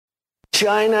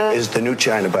China is the new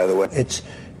China, by the way. It's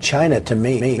China to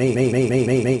me. China. China,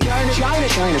 China,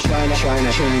 China, China, China, China,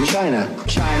 China, China,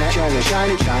 China,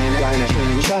 China, China,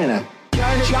 China, China.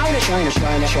 China, China, China,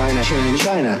 China, China, China,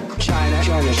 China, China,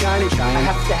 China, China, China. I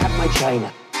have to have my China.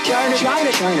 China, China,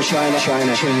 China, China, China,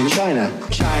 China, China, China,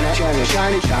 China,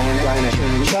 China, China, China,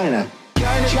 China, China.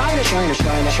 China, China, China,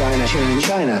 China, China, China,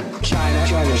 China, China,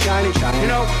 China, China, China. You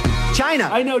know, China.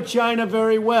 I know China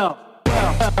very well. I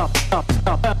have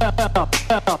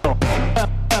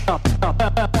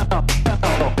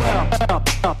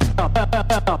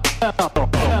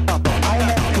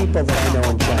people that I know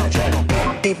in China.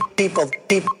 People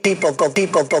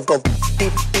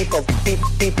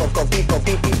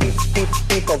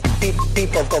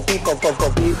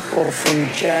from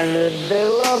China, they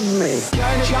love me.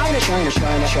 China, China, China,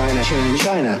 China, China, China,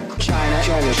 China, China, China,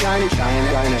 China, China,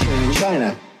 China, China,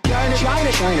 China. China,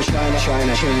 China, China, China,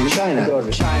 China, China, China.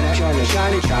 China, China,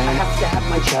 China, China. I have to have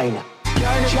my China.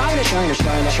 China, China, China,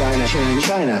 China, China, China,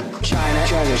 China. China,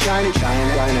 China, China,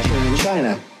 China, China, China,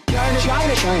 China. China,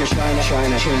 China, China, China,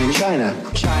 China, China, China.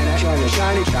 China, China,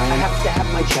 China, China. I have to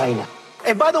have my China.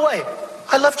 And by the way,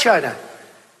 I love China.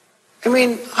 I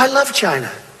mean, I love China.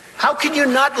 How can you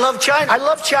not love China? I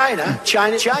love China.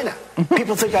 China, China.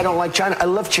 People think I don't like China. I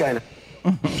love China.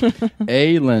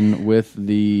 Aylin with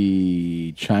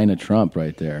the China Trump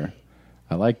right there.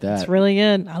 I like that. It's really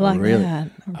good. I like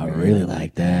that. I really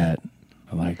like that.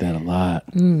 I like that a lot.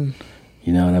 You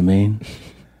know what I mean?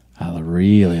 I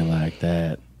really like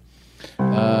that.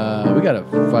 We got a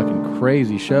fucking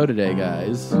crazy show today,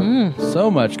 guys.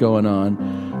 So much going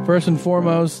on. First and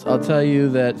foremost, I'll tell you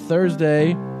that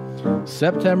Thursday,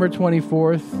 September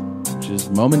 24th, which is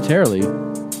momentarily,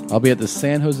 I'll be at the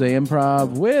San Jose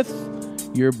Improv with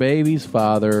your baby's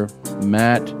father,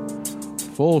 Matt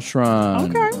Fulshron.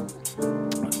 Okay.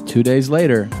 2 days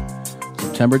later,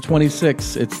 September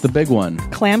 26th, it's the big one.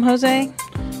 Clam Jose?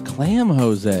 Clam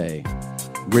Jose.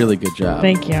 Really good job.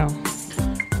 Thank you.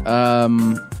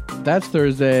 That's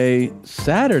Thursday.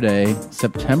 Saturday,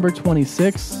 September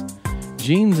 26th,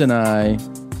 Jeans and I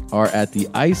are at the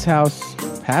Ice House,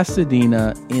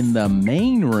 Pasadena, in the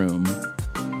main room.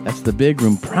 That's the big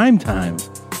room, prime time,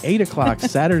 8 o'clock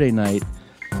Saturday night.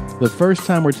 The first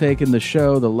time we're taking the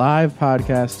show, the live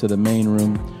podcast, to the main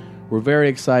room. We're very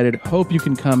excited. Hope you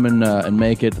can come and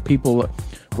make it. People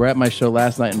were at my show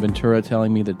last night in Ventura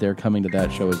telling me that they're coming to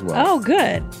that show as well. Oh,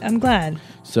 good. I'm glad.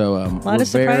 So a lot of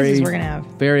surprises we're going to have.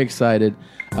 Very excited.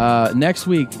 Next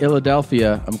week,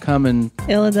 Philadelphia. I'm coming to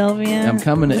Philadelphia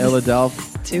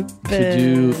to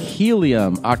do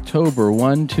Helium, October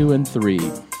 1, 2, and 3.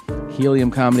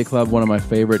 Helium Comedy Club, one of my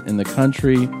favorite in the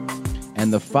country.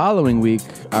 And the following week,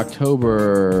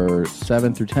 October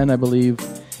 7 through 10, I believe,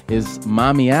 is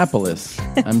Mommyapolis.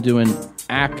 I'm doing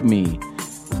Acme,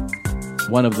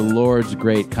 one of the Lord's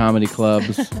great comedy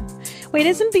clubs. Wait,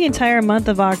 isn't the entire month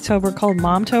of October called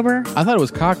Momtober? I thought it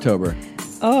was Cocktober.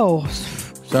 Oh,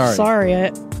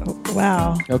 sorry.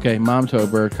 Wow. Okay,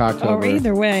 Momtober, Cocktober. Oh,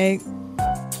 either way.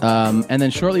 And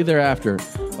then shortly thereafter,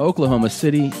 Oklahoma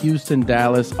City, Houston,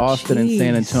 Dallas, Austin, and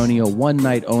San Antonio, one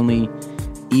night only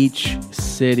each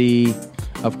city.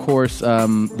 Of course,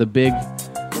 the big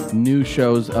new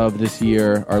shows of this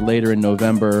year are later in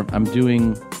November. I'm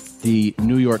doing the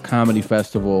New York Comedy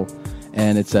Festival,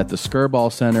 and it's at the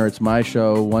Skirball Center. It's my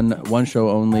show, one show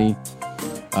only.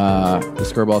 The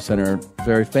Skirball Center,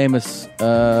 very famous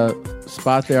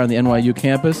spot there on the NYU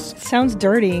campus. Sounds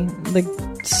dirty, like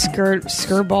skirt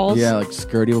balls. Yeah, like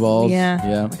skirty balls.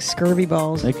 Yeah, like scurvy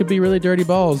balls. They could be really dirty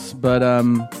balls, but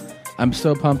I'm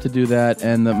so pumped to do that.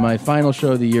 And my final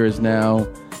show of the year is now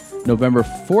November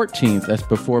 14th. That's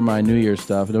before my New Year's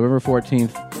stuff. November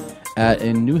 14th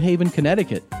in New Haven,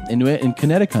 Connecticut. In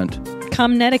Connecticut.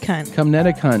 Connecticut.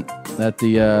 At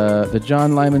the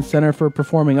John Lyman Center for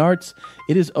Performing Arts.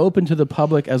 It is open to the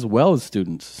public as well as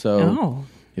students. So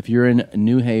if you're in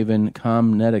New Haven,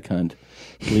 Connecticut,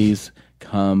 please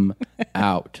come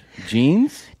out.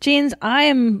 Jeans, I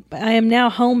am now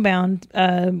homebound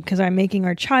because I'm making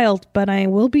our child, but I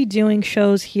will be doing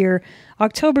shows here.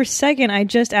 October 2nd, I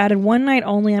just added one night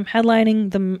only. I'm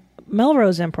headlining the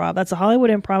Melrose Improv. That's the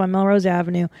Hollywood Improv on Melrose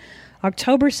Avenue.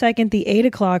 October 2nd, the 8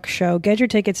 o'clock show. Get your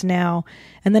tickets now.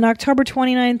 And then October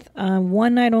 29th,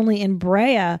 one night only in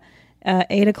Brea,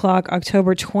 8 o'clock,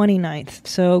 October 29th.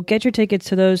 So get your tickets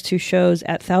to those two shows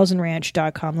at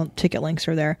thousandranch.com. The ticket links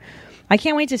are there. I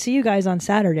can't wait to see you guys on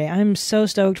Saturday. I'm so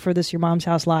stoked for this Your Mom's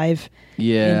House Live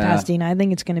in Pasadena. I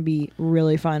think it's going to be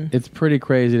really fun. It's pretty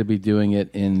crazy to be doing it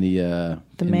in the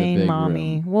main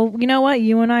mommy room. Well, you know what?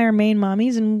 You and I are main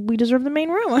mommies, and we deserve the main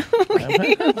room.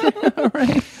 Okay. All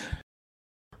right.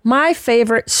 My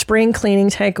favorite spring cleaning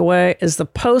takeaway is the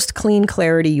post-clean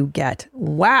clarity you get.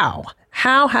 Wow.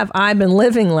 How have I been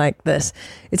living like this?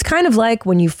 It's kind of like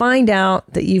when you find out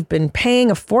that you've been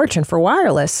paying a fortune for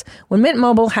wireless when Mint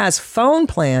Mobile has phone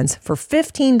plans for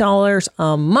 $15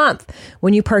 a month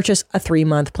when you purchase a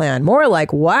 3-month plan. More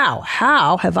like, wow,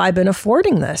 how have I been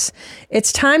affording this?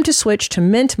 It's time to switch to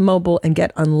Mint Mobile and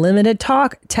get unlimited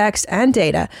talk, text, and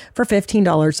data for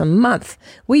 $15 a month.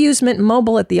 We use Mint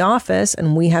Mobile at the office,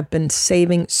 and we have been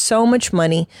saving so much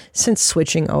money since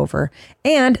switching over.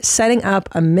 And setting up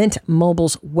a Mint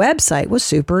Mobile's website was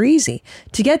super easy.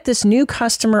 To get this new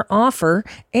customer offer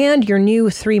and your new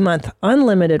 3-month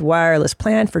unlimited wireless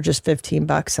plan for just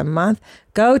 $15 a month,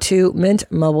 go to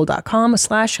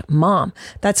mintmobile.com/mom.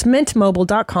 That's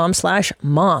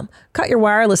mintmobile.com/mom. Cut your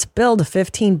wireless bill to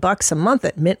 $15 a month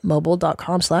at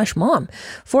mintmobile.com/mom.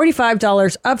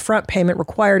 $45 upfront payment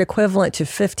required, equivalent to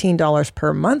 $15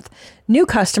 per month. New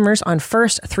customers on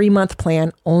first 3-month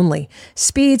plan only.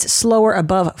 Speeds slower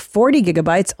above 40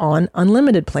 gigabytes on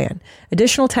unlimited plan.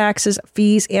 Additional taxes,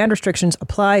 fees, and restrictions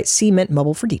apply. See Mint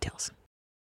Mobile for details.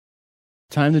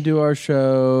 Time to do our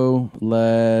show.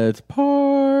 Let's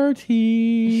party.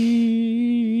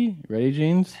 Ready,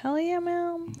 Jeans? Hell yeah,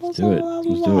 man. Let's do it. Let's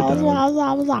do it,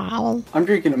 dog. I'm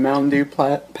drinking a Mountain Dew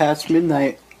past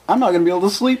midnight. I'm not going to be able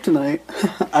to sleep tonight.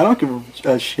 I don't give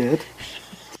a shit.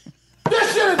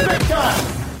 This shit is big time!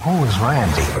 Who is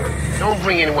Randy? Don't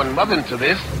bring anyone mother into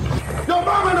this. Your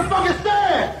mom in the fucking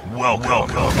stand! Welcome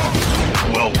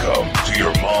to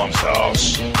your mom's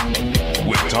house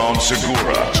with Tom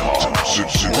Segura.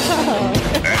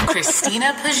 And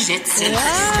Christina Pazsitzky.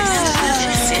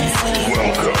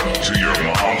 welcome to your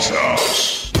mom's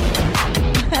house.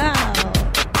 Wow.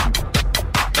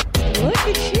 Look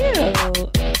at you.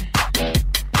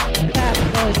 Clap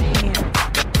those hands.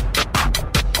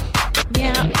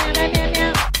 Meow, meow, meow, meow,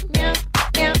 meow, meow,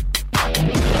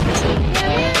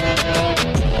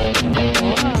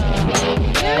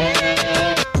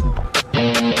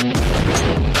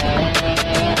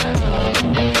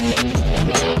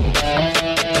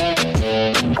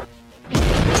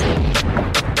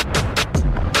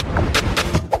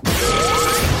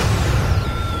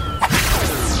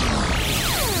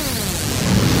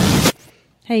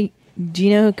 Hey, do you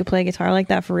know who could play guitar like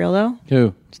that for real, though?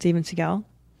 Who? Steven Seagal.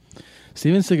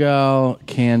 Steven Seagal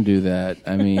can do that.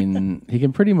 I mean, he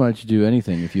can pretty much do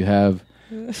anything. If you have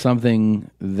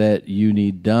something that you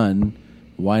need done,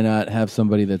 why not have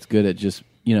somebody that's good at just,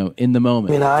 in the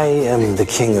moment? I mean, I am the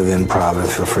king of improv,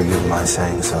 if you'll forgive my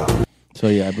saying so. So,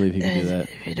 yeah, I believe he can do that.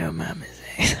 If you don't mind me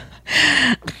saying.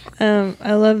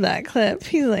 I love that clip.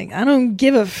 He's like, I don't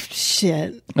give a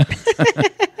shit. I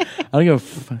don't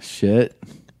give a shit.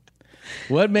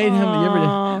 What made him?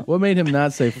 What made him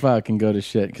not say fuck and go to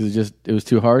shit? Because it was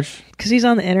too harsh. Because he's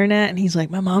on the internet and he's like,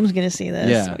 my mom's gonna see this.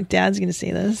 Yeah. My dad's gonna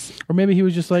see this. Or maybe he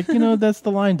was just like, that's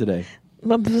the line today.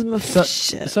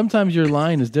 Shit. Sometimes your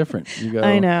line is different. You go.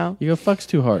 I know. You go. Fuck's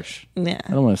too harsh. Yeah.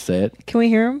 I don't want to say it. Can we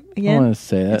hear him again? I don't want to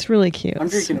say that. It's really cute. I'm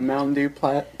drinking a Mountain Dew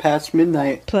past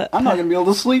midnight. I'm not going to be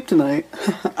able to sleep tonight.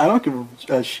 I don't give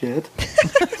a shit.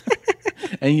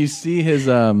 And you see his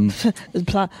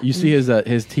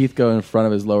his teeth go in front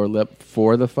of his lower lip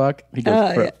for the fuck. He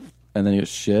goes yeah. And then he goes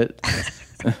shit.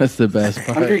 That's the best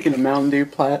part. I'm drinking a Mountain Dew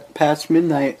past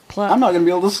midnight. I'm not going to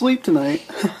be able to sleep tonight.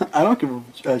 I don't give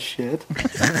a shit.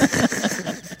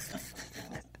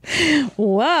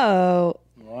 Whoa.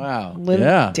 Wow.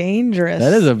 Yeah. Dangerous.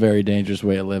 That is a very dangerous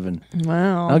way of living.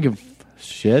 Wow. I don't give a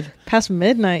shit. Past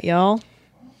midnight, y'all.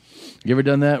 You ever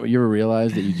done that? You ever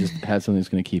realized that you just had something that's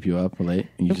going to keep you up late?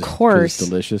 And you Of just, course. It's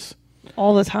delicious.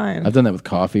 All the time. I've done that with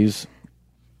coffees.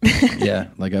 Yeah.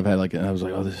 Like I've had and I was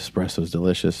like, oh, this espresso is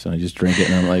delicious. And I just drink it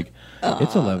and I'm like,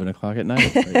 it's 11 o'clock at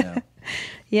night right now.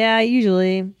 Yeah,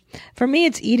 usually. For me,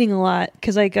 it's eating a lot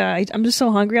because I'm just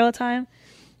so hungry all the time.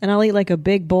 And I'll eat like a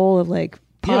big bowl of like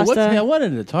pasta. Yeah, I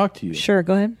wanted to talk to you. Sure,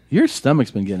 go ahead. Your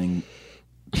stomach's been getting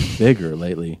bigger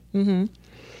lately. Mm-hmm.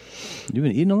 You've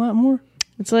been eating a lot more?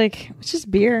 It's just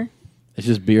beer. It's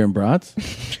just beer and brats?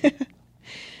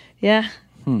 Yeah.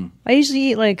 I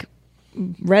usually eat like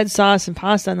red sauce and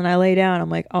pasta and then I lay down. I'm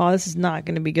like, oh, this is not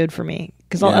going to be good for me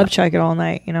because I'll upchuck it all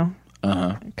night,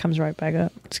 Uh-huh. It comes right back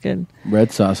up. It's good.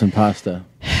 Red sauce and pasta.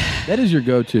 That is your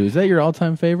go-to. Is that your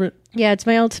all-time favorite? Yeah, it's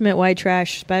my ultimate white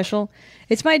trash special.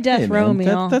 It's my death row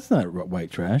meal. That's not white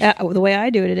trash. The way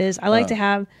I do it is I like to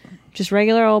have just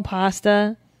regular old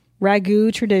pasta,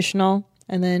 ragu traditional,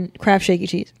 and then Kraft shaky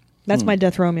cheese. That's my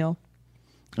death row meal.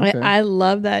 Okay. I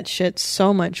love that shit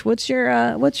so much. What's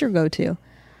your go-to?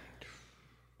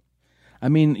 I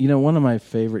mean, one of my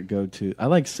favorite go-to. I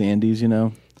like Sandy's.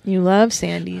 You love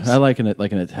Sandy's. I like an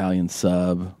Italian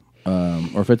sub,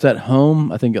 or if it's at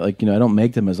home, I think I don't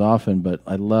make them as often, but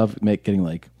I love getting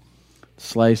like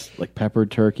sliced like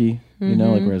peppered turkey, where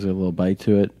it has a little bite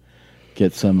to it.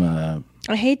 Get some.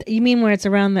 I hate. You mean where it's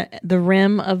around the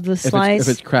rim of the slice?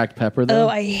 If it's cracked pepper, though. Oh,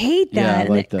 I hate that.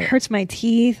 Yeah, I like and it hurts my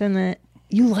teeth. And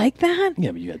you like that?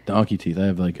 Yeah, but you got donkey teeth. I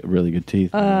have like really good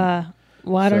teeth.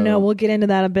 Well, I don't know. We'll get into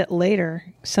that a bit later.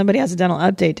 Somebody has a dental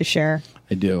update to share.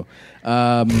 I do.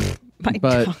 But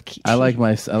I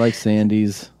like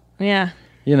Sandy's. Yeah.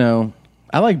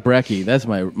 I like brekkie. That's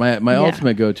my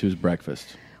ultimate go-to is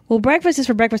breakfast. Well, breakfast is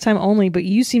for breakfast time only, but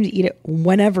you seem to eat it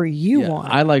whenever you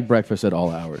want. I like breakfast at all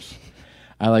hours.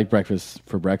 I like breakfast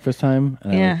for breakfast time,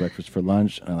 and I like breakfast for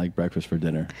lunch, and I like breakfast for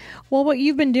dinner. Well, what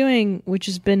you've been doing, which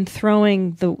has been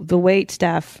throwing the wait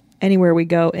staff anywhere we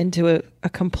go into a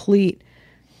complete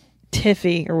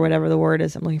tiffy, or whatever the word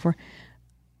is I'm looking for.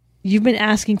 You've been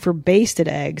asking for basted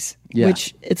eggs,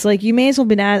 which it's like you may as well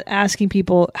been asking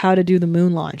people how to do the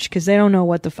moon launch because they don't know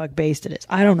what the fuck basted is.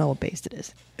 I don't know what basted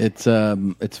is. It's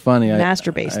funny.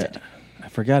 Master basted. I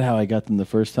forgot how I got them the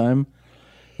first time.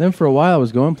 Then for a while I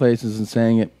was going places and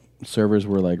saying it. Servers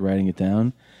were like writing it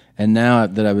down, and now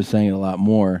that I was saying it a lot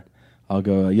more, I'll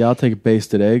go, I'll take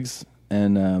basted eggs,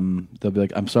 and they'll be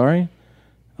like, I'm sorry.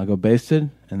 I'll go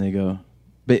basted, and they go,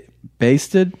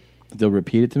 basted. They'll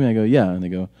repeat it to me. I go, yeah, and they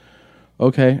go,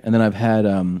 okay. And then I've had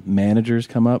managers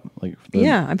come up, like,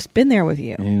 I've been there with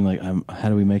you. And like, how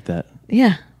do we make that?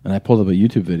 Yeah. And I pulled up a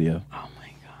YouTube video. Oh my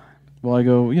god. Well, I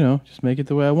go, just make it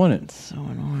the way I want it. It's so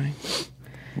annoying.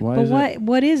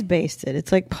 What is basted?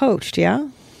 It's like poached, yeah?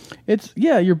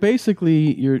 You're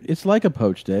basically it's like a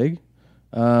poached egg.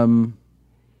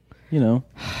 You're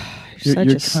such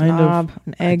a snob,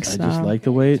 an egg snob. I just like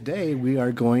the way Today we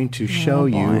are going to show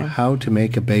you how to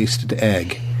make a basted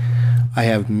egg. I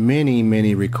have many,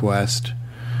 many requests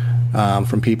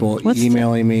from people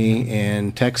emailing me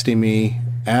and texting me,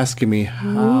 asking me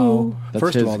how.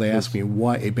 First of all, they ask me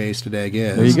what a basted egg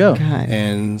is. There you go.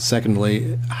 And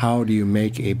secondly, how do you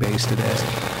make a basted egg?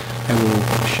 I will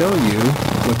show you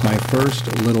with my first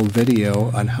little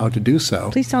video on how to do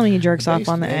so. Please tell me he jerks off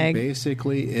on the egg.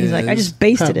 Basically is... He's like, I just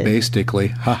basted it. Basically.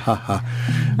 Ha ha ha.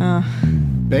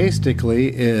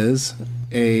 Basically is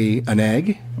an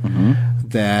egg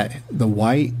that the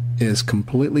white is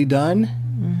completely done,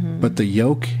 but the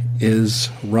yolk is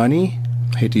runny.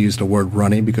 I hate to use the word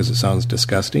runny because it sounds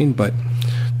disgusting, but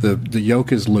the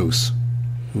yolk is loose.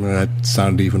 That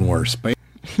sounded even worse.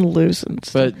 Loose.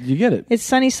 But you get it. It's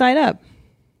sunny side up.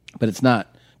 But it's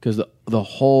not, because the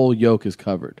whole yolk is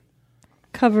covered.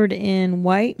 Covered in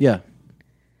white? Yeah.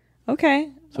 Okay.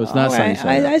 So it's not sunny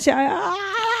side up. I see.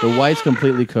 The white's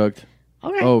completely cooked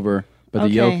over, but the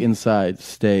yolk inside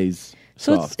stays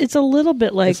soft. So it's a little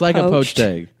bit like it's like a poached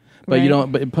egg. But right. you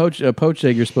don't. But a poached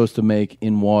egg you're supposed to make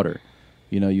in water.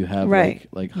 You have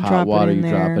like hot water. You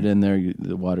drop it in there.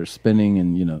 The water's spinning,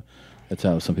 and that's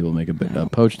how some people make a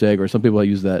poached egg. Or some people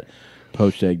use that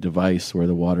poached egg device where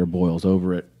the water boils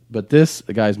over it. But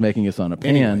the guy's making this on a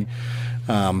pan.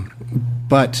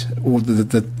 But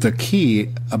the key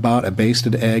about a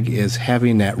basted egg is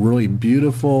having that really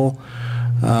beautiful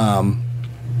film,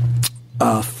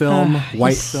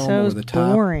 white film over the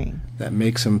top. Boring. That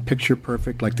makes them picture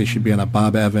perfect, like they should be on a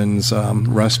Bob Evans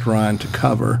restaurant to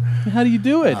cover. How do you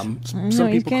do it? It's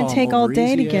going to take all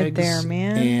day to get there,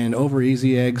 man. And over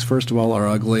easy eggs, first of all, are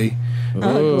ugly.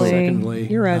 Ugly. Secondly,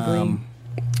 you're ugly.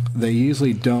 They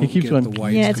usually don't get the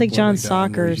whites. Yeah, it's like John done.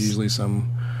 Sockers. There's usually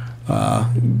some gooey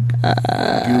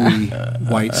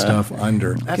white stuff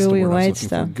under. That's gooey the word I was white looking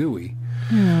stuff. for, gooey.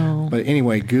 No. But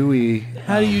anyway, gooey.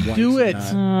 How do you do it?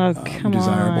 Come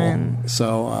desirable. on.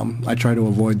 So I try to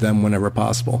avoid them whenever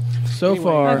possible. So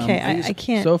far, I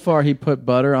can't. So far, he put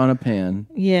butter on a pan.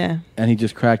 Yeah. And he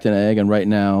just cracked an egg, and right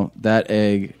now that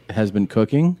egg has been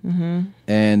cooking,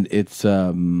 and it's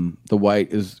the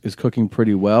white is cooking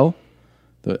pretty well.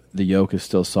 The yolk is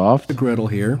still soft. The griddle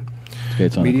here, okay,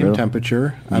 it's on medium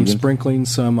temperature. I'm sprinkling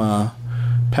some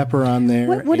pepper on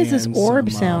there. What is this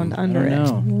orb sound under it?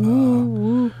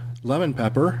 Ooh. Lemon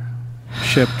pepper,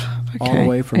 shipped all the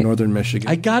way from northern Michigan.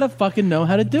 I gotta fucking know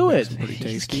how to do it. It's pretty tasty.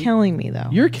 He's killing me though.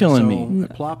 You're killing me.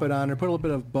 Plop it on there. Put a little bit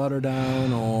of butter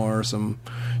down, or you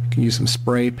can use some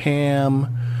spray Pam.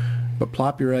 But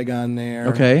plop your egg on there.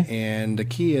 Okay. And the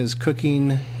key is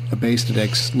cooking a basted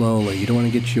egg slowly. You don't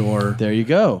want to get your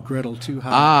griddle too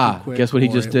hot. Too quick, guess what he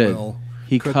just did?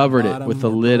 He covered it with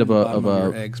the lid of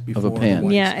a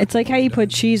pan. Yeah, it's like how you put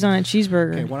cheese on a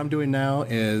cheeseburger. Okay, what I'm doing now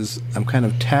is I'm kind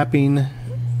of tapping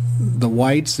the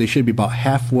whites. They should be about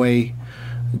halfway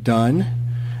done.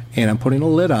 and I'm putting a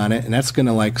lid on it, and that's going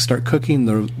to like start cooking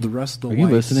the rest of the whites. Are you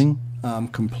listening?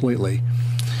 Completely.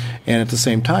 And at the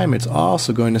same time, it's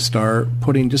also going to start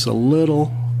putting just a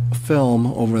little film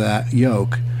over that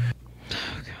yolk.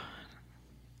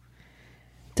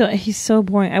 He's so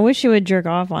boring. I wish he would jerk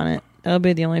off on it. That would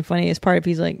be the only funniest part if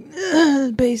he's like,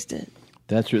 baste it.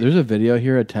 That's true. There's a video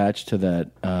here attached to that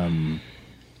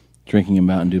drinking a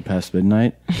Mountain Dew past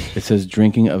midnight. It says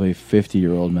drinking of a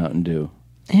 50-year-old Mountain Dew.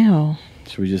 Ew.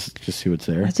 Should we just see what's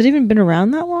there? Has it even been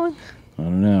around that long? I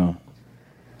don't know.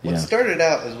 What started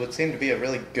out as what seemed to be a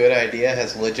really good idea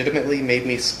has legitimately made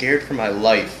me scared for my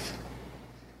life,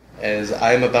 as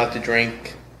I am about to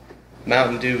drink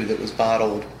Mountain Dew that was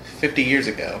bottled 50 years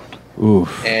ago.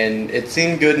 Oof. And it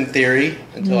seemed good in theory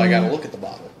until I got to look at the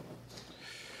bottle.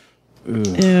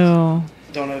 Ew.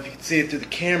 Don't know if you can see it through the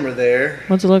camera there.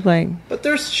 What's it look like? But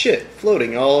there's shit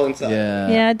floating all inside.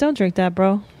 Yeah, don't drink that,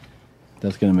 bro.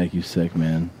 That's going to make you sick,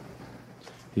 man.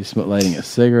 He's lighting a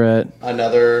cigarette.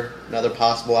 Another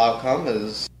possible outcome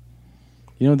is...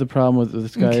 You know what the problem with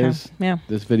this guy is? Yeah.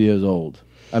 This video is old.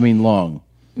 I mean, long.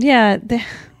 Yeah.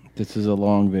 This is a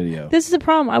long video. This is the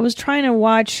problem. I was trying to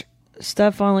watch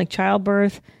stuff on like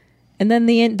childbirth, and then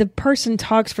the person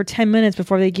talks for 10 minutes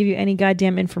before they give you any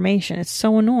goddamn information. It's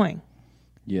so annoying.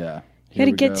 Yeah. You got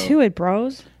to get to it,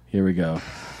 bros. Here we go.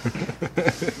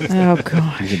 Oh,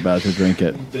 God. He's about to drink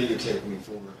it. Videotaping me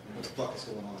for what the fuck is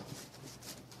going on?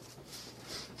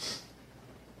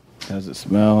 How does it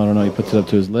smell? I don't know. He puts it up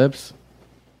to his lips.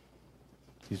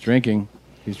 He's drinking.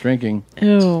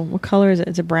 Ew. What color is it?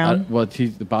 Is it brown?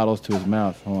 The bottle's to his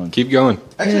mouth. Hold on. Keep going.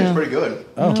 Actually, it's pretty good.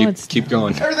 Oh. No, Keep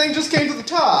going. Everything just came to the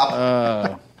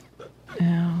top.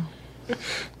 Ew.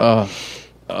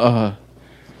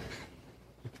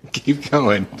 Keep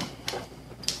going.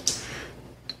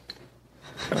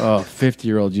 Oh,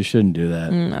 50-year-old, you shouldn't do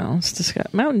that. No, it's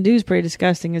disgusting. Mountain Dew's pretty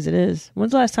disgusting as it is.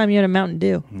 When's the last time you had a Mountain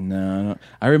Dew? No.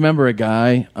 I remember a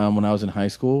guy when I was in high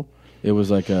school. It was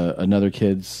like another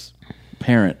kid's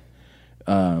parent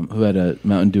who had a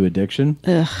Mountain Dew addiction.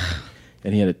 Ugh.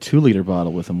 And he had a 2-liter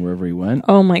bottle with him wherever he went.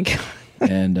 Oh my God.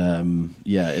 And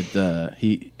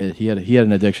he had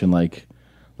an addiction like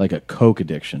a Coke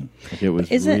addiction. Like it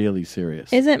was really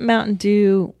serious. Isn't Mountain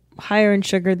Dew higher in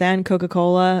sugar than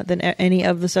Coca-Cola, than any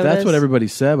of the sodas? That's what everybody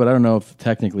said, but I don't know if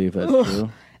that's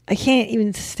true. I can't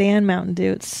even stand Mountain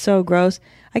Dew. It's so gross.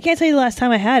 I can't tell you the last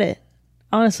time I had it.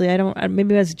 Honestly, I don't.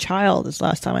 Maybe as a child, is the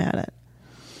last time I had it.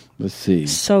 Let's see.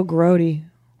 So grody.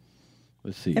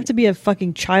 Let's see. You have to be a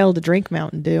fucking child to drink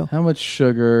Mountain Dew. How much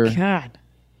sugar God.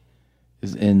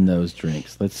 is in those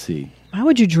drinks? Let's see. Why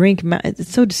would you drink? It's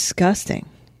so disgusting.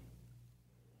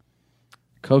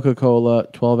 Coca-Cola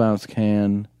 12-ounce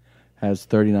can has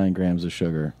 39 grams of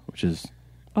sugar, which is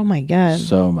oh my God,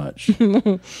 so much. And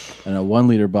a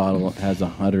 1-liter bottle has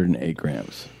 108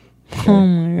 grams. Okay. Oh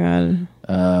my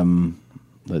God.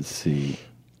 Let's see.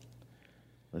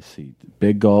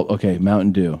 Big gulp. Okay,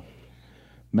 Mountain Dew,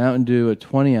 a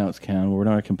 20-ounce can. Well, we're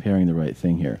not comparing the right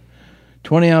thing here.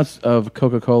 20 ounce of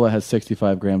Coca-Cola has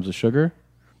 65 grams of sugar.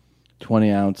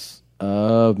 20 ounce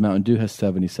of Mountain Dew has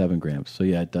 77 grams. So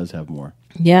yeah, it does have more.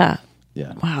 Yeah.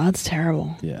 Yeah. Wow, that's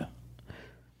terrible. Yeah.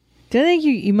 Do you think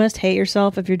you must hate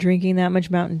yourself if you're drinking that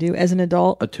much Mountain Dew as an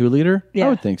adult? A 2-liter? Yeah. I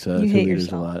would think so. You 2 hate liters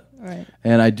yourself. a lot. Right.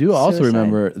 And I do also Suicide.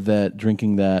 remember that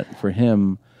drinking that for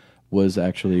him was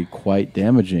actually quite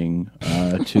damaging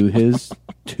to his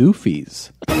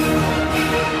toofies.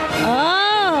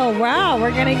 Oh, wow.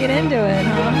 We're going to get into it,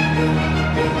 huh?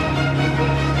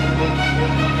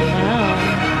 Wow.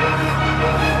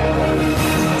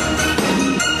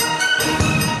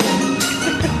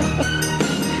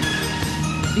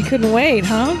 You couldn't wait,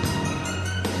 huh?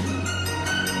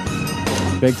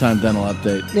 Big time dental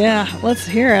update. Yeah, let's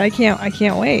hear it. I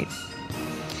can't wait.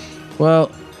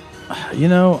 Well, you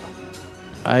know,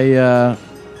 I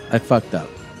fucked up.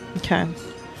 Okay.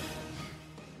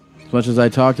 As much as I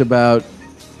talked about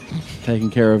taking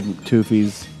care of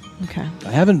toofies, Okay.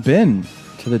 I haven't been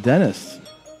to the dentist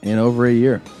in over a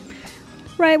year.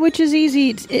 Right, which is easy.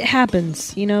 It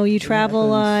happens. You know, you travel a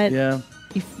lot. Yeah.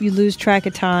 You lose track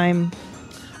of time.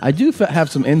 I do have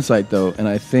some insight, though, and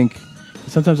I think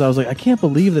sometimes I was like, I can't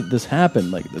believe that this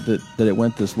happened, like that it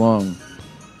went this long.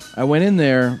 I went in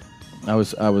there, I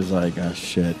was like, oh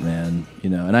shit, man, you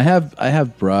know. And I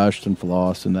have brushed and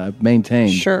flossed, and I've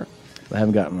maintained. Sure. I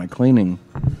haven't gotten my cleaning,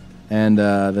 and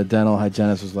the dental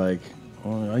hygienist was like,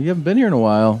 well, you haven't been here in a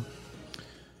while.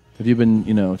 Have you been,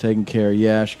 taking care?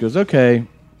 Yeah. She goes, okay,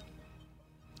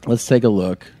 let's take a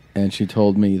look. And she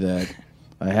told me that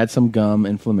I had some gum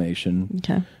inflammation,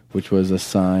 okay, which was a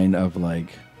sign of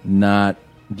like not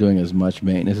doing as much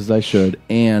maintenance as I should,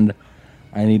 and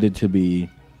I needed to be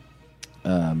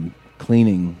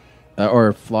cleaning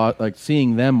or like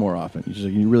seeing them more often. She's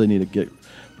like, you really need to get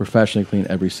professionally clean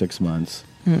every 6 months.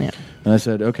 Yeah. And I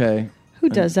said, okay. Who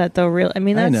does that though? Really? I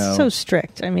mean, I that's know. so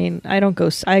strict. I mean, I don't go.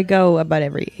 I go about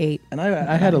every 8. And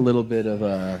I had a little bit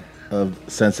of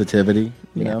sensitivity,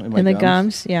 you know, in my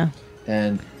gums. Yeah.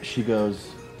 And she goes,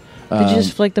 Did you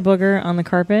just flick the booger on the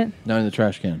carpet? No, in the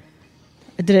trash can.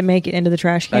 Did it make it into the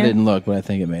trash can? I didn't look, but I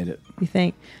think it made it. You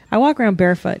think? I walk around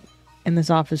barefoot in this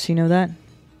office. You know that?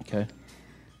 Okay.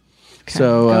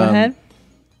 So go ahead.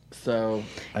 So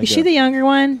is she the younger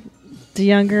one? The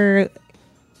younger?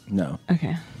 No.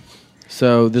 Okay.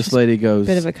 So this lady goes.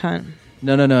 Bit of a cunt.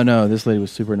 No. This lady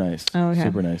was super nice. Oh, okay.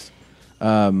 Super nice.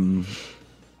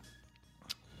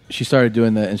 She started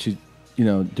doing that, and she,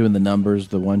 doing the numbers,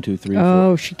 the 1, 2, 3, 4.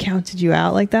 Oh, she counted you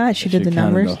out like that. She did the counted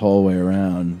numbers the whole way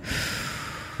around.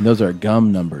 And those are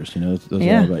gum numbers, Those are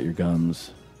all about your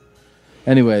gums.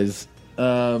 Anyways, 2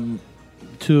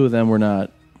 of them were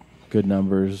not good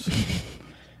numbers.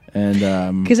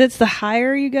 And because it's the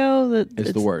higher you go,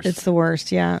 it's the worst. It's the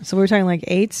worst, yeah. So we were talking like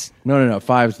 8s. No,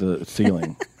 5's the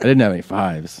ceiling. I didn't have any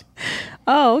 5s.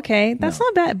 Oh, okay, that's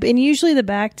not bad. And usually the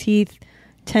back teeth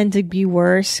tend to be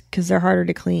worse because they're harder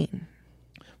to clean.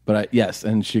 But yes,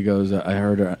 and she goes. I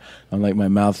heard her. I'm like, my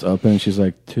mouth's open. And she's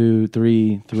like 2,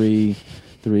 3, 3,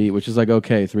 3, which is like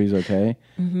okay. 3's okay.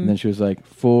 Mm-hmm. And then she was like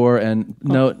 4, and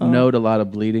note a lot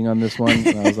of bleeding on this one.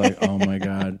 And I was like, oh my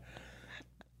god.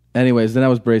 Anyways, then I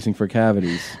was bracing for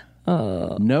cavities.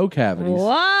 No cavities. Whoa!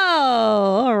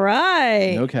 All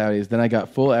right. No cavities. Then I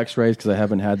got full X-rays because I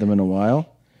haven't had them in a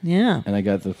while. Yeah. And I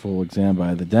got the full exam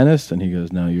by the dentist, and he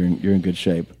goes, "No, you're in good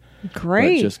shape.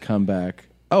 Great. But just come back."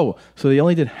 Oh, so they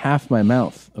only did half my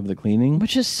mouth of the cleaning,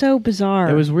 which is so bizarre.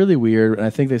 It was really weird, and I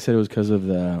think they said it was because of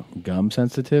the gum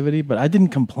sensitivity, but I didn't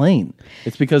complain.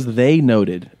 It's because they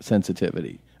noted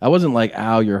sensitivity. I wasn't like,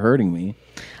 "Ow, you're hurting me."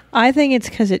 I think it's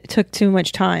because it took too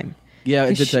much time. Yeah,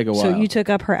 it did take a while. So you took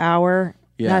up her hour.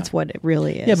 Yeah. That's what it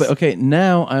really is. Yeah, but okay,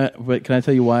 but can I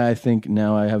tell you why I think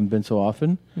now I haven't been so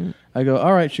often? I go,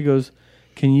 all right. She goes,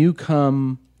 can you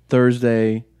come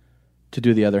Thursday to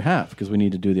do the other half? Because we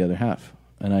need to do the other half.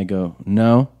 And I go,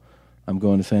 no, I'm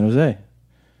going to San Jose.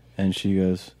 And she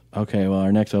goes, okay, well,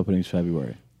 our next opening is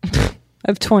February.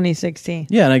 Of 2016.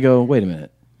 Yeah, and I go, wait a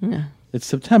minute. Yeah. It's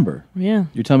September. Yeah.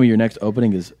 You're telling me your next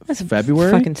opening is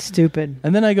February? Fucking stupid.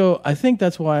 And then I go, I think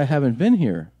that's why I haven't been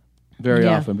here very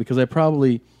often, because I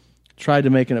probably tried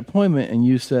to make an appointment and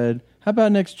you said, how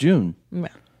about next June? Yeah.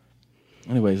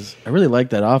 Anyways, I really like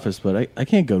that office, but I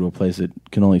can't go to a place that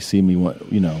can only see me, Well,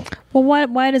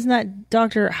 why doesn't that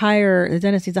doctor the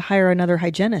dentist needs to hire another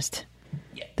hygienist?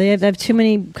 Yeah. They have too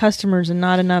many customers and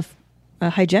not enough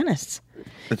hygienists.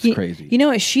 That's crazy. You know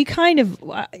what? She kind of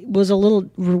was a little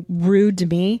rude to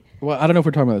me. Well, I don't know if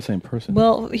we're talking about the same person.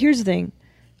 Well, here's the thing.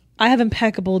 I have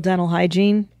impeccable dental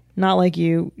hygiene, not like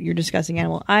you. You're discussing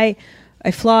animal. I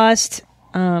flossed.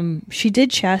 She did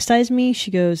chastise me.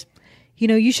 She goes,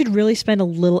 you should really spend a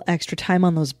little extra time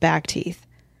on those back teeth.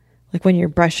 Like when you're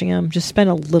brushing them, just spend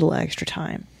a little extra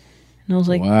time. And I was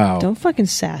like, wow. Don't fucking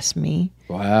sass me.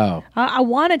 Wow. I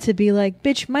wanted to be like,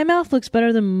 bitch, my mouth looks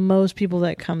better than most people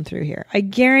that come through here. I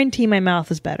guarantee my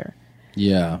mouth is better.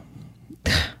 Yeah.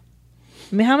 I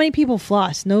mean, how many people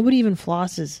floss? Nobody even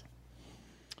flosses.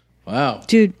 Wow.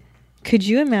 Dude, could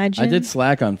you imagine? I did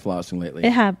slack on flossing lately.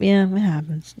 It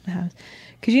happens.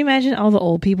 Could you imagine all the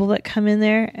old people that come in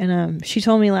there? And she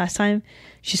told me last time,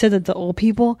 she said that the old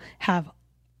people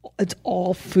it's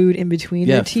all food in between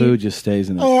their teeth. Yeah, food just stays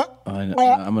in there. I'm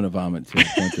going to vomit too.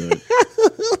 Don't do it.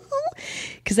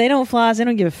 Because they don't floss. They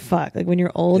don't give a fuck. Like when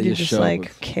you're old, you're just like,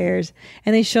 who cares?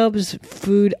 And they show up as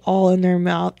food all in their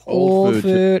mouth. Old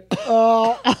food.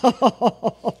 Oh.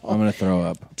 I'm going to throw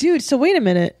up. Dude, so wait a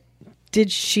minute.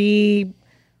 Did she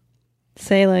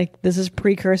say like, this is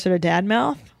precursor to dad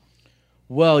mouth?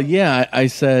 Well, yeah. I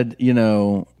said,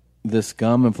 this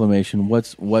gum inflammation,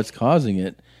 what's causing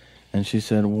it? And she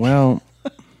said, well,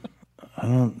 I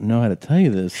don't know how to tell you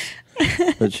this.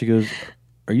 But she goes,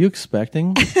 are you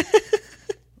expecting?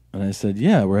 And I said,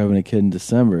 yeah, we're having a kid in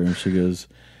December. And she goes,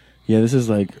 yeah, this is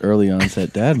like early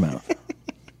onset dad mouth.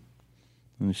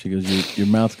 And she goes, your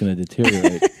mouth's going to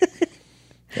deteriorate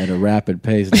at a rapid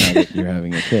pace now that you're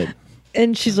having a kid.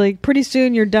 And she's like, pretty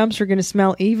soon your dumps are going to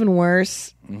smell even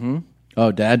worse. Mm-hmm.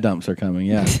 Oh, dad dumps are coming,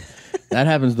 yeah. That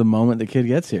happens the moment the kid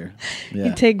gets here. Yeah.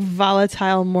 You take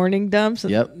volatile morning dumps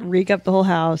and reek up the whole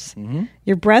house. Mm-hmm.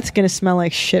 Your breath's going to smell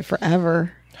like shit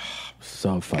forever.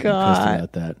 So fucking pissed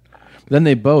about that. Then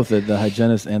they both, the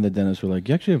hygienist and the dentist, were like,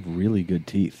 you actually have really good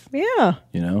teeth. Yeah.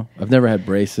 I've never had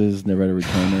braces, never had a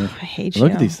retainer. I hate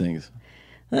Look at these things.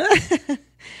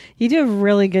 You do have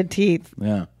really good teeth.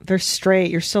 Yeah. They're straight.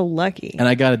 You're so lucky. And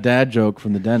I got a dad joke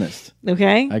from the dentist.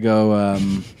 Okay. I go,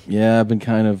 yeah, I've been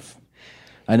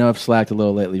I know I've slacked a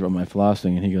little lately on my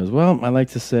flossing. And he goes, well, I like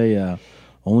to say,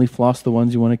 only floss the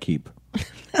ones you want to keep.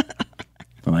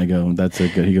 And I go, that's a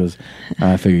good. He goes,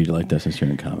 I figured you'd like that since you're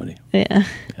in comedy. Yeah.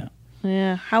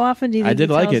 Yeah. How often do you think I did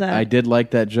he like tells it. that? I did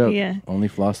like that joke. Yeah. Only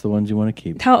floss the ones you want to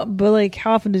keep. How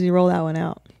often does he roll that one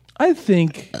out? I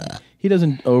think he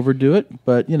doesn't overdo it,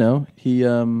 but he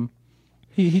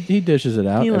dishes it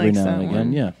out He every likes now that and again.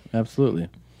 one. Yeah, absolutely.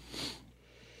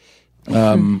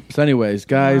 So, anyways,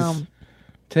 guys, Wow.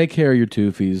 take care of your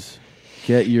toofies.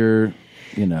 Get your,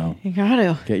 You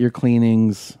gotta. get your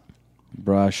cleanings,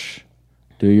 brush,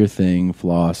 do your thing,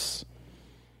 floss.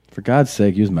 For God's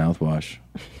sake, use mouthwash.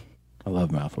 I love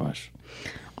mouthwash.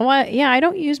 Oh, I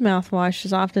don't use mouthwash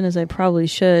as often as I probably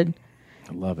should.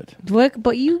 I love it.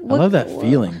 But I love that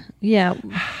feeling. Yeah.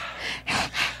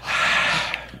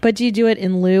 But do you do it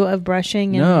in lieu of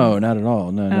brushing? No, not at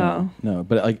all. No.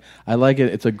 But I like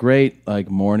it. It's a great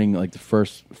morning, the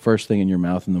first thing in your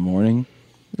mouth in the morning.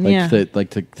 Yeah. To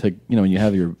when you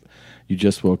have you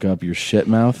just woke up, your shit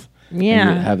mouth.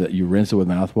 Yeah. And you rinse it with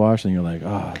mouthwash, and you're like,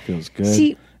 oh, it feels good.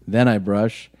 See- then I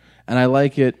brush, and I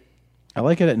like it. I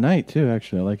like it at night too.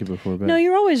 Actually, I like it before bed. No,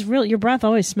 you're always your breath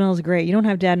always smells great. You don't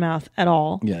have dad mouth at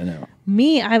all. Yeah, I know.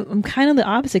 Me, I'm kind of the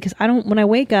opposite because when I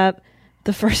wake up,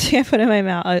 the first thing I put in my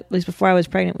mouth, at least before I was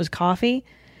pregnant, was coffee.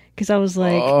 Because I was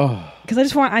like,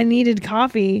 I needed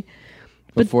coffee.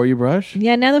 Before you brush?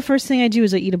 Yeah, now the first thing I do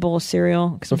is I eat a bowl of cereal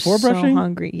because I'm Before so brushing?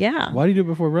 hungry. Yeah. Why do you do it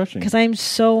before brushing? Because I'm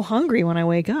so hungry when I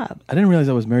wake up. I didn't realize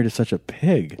I was married to such a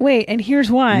pig. Wait, and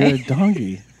here's why. You're a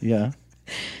donkey. Yeah.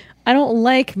 I don't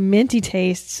like minty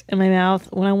tastes in my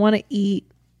mouth when I want to eat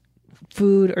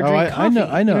food or drink coffee. I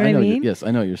know. You know what I mean? Yes,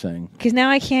 I know what you're saying. Because now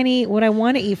I can't eat what I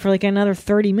want to eat for another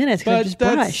 30 minutes because I just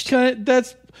brushed.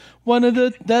 That's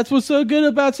that's what's so good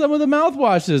about some of the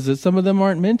mouthwashes, that some of them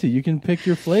aren't minty. You can pick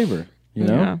your flavor,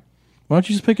 Yeah. Why don't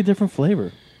you just pick a different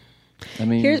flavor? I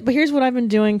mean, here's what I've been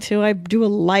doing too. I do a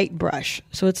light brush,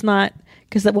 so it's not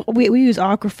because we use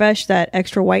Aquafresh, that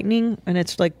extra whitening, and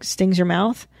it's stings your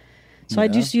mouth. So I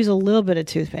just use a little bit of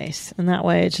toothpaste, and that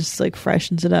way it just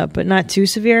freshens it up, but not too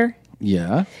severe.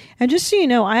 Yeah. And just so you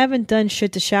know, I haven't done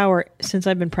shit to shower since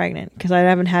I've been pregnant because I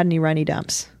haven't had any runny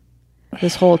dumps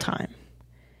this whole time.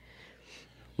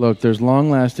 Look, there's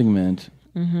long-lasting mint.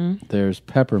 Mm-hmm. There's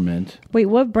peppermint. Wait,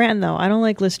 what brand though? I don't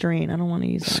like Listerine. I don't want to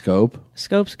use that. Scope.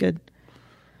 Scope's good.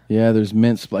 Yeah, there's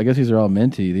mint. I guess these are all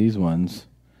minty, these ones.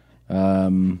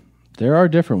 There are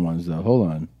different ones, though. Hold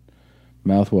on.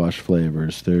 Mouthwash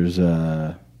flavors.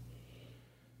 Isn't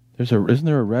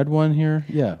there a red one here?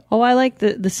 Yeah. Oh, I like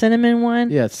the cinnamon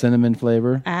one. Yeah, it's cinnamon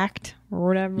flavor. Act or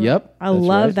whatever. Yep. I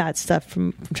love that stuff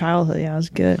from childhood. Yeah, it was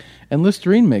good. And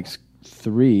Listerine makes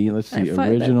 3. Let's see.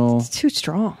 Original. It's too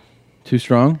strong. Too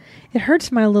strong? It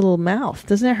hurts my little mouth.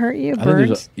 Doesn't it hurt you? It I think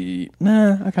burns?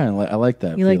 I kind of I like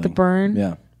that. You like the burn?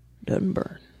 Yeah. Doesn't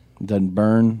burn. Doesn't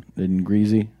burn. Isn't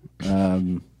greasy.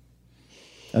 I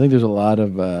think there's a lot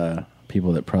of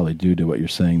people that probably do what you're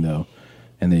saying, though,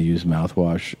 and they use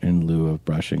mouthwash in lieu of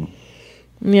brushing.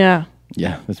 Yeah.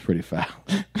 Yeah, that's pretty foul.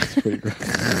 That's pretty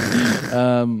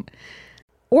gross.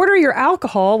 Order your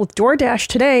alcohol with DoorDash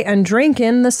today and drink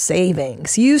in the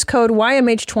savings. Use code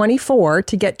YMH24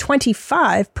 to get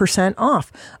 25%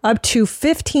 off, up to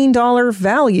 $15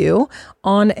 value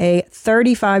on a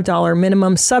 $35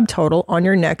 minimum subtotal on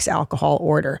your next alcohol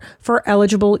order for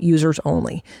eligible users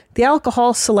only. The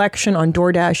alcohol selection on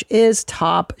DoorDash is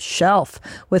top shelf.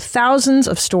 With thousands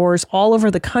of stores all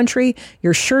over the country,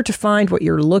 you're sure to find what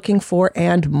you're looking for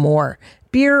and more.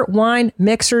 Beer, wine,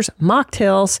 mixers,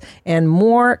 mocktails, and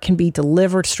more can be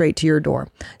delivered straight to your door.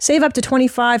 Save up to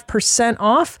 25%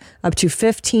 off, up to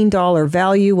 $15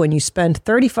 value when you spend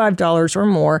 $35 or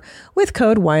more with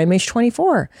code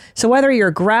YMH24. So whether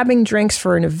you're grabbing drinks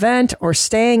for an event or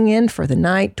staying in for the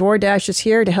night, DoorDash is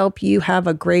here to help you have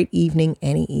a great evening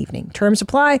any evening. Terms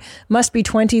apply. Must be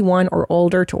 21 or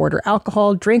older to order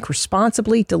alcohol. Drink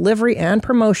responsibly. Delivery and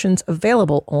promotions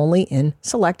available only in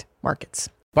select markets.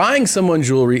 Buying someone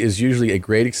jewelry is usually a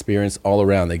great experience all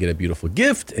around. They get a beautiful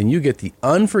gift, and you get the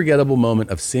unforgettable moment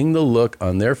of seeing the look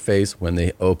on their face when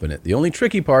they open it. The only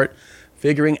tricky part,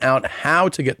 figuring out how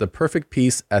to get the perfect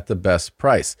piece at the best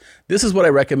price. This is what I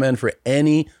recommend for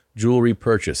any jewelry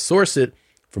purchase. Source it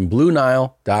from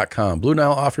BlueNile.com. Blue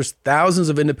Nile offers thousands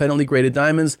of independently graded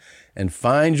diamonds and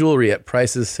fine jewelry at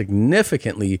prices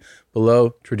significantly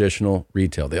below traditional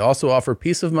retail. They also offer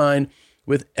peace of mind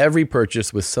with every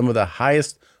purchase with some of the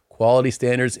highest quality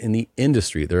standards in the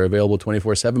industry. They're available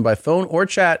 24/7 by phone or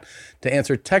chat to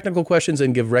answer technical questions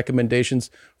and give recommendations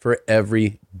for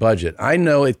every budget. I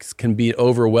know it can be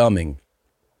overwhelming.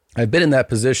 I've been in that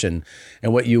position,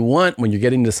 and what you want when you're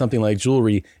getting into something like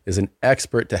jewelry is an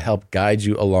expert to help guide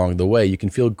you along the way. You can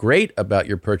feel great about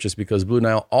your purchase because Blue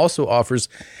Nile also offers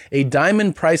a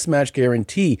diamond price match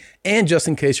guarantee. And just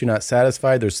in case you're not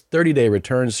satisfied, there's 30-day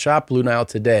returns. Shop Blue Nile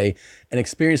today and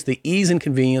experience the ease and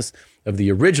convenience of the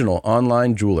original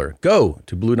online jeweler. Go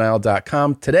to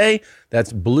BlueNile.com today.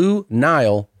 That's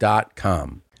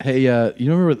BlueNile.com. Hey,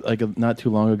 you remember like not too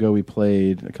long ago we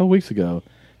played, a couple weeks ago,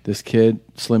 this kid,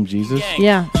 Slim Jesus?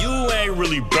 Yeah. You ain't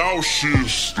really bout shit. Here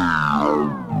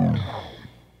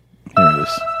it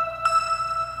is.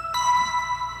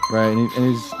 Right, and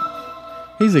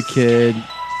he's a kid.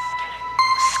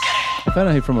 I found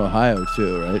out he's from Ohio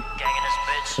too, right? I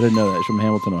didn't know that. He's from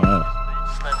Hamilton, Ohio.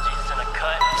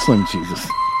 Slim Jesus.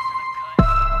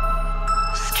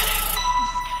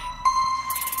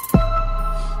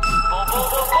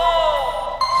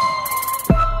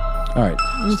 All right,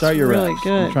 start your really raps.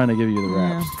 good. I'm trying to give you the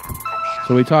raps.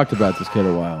 So we talked about this kid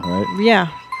a while, right? Yeah.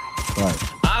 All right.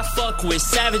 I fuck with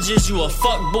savages, you a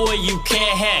fuck boy, you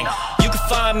can't hang. You can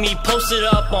find me posted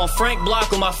up on Frank Block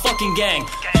with my fucking gang.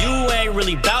 You ain't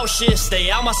really bout shit,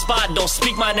 stay out my spot, don't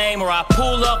speak my name, or I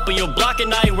pull up on your block at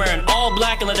night wearing all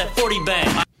black and let that 40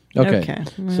 bang. Okay.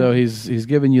 So he's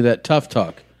giving you that tough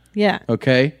talk. Yeah.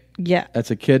 Okay? Yeah.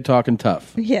 That's a kid talking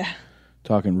tough. Yeah.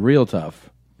 Talking real tough.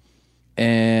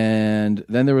 And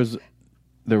then there was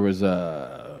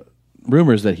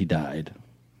rumors that he died.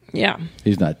 Yeah.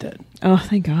 He's not dead. Oh,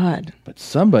 thank God. But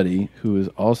somebody who is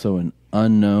also an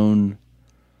unknown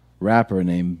rapper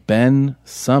named Ben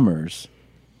Summers,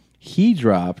 he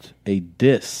dropped a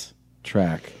diss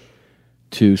track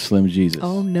to Slim Jesus.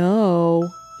 Oh, no.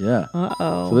 Yeah.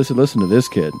 Uh-oh. So listen to this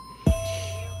kid.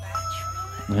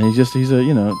 And he's a,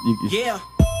 Yeah.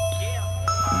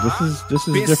 This is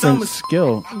a different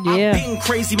skill. Yeah. Being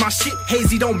crazy, my shit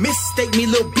hazy, don't mistake me,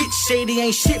 little bitch shady,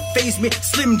 ain't shit phase me.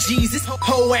 Slim Jesus,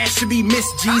 whole ass should be Miss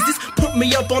Jesus. Put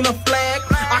me up on a flag,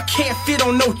 I can't fit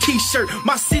on no t-shirt.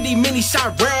 My city mini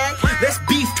shot rag. Let's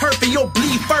beef turf and you'll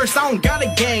bleed first. I don't got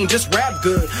a gang, just rap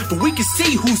good, but we can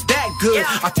see who's that good.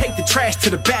 I take the trash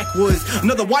to the backwoods.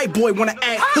 Another white boy wanna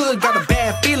act hood, got a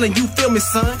bad feeling, you feel me,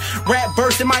 son? Rap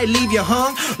verse, it might leave you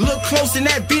hung. Look close in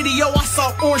that video, I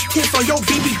saw orange tips on your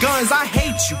BB guns. I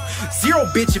hate you. Zero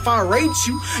bitch if I rate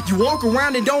you. You walk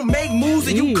around and don't make moves,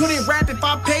 and you couldn't rap if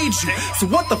I paid you. So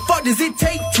what the fuck does it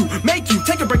take to make you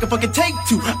take a break and fucking take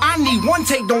two? I need one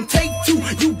take, don't take two.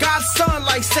 You got son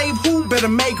like Save Who, better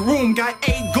make room. Got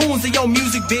 8 goons in your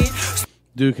music vid.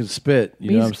 Dude can spit.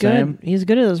 You know what I'm good. saying? He's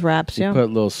good at those raps, He yeah.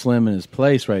 put little Slim in his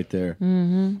place right there.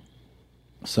 Mm-hmm.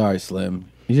 Sorry, Slim.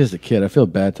 He's just a kid. I feel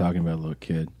bad talking about a little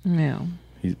kid. Yeah.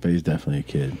 But he's definitely a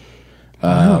kid.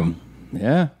 Wow.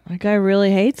 Yeah. That guy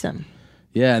really hates him.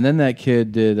 Yeah, and then that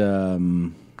kid did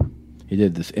he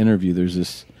did this interview. There's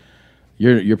this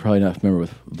you're probably not familiar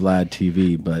with Vlad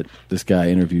TV, but this guy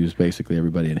interviews basically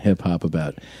everybody in hip hop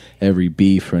about every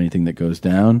beef or anything that goes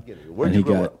down. And he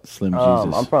got Slim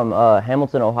Jesus. I'm from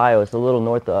Hamilton, Ohio. It's a little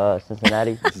north of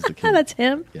Cincinnati. This is the kid. That's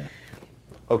him. Yeah.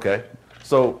 Okay.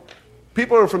 So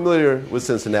people are familiar with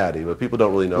Cincinnati, but people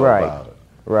don't really know about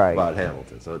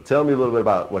Hamilton. So tell me a little bit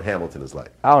about what Hamilton is like.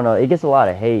 I don't know. It gets a lot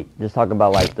of hate just talking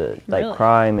about like the Really?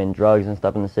 crime and drugs and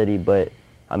stuff in the city. But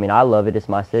I mean, I love it. It's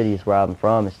my city. It's where I'm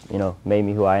from. It's made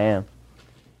me who I am.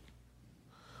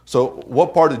 So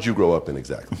what part did you grow up in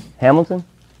exactly? Hamilton.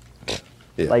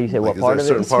 Yeah. Like you said, what part of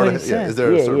it? Is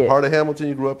there a certain part of Hamilton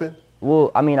you grew up in?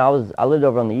 Well, I mean, I lived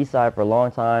over on the east side for a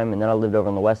long time, and then I lived over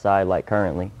on the west side, like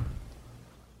currently.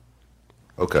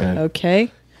 Okay.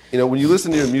 Okay. When you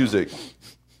listen to your music,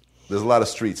 there's a lot of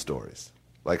street stories.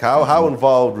 Like how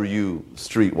involved were you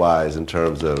street-wise in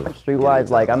terms of... Street-wise,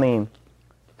 like, I mean,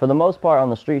 for the most part on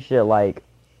the street shit, like,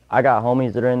 I got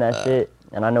homies that are in that shit,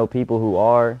 and I know people who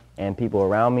are, and people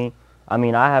around me. I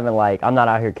mean, I'm not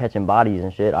out here catching bodies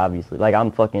and shit, obviously. Like,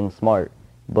 I'm fucking smart.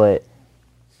 But,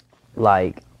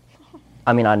 like,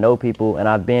 I mean, I know people, and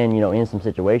I've been, in some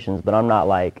situations, but I'm not,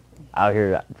 like, out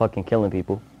here fucking killing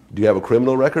people. Do you have a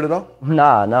criminal record at all?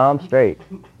 Nah, I'm straight.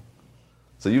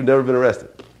 So you've never been arrested?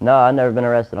 No, I've never been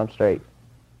arrested. I'm straight.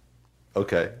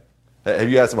 Okay. Have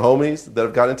you had some homies that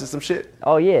have got into some shit?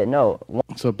 Oh, yeah, no.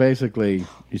 So basically,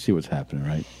 you see what's happening,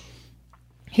 right?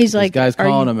 He's like, this guy's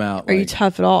calling him out. Are you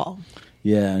tough at all?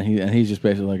 Yeah, and he's just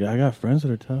basically like, I got friends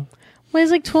that are tough. Well,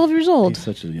 he's like 12 years old. He's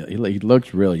such a he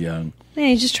looked real young. Yeah,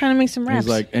 he's just trying to make some raps. He's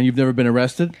like, and you've never been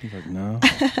arrested? He's like, no.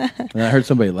 And I heard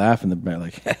somebody laugh in the back,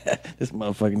 like, this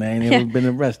motherfucking ain't never been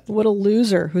arrested. What a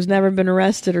loser who's never been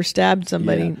arrested or stabbed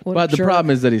somebody. Yeah. What a But the jerk.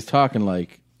 problem is that he's talking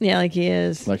like, Yeah, like he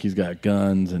is. like he's got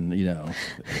guns, and him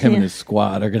and his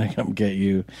squad are gonna come get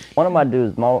you. One of my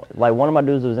dudes, one of my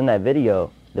dudes who was in that video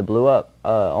that blew up,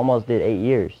 almost did 8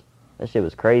 years. That shit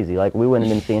was crazy. Like, we wouldn't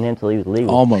have been seeing him till he was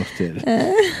legal. Almost did.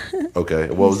 Okay,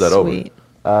 what was that Sweet.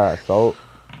 over? Assault.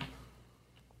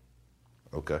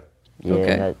 Okay. Yeah,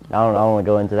 Okay. I don't want to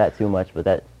go into that too much, but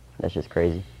that's just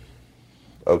crazy.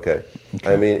 Okay.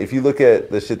 I mean, if you look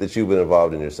at the shit that you've been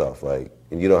involved in yourself, like,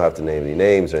 and you don't have to name any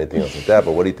names or anything else like that,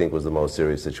 but what do you think was the most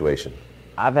serious situation?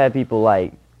 I've had people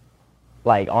like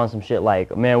on some shit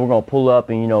like, man, we're gonna pull up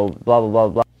and blah blah blah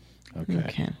blah.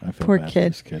 Okay. I feel Poor bad for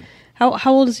kid. this kid.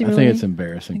 How old is he? I really? think it's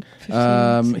embarrassing.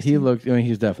 15, He looked. I mean,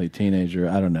 he's definitely a teenager.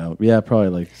 I don't know. Yeah, probably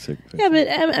like 6. Yeah, but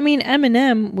I mean,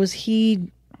 Eminem, was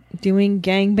he doing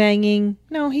gangbanging?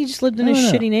 No, he just lived in a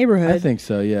shitty neighborhood. I think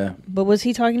so. Yeah. But was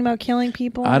he talking about killing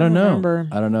people? I don't know. Remember.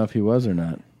 I don't know if he was or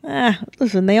not.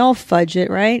 Listen, they all fudge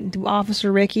it, right?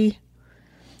 Officer Ricky.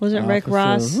 Wasn't Rick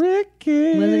Ross?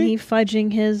 Ricky. Wasn't he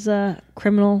fudging his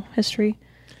criminal history?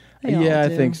 They all Yeah, I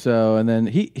do. think so. And then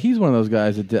he's one of those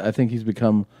guys that I think he's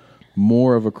become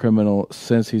more of a criminal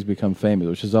since he's become famous,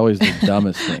 which is always the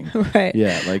dumbest thing. Right.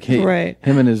 Yeah, like Right.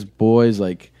 him and his boys,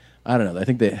 like, I don't know. I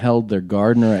think they held their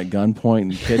gardener at gunpoint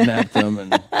and kidnapped him,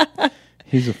 and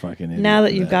he's a fucking idiot. Now that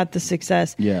for you've got the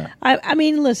success. Yeah. I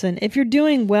mean, listen, if you're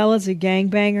doing well as a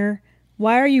gangbanger,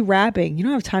 why are you rapping? You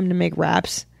don't have time to make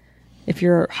raps if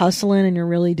you're hustling and you're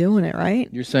really doing it, right?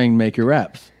 You're saying make your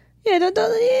raps. Yeah,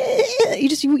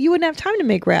 you wouldn't have time to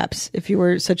make raps if you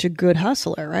were such a good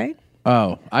hustler, right?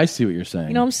 Oh, I see what you're saying.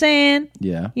 You know what I'm saying?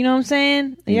 Yeah. You know what I'm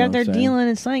saying? You You're know out there what I'm saying. dealing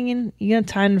and slinging. You got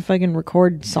time to fucking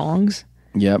record songs.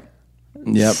 Yep.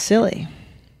 Silly.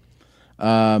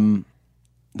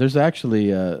 There's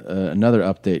actually another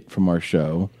update from our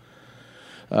show.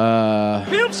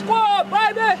 Pimp Squad,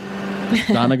 baby!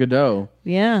 Donna Godot.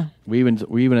 Yeah. We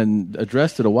even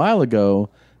addressed it a while ago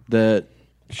that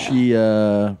she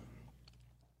there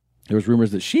was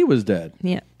rumors that she was dead.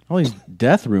 Yeah. All these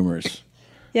death rumors.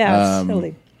 Yeah, it's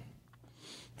silly.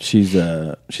 She's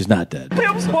not dead.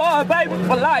 Pimp Squad, baby,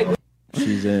 for life.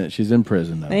 She's in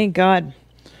prison though. Thank God.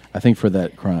 I think for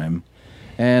that crime.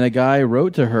 And a guy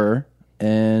wrote to her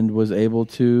and was able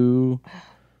to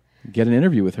get an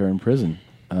interview with her in prison.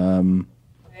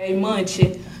 Hey,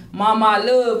 Munchie. Mama, I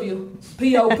love you.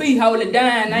 P.O.P. hold it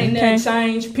down. Ain't nothing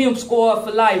changed. Pimp Squad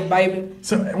for life, baby.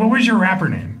 So, what was your rapper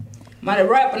name? My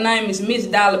rapper name is Miss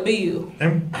Dollar Bill.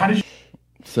 And how did you...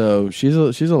 So she's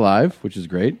alive, which is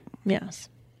great. Yes.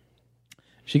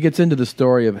 She gets into the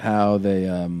story of how they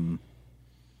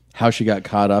how she got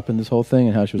caught up in this whole thing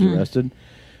and how she was arrested.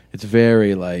 It's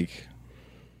very long.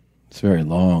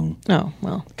 Oh,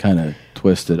 well. Kind of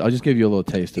twisted. I'll just give you a little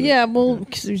taste of it. Yeah, well,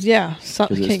 yeah.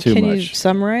 'Cause it's Can too you much.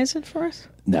 summarize it for us?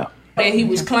 No. That he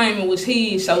was claiming was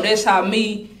his, so that's how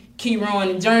me,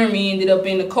 Keyron, and Jeremy ended up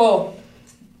in the car.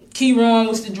 Keyron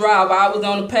was the driver, I was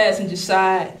on the passenger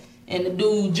side, and the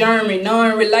dude, Jeremy,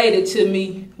 non-related to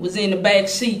me, was in the back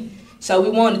seat. So we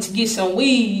wanted to get some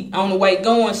weed on the way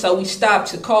going, so we stopped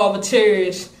to Carver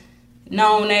Terrace,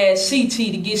 known as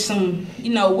CT, to get some,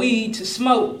 weed to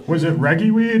smoke. Was it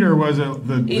reggae weed or was it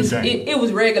the dank? It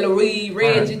was regular weed,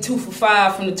 Reggie, 2 for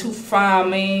 $5 from the 2 for $5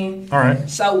 man. All right.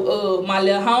 So my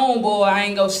little homeboy, I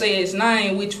ain't gonna say his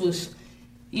name, which was,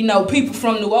 people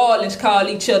from New Orleans call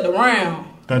each other round.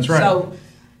 That's right. So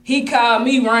he called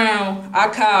me round, I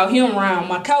called him round.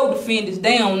 My co-defendants,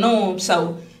 they don't know him,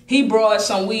 so he brought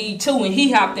some weed too, and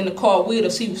he hopped in the car with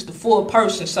us. He was the fourth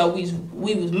person, so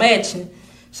we was matching.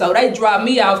 So they dropped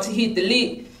me off to hit the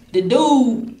lick. The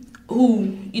dude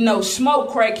who, smoke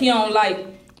crack, he don't like.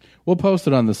 We'll post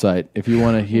it on the site if you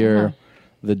want to hear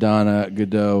the Donna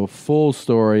Godot full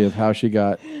story of how she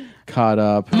got caught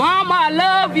up. Mama, I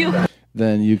love you.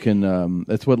 Then you can.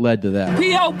 That's what led to that.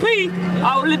 P.O.P.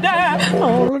 Hold it down.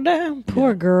 Hold it down.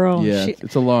 Poor girl. Yeah,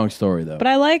 it's a long story though. But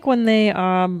I like when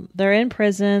they're in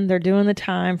prison, they're doing the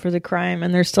time for the crime,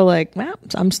 and they're still like, well,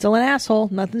 I'm still an asshole.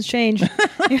 Nothing's changed.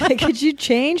 You're like, could you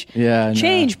change? Yeah, I know.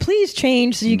 Change. Please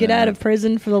change so you get out of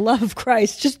prison for the love of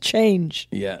Christ. Just change.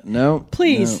 Yeah, no.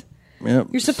 Please. No. Yep.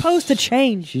 You're supposed to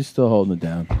change. She's still holding it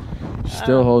down. She's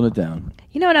still holding it down.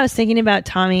 You know what I was thinking about,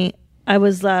 Tommy? I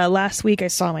was last week I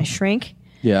saw my shrink.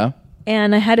 Yeah.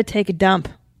 And I had to take a dump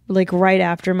like right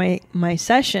after my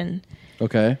session.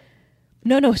 Okay.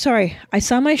 No, sorry. I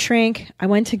saw my shrink. I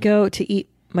went to go to eat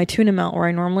my tuna melt where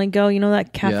I normally go. You know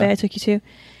that cafe I took you to?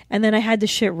 And then I had the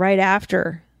shit right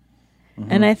after.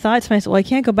 And I thought to myself, well, I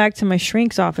can't go back to my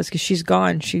shrink's office because she's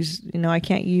gone. She's, I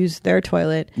can't use their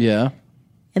toilet. Yeah.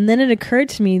 And then it occurred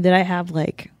to me that I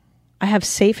have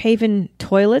safe haven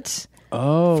toilets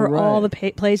for all the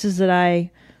places that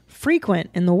I frequent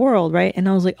in the world, right? And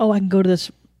I was like, oh, I can go to this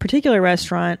particular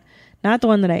restaurant, not the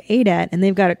one that I ate at, and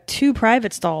they've got 2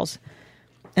 private stalls,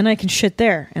 and I can shit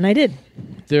there. And I did.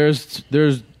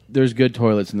 There's good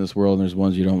toilets in this world, and there's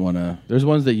ones you don't want to. There's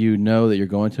ones that you know that you're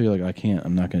going to. You're like,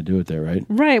 I'm not going to do it there, right?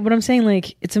 Right. But I'm saying,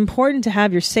 like, it's important to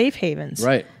have your safe havens.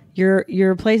 Right.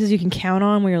 Your places you can count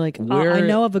on where you're like, I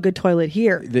know of a good toilet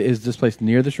here. Is this place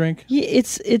near the shrink? Yeah,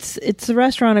 it's the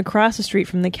restaurant across the street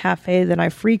from the cafe that I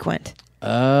frequent.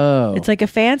 Oh. It's like a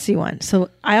fancy one. So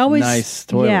I always... Nice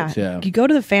toilets, yeah. You go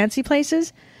to the fancy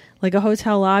places, like a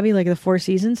hotel lobby, like the Four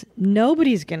Seasons,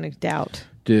 nobody's going to doubt...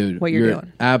 Dude, what you're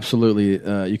doing. Absolutely.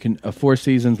 You can a Four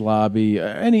Seasons lobby,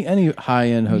 any high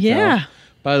end hotel. Yeah.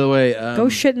 By the way, go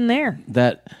shit in there.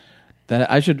 That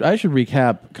I should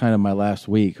recap kind of my last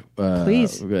week.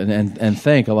 Please. And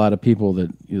thank a lot of people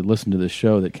that listen to this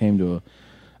show that came to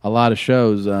a lot of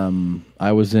shows.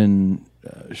 I was in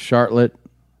Charlotte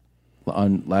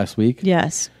on last week.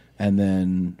 Yes. And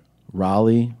then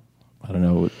Raleigh. I don't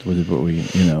know what we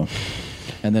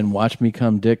and then Watch Me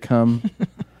Come Dick Come.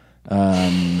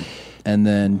 And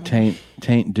then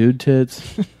Taint Dude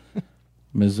Tits,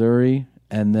 Missouri,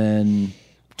 and then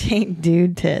Taint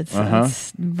Dude Tits.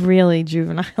 That's really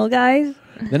juvenile, guys.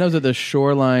 Then I was at the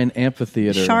Shoreline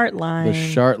Amphitheater. The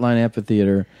Shartline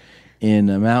Amphitheater in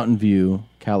Mountain View,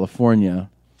 California,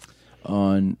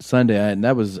 on Sunday, and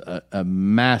that was a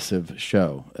massive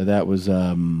show. That was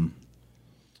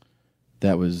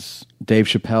Dave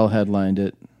Chappelle headlined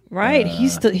it. Right,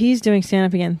 he's doing stand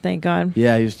up again. Thank God.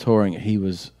 Yeah, he's touring. He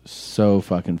was so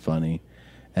fucking funny,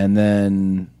 and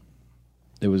then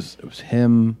it was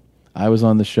him. I was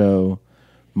on the show.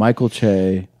 Michael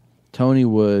Che, Tony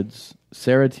Woods,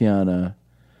 Sarah Tiana,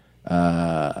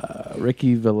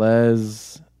 Ricky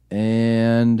Velez,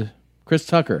 and Chris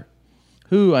Tucker,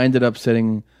 who I ended up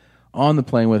sitting on the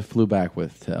plane with, flew back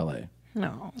with to L.A.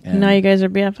 No, and now you guys are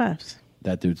BFFs.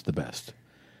 That dude's the best.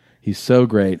 He's so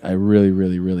great. I really,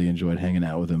 really, really enjoyed hanging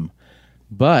out with him.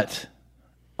 But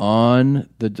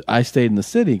I stayed in the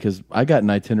city because I got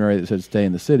an itinerary that said stay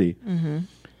in the city. Mm-hmm.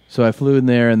 So I flew in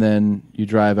there, and then you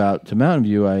drive out to Mountain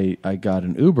View. I got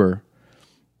an Uber.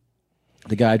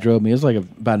 The guy drove me. It was like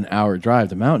about an hour drive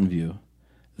to Mountain View.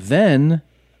 Then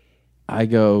I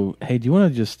go, hey, do you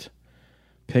want to just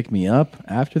pick me up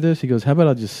after this? He goes, how about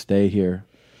I'll just stay here?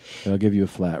 And I'll give you a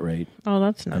flat rate. Oh,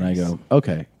 that's nice. And I go,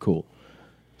 okay, cool.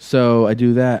 So I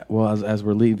do that. Well, as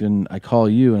we're leaving, I call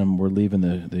you, and we're leaving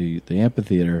the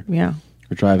amphitheater. Yeah.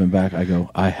 We're driving back. I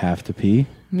go, I have to pee.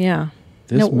 Yeah.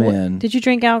 This man. Did you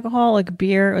drink alcohol, like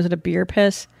beer? Was it a beer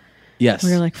piss? Yes.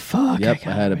 We were like, fuck. Yep,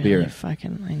 I had a beer. I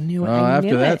knew it.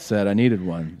 After that said, I needed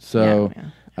one. So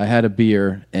I had a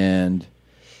beer, and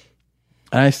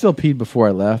I still peed before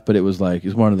I left, but it was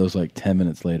one of those 10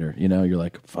 minutes later. You're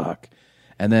like, fuck.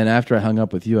 And then after I hung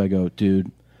up with you, I go,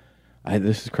 dude,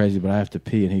 this is crazy, but I have to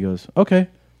pee. And he goes, okay.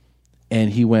 And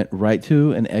he went right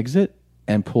to an exit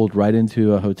and pulled right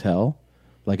into a hotel,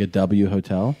 like a W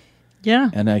hotel.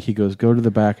 Yeah. And he goes, go to the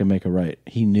back and make a right.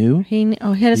 He knew. He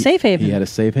had a safe haven. He had a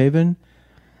safe haven.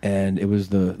 And it was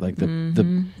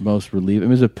the most relieving.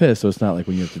 It was a piss, so it's not like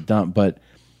when you have to dump, but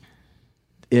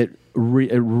it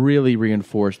really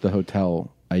reinforced the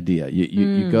hotel idea.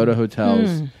 You go to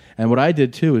hotels. And what I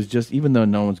did too is just, even though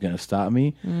no one's going to stop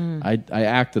me, I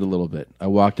acted a little bit. I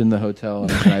walked in the hotel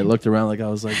and I looked around I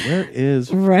was like, where's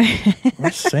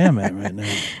Sam at right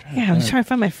now? Yeah, I'm trying to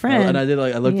find my friend. And I did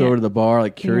I looked over to the bar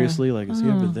curiously, is he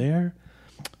over there?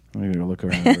 I'm going to go look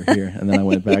around over here. And then I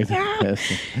went back to the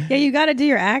piss. Yeah, you got to do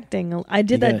your acting. I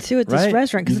did that too at this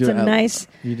restaurant because it's a nice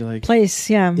place.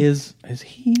 Yeah. Is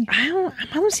he? I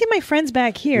don't see my friend's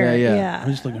back here. Yeah.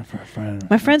 I'm just looking for a friend.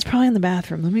 My friend's probably in the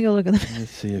bathroom. Let me go look at Let's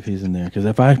see if he's in there. Because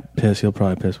if I piss, he'll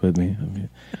probably piss with me.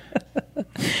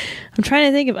 I'm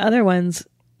trying to think of other ones.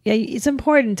 Yeah, it's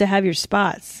important to have your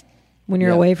spots when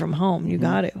you're away from home. You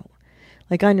got to.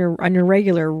 On your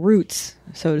regular routes,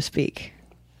 so to speak.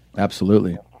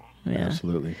 Absolutely. Yeah.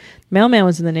 Absolutely. Mailman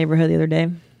was in the neighborhood the other day.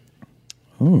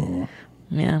 Oh.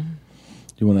 Yeah. Do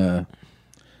you want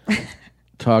to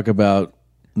talk about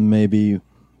maybe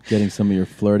getting some of your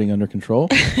flirting under control?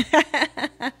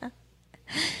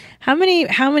 How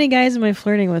many guys am I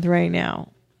flirting with right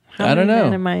now? I don't know. How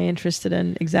many men am I interested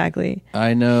in exactly?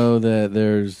 I know that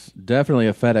there's definitely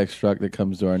a FedEx truck that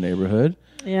comes to our neighborhood.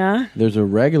 Yeah. There's a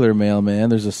regular mailman.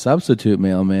 There's a substitute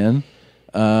mailman.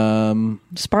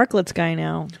 Sparklets guy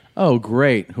now. Oh,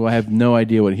 great. Who I have no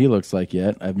idea what he looks like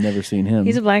yet. I've never seen him.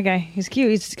 He's a black guy. He's cute.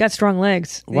 He's got strong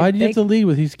legs. Why do you have to lead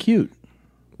with he's cute?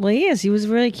 Well, he is. He was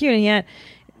really cute. And yet,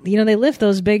 they lift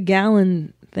those big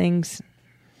gallon things.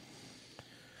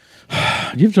 Do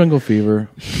you have jungle fever?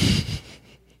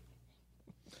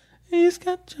 He's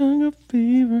got jungle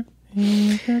fever.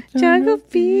 He's got Jungle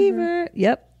fever.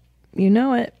 Yep. You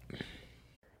know it.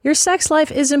 Your sex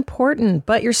life is important,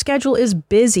 but your schedule is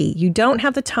busy. You don't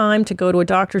have the time to go to a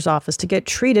doctor's office to get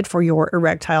treated for your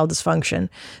erectile dysfunction.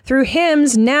 Through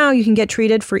HIMS, now you can get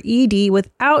treated for ED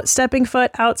without stepping foot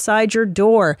outside your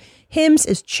door. HIMS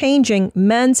is changing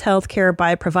men's health care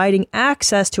by providing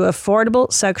access to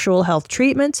affordable sexual health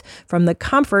treatments from the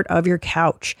comfort of your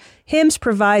couch. HIMS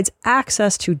provides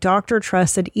access to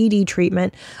doctor-trusted ED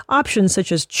treatment options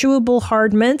such as chewable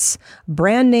hard mints,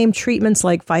 brand-name treatments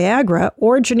like Viagra,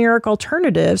 or generic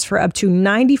alternatives for up to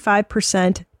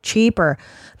 95% cheaper.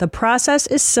 The process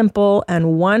is simple and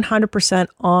 100%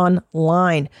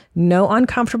 online. No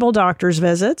uncomfortable doctor's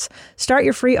visits. Start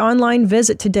your free online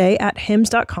visit today at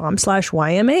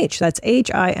hims.com/YMH. That's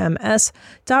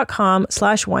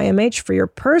HIMS.com/YMH for your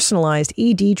personalized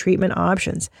ED treatment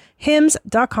options.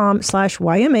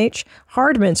 hims.com/YMH.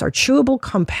 Hard mints are chewable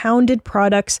compounded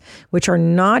products which are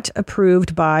not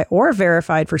approved by or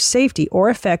verified for safety or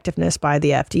effectiveness by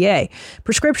the FDA.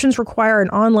 Prescriptions require an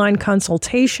online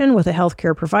consultation with a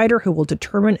healthcare provider who will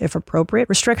determine if appropriate.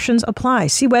 Restrictions apply.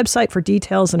 See website for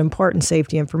details and important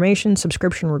safety information.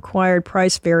 Subscription required.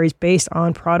 Price varies based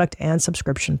on product and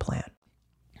subscription plan.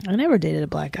 I never dated a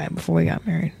black guy before we got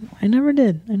married. I never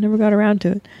did. I never got around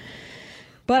to it.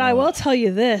 But I will tell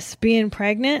you this, being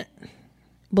pregnant,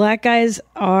 black guys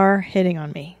are hitting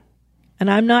on me. And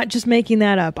I'm not just making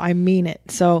that up. I mean it.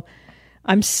 So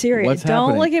I'm serious. What's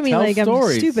Don't happening? look at me Tell like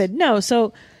stories. I'm stupid. No,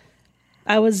 so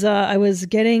I was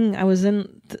in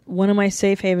one of my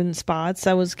safe haven spots.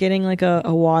 I was getting like a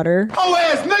water. Oh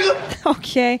ass nigga.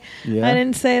 Okay. Yeah. I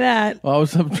didn't say that. Well,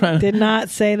 I'm trying to... Did not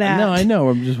say that. No, I know.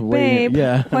 I'm just waiting. Babe,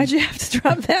 Yeah. why'd you have to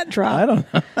drop that drop? I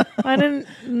don't know. I didn't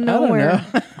know where.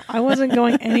 I wasn't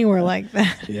going anywhere like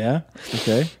that. Yeah.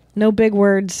 Okay. No big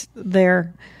words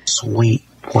there. Sweet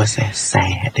pussy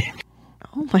sad.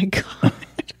 Oh my God.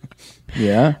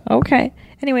 Yeah. Okay.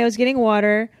 Anyway, I was getting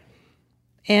water,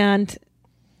 and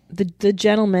the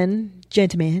gentleman,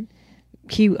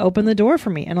 he opened the door for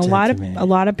me. And a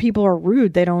lot of people are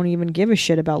rude. They don't even give a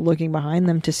shit about looking behind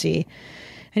them to see.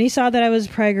 And he saw that I was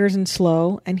preggers and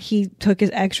slow, and he took his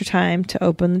extra time to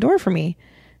open the door for me.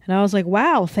 And I was like,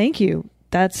 wow, thank you.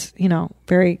 That's,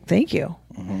 very thank you.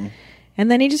 Mm-hmm. And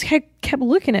then he just kept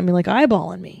looking at me, like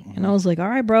eyeballing me. And I was like, all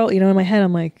right, bro. In my head,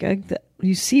 I'm like,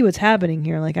 you see what's happening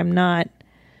here. Like, I'm not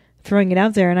throwing it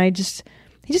out there. And he just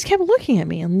kept looking at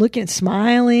me and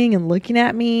smiling and looking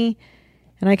at me.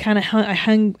 And I kind of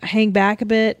hang back a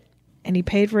bit. And he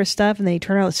paid for his stuff. And then he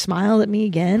turned around and smiled at me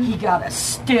again. He got a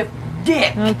stiff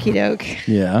dick. Okie doke.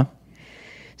 Yeah.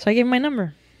 So I gave him my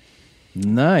number.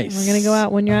 Nice. We're going to go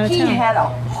out when you're out of town. He had a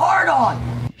hard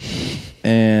on.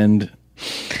 And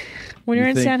when you're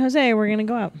in think- San Jose, we're going to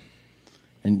go out.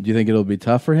 And do you think it'll be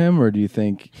tough for him, or do you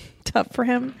think Tough for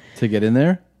him to get in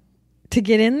there? to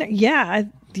get in there? Yeah. Or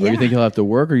you think he'll have to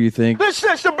work, or you think This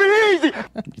shit should be easy.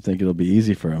 you think it'll be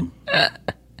easy for him?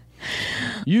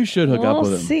 You should hook up with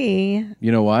We'll him. see.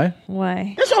 You know why?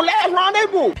 Why? This your last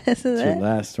rendezvous. This is It's your it.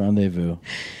 last rendezvous.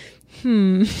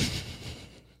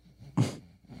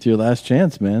 It's your last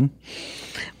chance, man.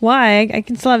 Why? I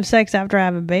can still have sex after I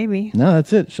have a baby. No,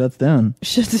 that's it. Shuts down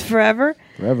Just forever?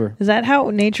 forever. Is that how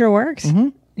nature works? Mm-hmm.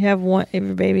 You have one of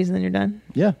your babies and then you're done?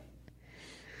 Yeah.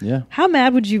 Yeah. How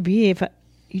mad would you be if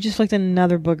you just looked at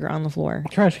another booger on the floor?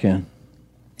 Trash can.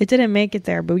 It didn't make it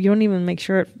there, but you don't even make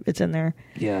sure it's in there.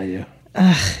 Yeah, I do.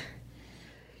 Ugh.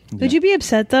 Would you be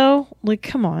upset though? Like,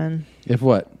 come on. If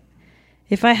what?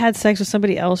 If I had sex with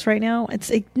somebody else right now, it's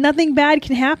like nothing bad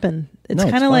can happen. It's No,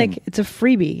 it's kind of fine. like it's a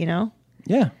freebie,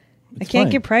 Yeah. I can't fine.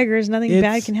 get preggers. Nothing It's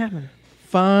bad can happen.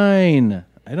 Fine.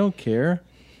 I don't care.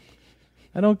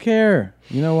 I don't care.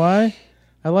 You know why?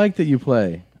 I like that you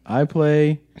play. I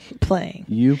play. Playing.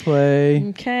 You play.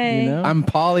 Okay. You know? I'm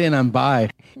poly and I'm bi.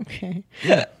 Okay.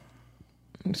 Yeah.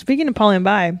 Speaking of poly and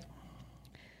bi,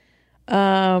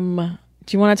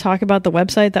 do you want to talk about the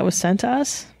website that was sent to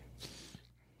us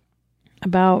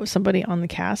about somebody on the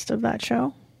cast of that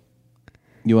show?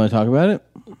 You want to talk about it?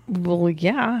 Well,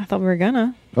 yeah, I thought we were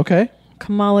gonna. Okay.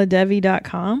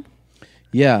 KamalaDevi.com.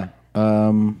 Yeah.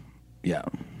 Yeah.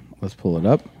 Let's pull it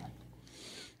up.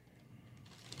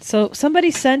 So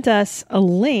somebody sent us a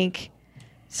link.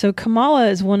 So Kamala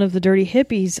is one of the dirty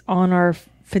hippies on our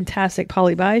fantastic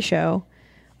Poly Bi show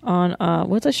on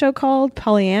what's the show called?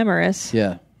 Polyamorous.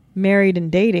 Yeah. married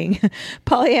and dating.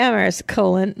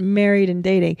 Polyamorous, married and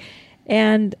dating.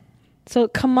 And so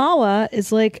Kamala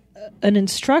is like an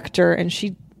instructor, and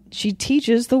she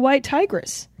teaches the white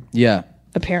tigress. Yeah.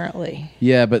 Apparently.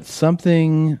 Yeah, but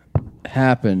something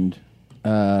happened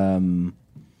on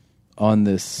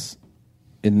this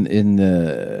in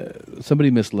the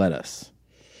somebody misled us.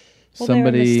 Well, they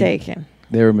were mistaken.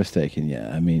 They were mistaken,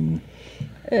 yeah. I mean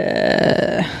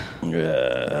the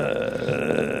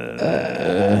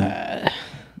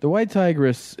white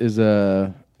tigress is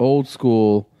a old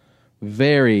school,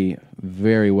 very,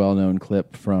 very well-known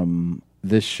clip from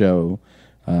this show.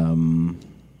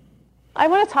 I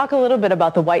want to talk a little bit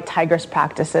about the white tigress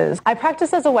practices. I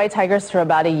practiced as a white tigress for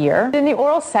about a year. In the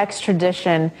oral sex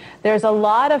tradition, there's a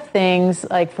lot of things,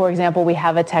 like, for example, we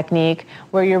have a technique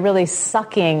where you're really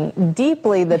sucking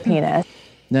deeply the penis.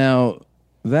 Now,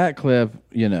 that clip,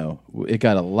 it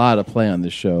got a lot of play on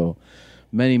this show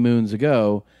many moons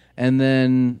ago, and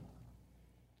then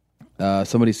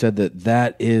somebody said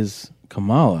that is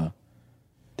Kamala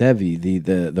Devi,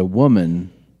 the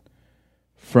woman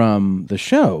from the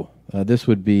show. This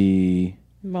would be...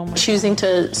 Choosing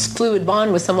to fluid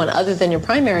bond with someone other than your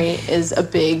primary is a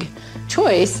big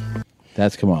choice.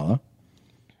 That's Kamala.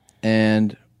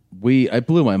 And I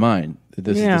blew my mind that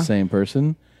this is the same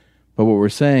person. But what we're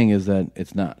saying is that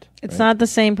it's not. It's not the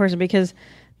same person, because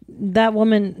that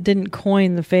woman didn't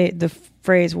coin the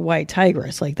phrase white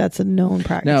tigress. Like, that's a known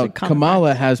practice. Now,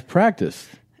 Kamala has practiced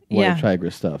white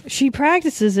tigress stuff. She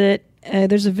practices it.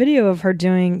 There's a video of her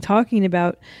talking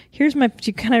about.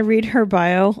 Can I read her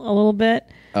bio a little bit?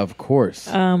 Of course.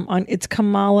 It's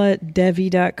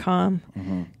KamalaDevi.com.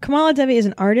 Mm-hmm. Kamala Devi is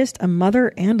an artist, a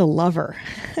mother, and a lover.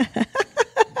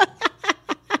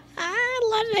 I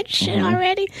love that shit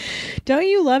already. Don't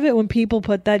you love it when people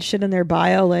put that shit in their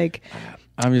bio? Like,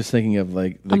 I'm just thinking of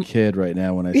like the kid right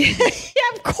now when I see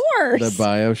yeah, of course, the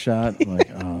bio shot. I'm like,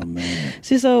 oh man.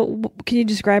 So can you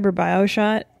describe her bio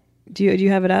shot? Do you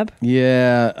have it up?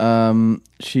 Yeah,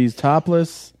 she's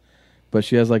topless, but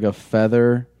she has like a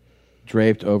feather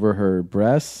draped over her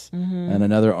breasts, and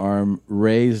another arm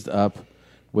raised up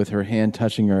with her hand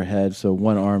touching her head. So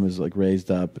one arm is like raised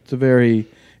up. It's a very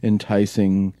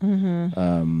enticing,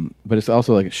 but it's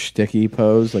also like a shticky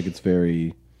pose. Like, it's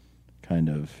very kind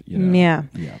of, Yeah.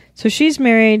 So she's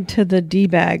married to the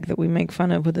D-bag that we make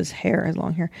fun of with his hair, his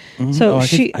long hair. So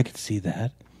I could see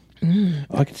that.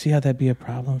 Oh, I could see how that'd be a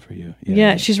problem for you.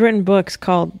 Yeah, she's written books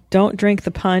called Don't Drink the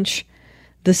Punch,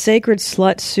 The Sacred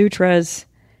Slut Sutras,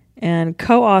 and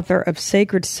co-author of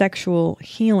Sacred Sexual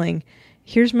Healing.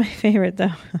 Here's my favorite,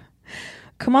 though.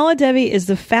 Kamala Devi is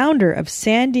the founder of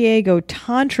San Diego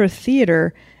Tantra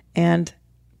Theater and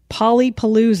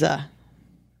Polypalooza.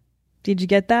 Did you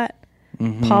get that?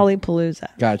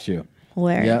 Polypalooza. Got you.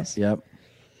 Hilarious. Yep.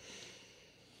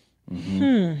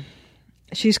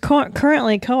 She's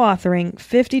currently co-authoring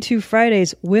 52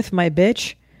 Fridays with My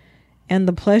Bitch and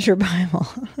The Pleasure Bible.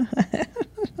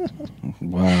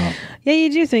 Wow. Yeah, you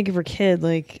do think of her kid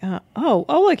like,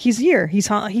 look, he's here.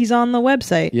 He's on the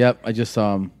website. Yep, I just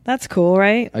saw him. That's cool,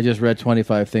 right? I just read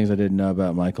 25 things I didn't know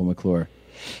about Michael McClure.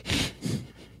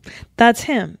 That's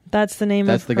him. That's the name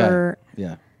of her. Guy.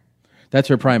 Yeah. That's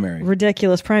her primary.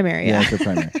 Ridiculous primary. Yeah, that's her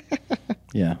primary.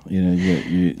 Yeah,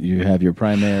 you have your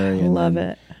primary. I love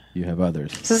it. You have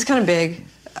others. So this is kind of big.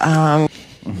 I'm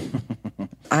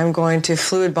going to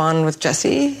fluid bond with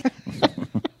Jesse.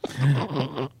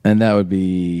 And that would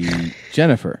be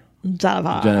Jennifer.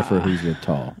 Zava. Jennifer, who's the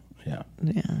tall. Yeah.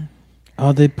 Yeah.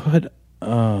 Oh,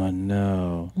 oh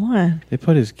no. What? They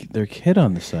put their kid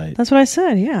on the site. That's what I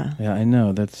said, yeah. Yeah, I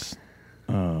know.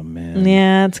 Oh man.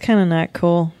 Yeah, it's kind of not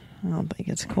cool. I don't think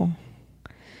it's cool.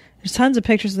 There's tons of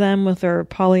pictures of them with their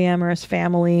polyamorous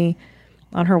family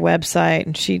on her website,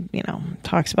 and she,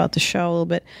 talks about the show a little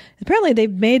bit. Apparently,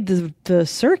 they've made the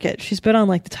circuit. She's been on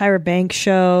like the Tyra Banks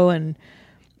show and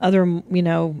other,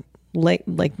 late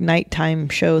like nighttime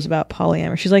shows about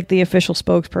polyamory. She's like the official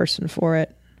spokesperson for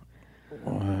it.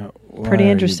 Why Pretty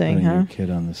interesting, are you huh? Your kid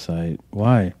on the site.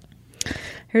 Why?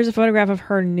 Here's a photograph of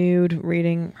her nude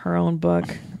reading her own book.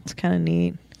 It's kind of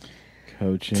neat.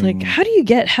 Coaching. It's like, how do you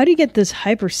get this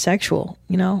hypersexual?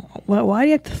 Why do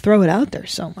you have to throw it out there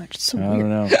so much? It's so weird. I don't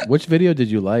know. Which video did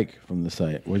you like from the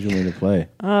site? What did you want to play?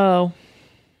 Oh,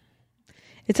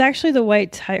 it's actually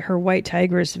her white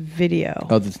tigress video.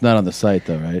 Oh, it's not on the site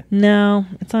though, right? No,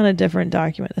 it's on a different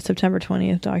document. The September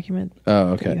 20th document. Oh,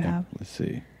 okay. Let's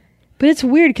see. But it's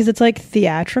weird because it's like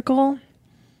theatrical.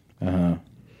 Uh-huh.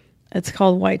 It's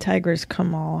called White Tigress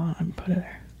Kamala. I put it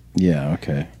there. Yeah,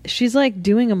 okay. She's like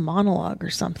doing a monologue or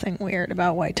something weird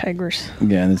about white tigers.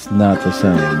 Yeah, and it's not the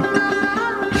same.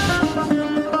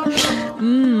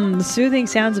 the soothing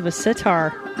sounds of a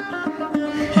sitar.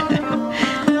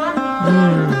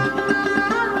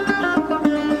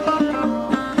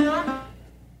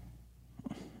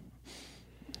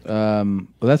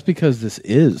 Well, that's because this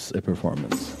is a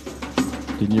performance.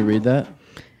 Didn't you read that?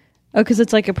 Oh, because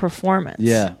it's like a performance.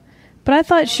 Yeah. But I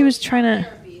thought she was trying to...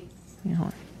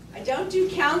 I don't do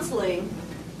counseling.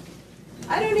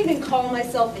 I don't even call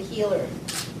myself a healer.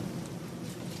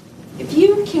 If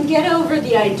you can get over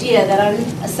the idea that I'm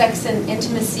a sex and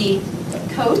intimacy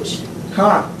coach,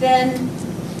 then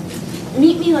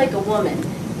meet me like a woman.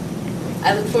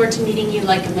 I look forward to meeting you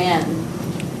like a man.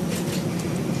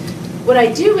 What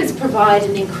I do is provide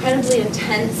an incredibly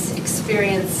intense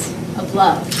experience of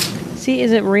love. See,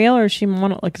 is it real or is she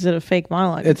like? Is it a fake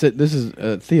monologue? This is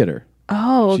theater.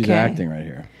 Oh, okay. She's acting right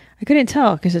here. I couldn't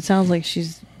tell because it sounds like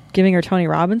she's giving her Tony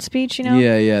Robbins speech. You know?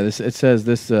 Yeah. It says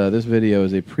this video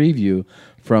is a preview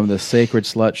from the Sacred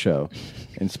Slut Show,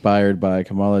 inspired by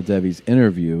Kamala Devi's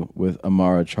interview with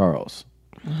Amara Charles.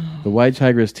 The White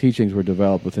Tigress teachings were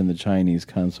developed within the Chinese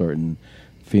consort and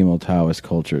female Taoist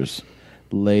cultures,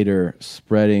 later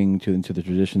spreading into the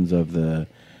traditions of the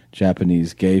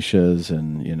Japanese geishas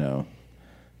and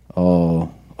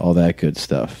all that good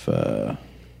stuff.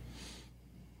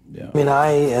 Yeah. I mean,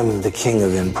 I am the king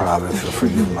of improv, if you'll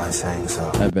forgive my saying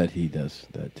so. I bet he does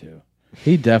that too.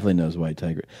 He definitely knows White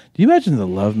Tiger. Do you imagine the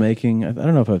lovemaking? I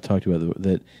don't know if I've talked to you about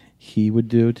that he would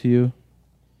do to you.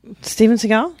 Steven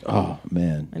Seagal? Oh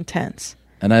man, intense.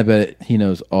 And I bet he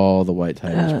knows all the White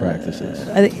Tiger's practices.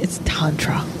 I think it's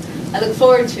tantra. I look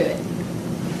forward to it.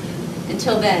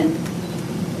 Until then.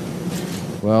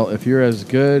 Well, if you're as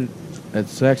good at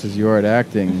sex as you are at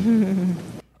acting,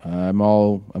 I'm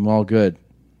all good.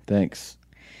 Thanks.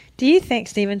 Do you think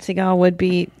Steven Seagal would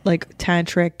be like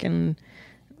tantric and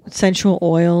sensual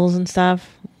oils and stuff?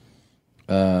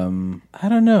 I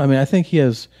don't know. I mean, I think he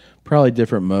has probably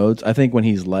different modes. I think when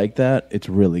he's like that, it's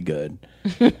really good.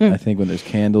 I think when there's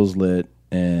candles lit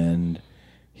and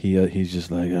he's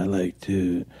just like, I like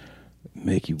to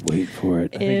make you wait for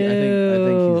it. I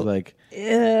think he's like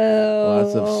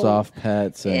lots of soft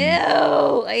pets. And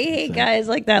Ew! I hate guys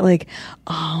like that. Like,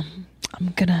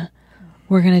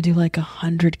 we're gonna do like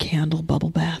 100 candle bubble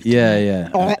bath.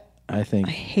 Yeah. I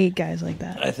hate guys like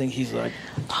that. I think he's like,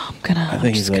 I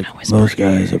think he's like, most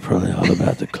guys are probably all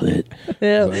about the clit.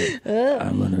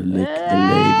 I'm gonna lick the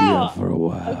labia for a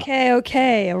while.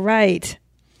 Okay, all right.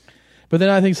 But then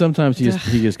I think sometimes he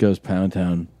just goes pound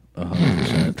town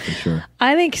 100% for sure.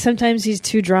 I think sometimes he's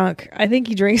too drunk. I think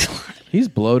he drinks a lot. He's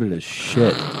bloated as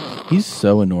shit. He's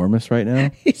so enormous right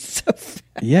now. He's so fat.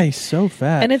 Yeah, he's so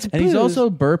fat. And he's booze. Also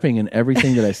burping in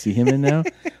everything that I see him in now.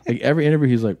 Like every interview,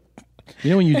 he's like,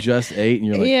 when you just ate and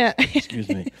you're like, yeah. Excuse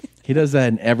me. He does that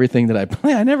in everything that I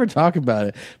play. I never talk about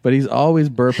it, but he's always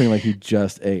burping like he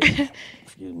just ate.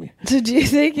 Excuse me. So do you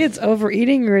think it's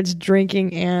overeating or it's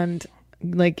drinking and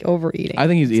like overeating? I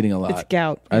think he's eating a lot. It's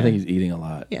gout. I think he's eating a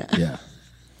lot. Yeah.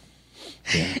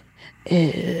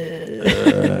 It's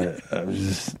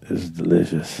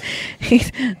delicious.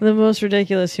 He's the most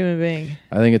ridiculous human being.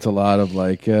 I think it's a lot of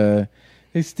like, hey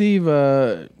Steve,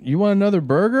 you want another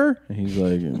burger? And he's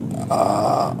like,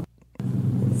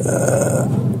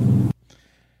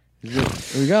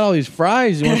 we got all these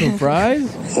fries. You want some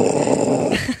fries?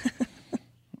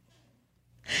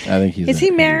 I think he's. Is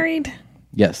he married?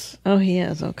 Yes. Oh, he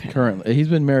is. Okay. Currently, he's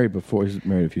been married before. He's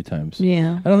married a few times.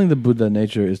 Yeah. I don't think the Buddha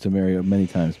nature is to marry many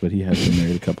times, but he has been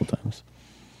married a couple times.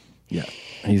 Yeah,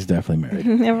 he's definitely married.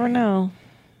 Never know.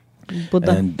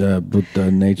 Buddha. And Buddha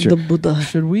nature. The Buddha.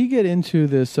 Should we get into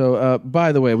this? So,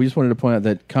 by the way, we just wanted to point out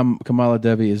that Kamala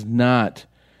Devi is not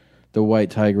the White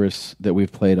Tigress that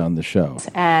we've played on the show.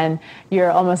 And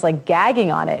you're almost like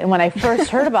gagging on it. And when I first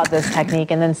heard about this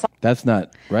technique and then saw... That's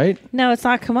not, right? No, it's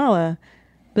not Kamala.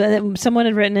 But someone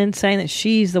had written in saying that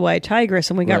she's the White Tigress,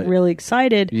 and we got really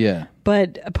excited. Yeah.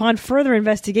 But upon further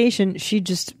investigation, she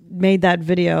just made that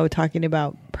video talking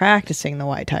about practicing the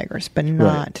White Tigress, but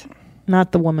not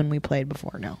the woman we played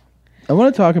before. No. I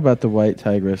want to talk about the White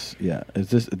Tigress. Yeah,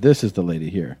 this is the lady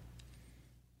here.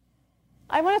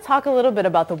 I want to talk a little bit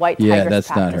about the White Tigress that's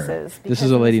practices. not her. This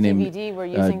is a lady named we're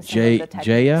using some of the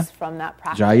techniques from that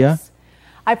practice. Jaya.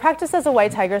 I practiced as a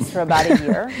White Tigress for about a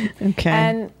year. Okay.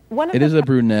 And it is a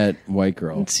brunette white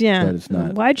girl. But it's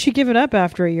not. Why'd she give it up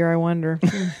after a year, I wonder?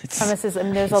 Premises,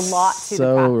 and there's a lot to the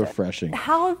so practice. Refreshing.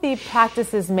 How the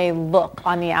practices may look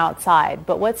on the outside,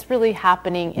 but what's really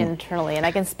happening internally. And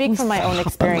I can speak from my own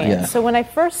experience. Yeah. So when I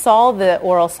first saw the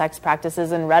oral sex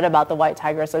practices and read about the White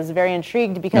Tigress, I was very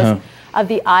intrigued because of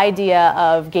the idea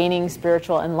of gaining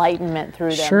spiritual enlightenment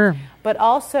through them. Sure. But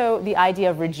also the idea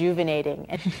of rejuvenating.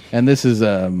 And this is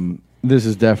this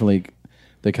is definitely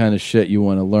the kind of shit you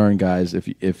want to learn, guys.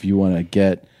 If you want to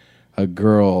get a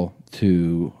girl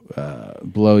to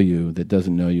blow you that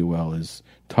doesn't know you well, is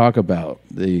talk about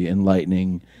the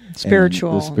enlightening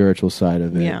spiritual, and the spiritual side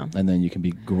of it, Yeah. and then you can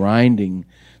be grinding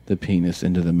the penis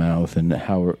into the mouth, and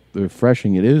how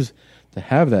refreshing it is to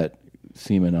have that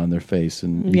semen on their face,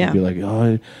 and you Yeah. can be like,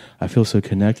 oh, I feel so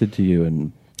connected to you,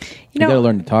 and you know, got to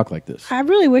learn to talk like this. I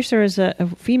really wish there was a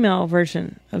female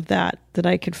version of that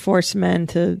I could force men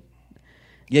to.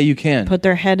 Yeah, you can put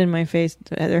their head in my face,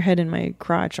 their head in my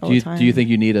crotch all the time. Do you think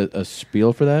you need a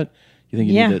spiel for that? You think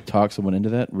you Yeah. need to talk someone into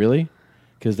that? Really?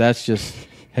 Because that's just,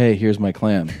 hey, here's my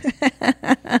clam.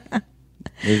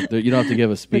 You don't have to give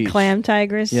a speech. The clam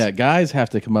tigress? Yeah, guys have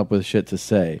to come up with shit to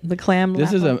say. The clam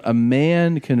This is a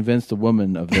man convinced a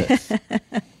woman of this.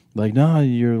 Like, no,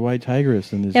 you're a white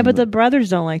tigress. And Yeah, but the brothers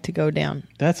don't like to go down.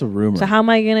 that's a rumor. So how am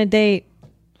I going to date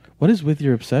What is with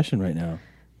your obsession right now?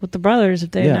 with the brothers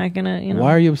if they're Yeah. not going to, you know?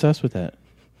 Why are you obsessed with that?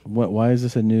 Why is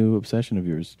this a new obsession of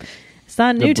yours? It's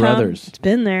not The new, Tom. brothers. It's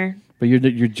been there. But you're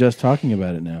just talking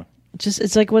about it now.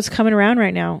 It's like what's coming around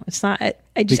right now. It's not. I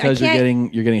Because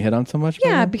can't, you're getting hit on so much. by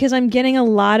Yeah, them? because I'm getting a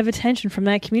lot of attention from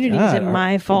that community. Is it God,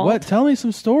 my fault? What? Tell me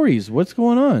some stories. What's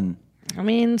going on? I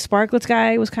mean, Sparklets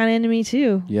guy was kind of into me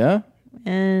too, Yeah.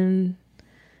 and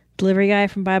delivery guy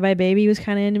from Bye Bye Baby was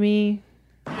kind of into me.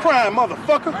 Crime,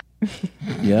 motherfucker.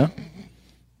 Yeah.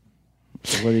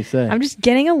 So what do you say? I'm just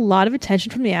getting a lot of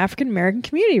attention from the African American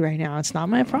community right now. It's not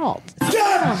my fault. Damn,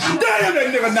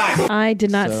 that nigga nice. I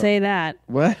did not So- say that.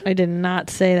 What? I did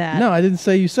not say that. No, I didn't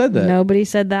say you said that. Nobody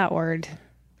said that word.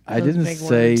 I Those didn't big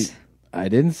say. words. I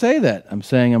didn't say that. I'm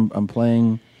saying I'm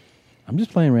playing. I'm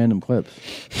just playing random clips.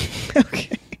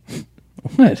 Okay.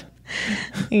 What?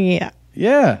 Yeah.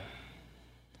 Yeah.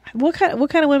 What kind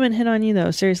of women hit on you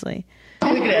though? Seriously.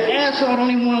 Look at that asshole. I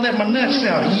don't even want to let my nuts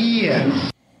out. Yeah.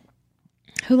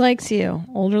 Who likes you?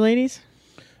 Older ladies?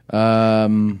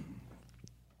 Who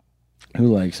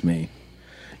likes me?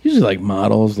 Usually like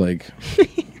models, like I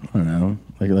don't know,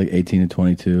 like 18 to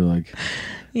 22, like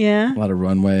Yeah. a lot of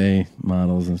runway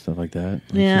models and stuff like that.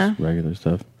 It's Yeah. just regular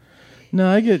stuff. No,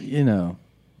 I get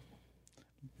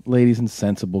ladies in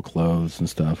sensible clothes and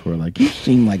stuff who are like, you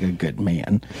seem like a good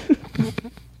man.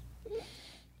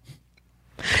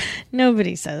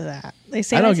 Nobody says that. They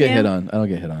say I don't that to get you? hit on. I don't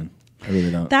get hit on. I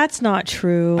really don't. That's not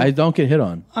true. I don't get hit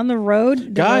on. On the road, the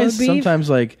Guys road beef? sometimes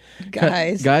like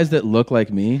Guys. that look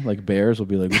like me, like bears, will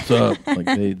be like, "What's up?" Like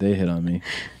they hit on me.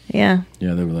 Yeah.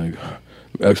 Yeah, they were like,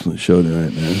 "Excellent show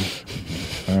tonight, man."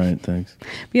 All right, thanks.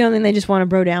 You don't think they just want to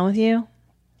bro down with you?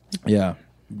 Yeah,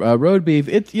 road beef.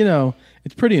 It's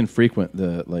it's pretty infrequent.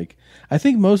 I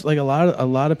think most a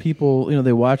lot of people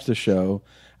they watch the show.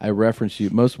 I reference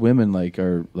you. Most women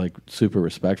are super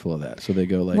respectful of that. So they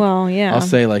go like, Well, yeah. I'll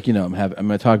say I'm going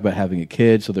to talk about having a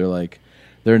kid. So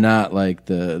they're not like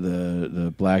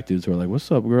the black dudes who are like,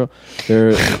 what's up, girl?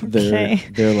 They're Okay.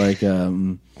 they're like,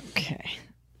 okay.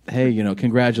 Hey,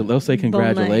 they'll say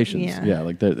congratulations. yeah.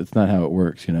 It's not how it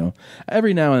works.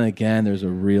 Every now and again, there's a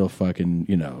real fucking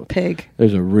pig.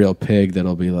 There's a real pig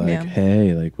that'll be like, Yeah.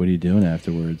 hey, like, what are you doing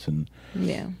afterwards? And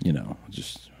Yeah.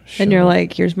 just. And you're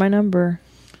like, here's my number.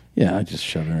 Yeah, I just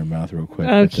shove it in her mouth real quick.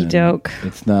 Okie but then doke.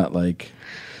 It's not like,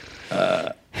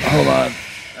 hold on.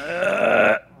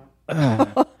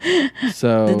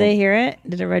 So Did they hear it?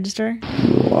 Did it register?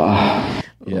 Yeah.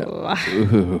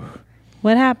 Ooh.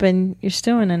 What happened? You're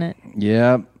stewing in it.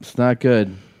 Yeah, it's not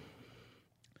good.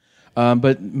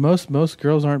 But most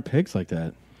girls aren't pigs like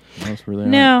that. Most really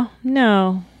aren't.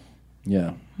 No.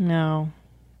 Yeah. No.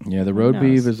 Yeah, the road knows?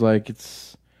 beef is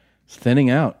it's thinning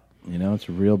out. It's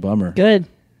a real bummer. Good.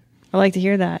 I like to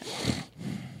hear that.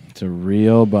 It's a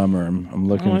real bummer. I'm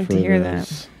looking I like for to hear those.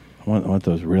 that. I want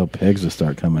those real pigs to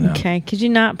start coming out. Okay. Could you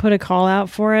not put a call out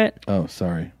for it? Oh,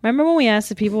 sorry. Remember when we asked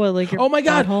the people what your Oh my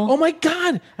god! butthole? Oh my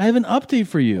god! I have an update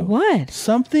for you. What?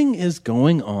 Something is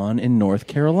going on in North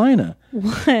Carolina.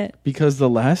 What? Because the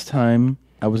last time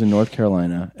I was in North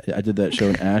Carolina, I did that show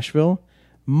in Asheville.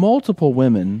 Multiple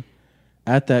women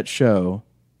at that show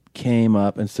came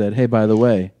up and said, "Hey, by the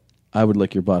way, I would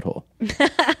lick your butthole."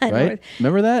 Right?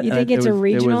 Remember that? You think it's a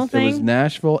regional thing? It was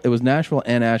Nashville. It was Nashville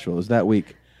and Asheville. It was that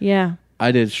week. Yeah.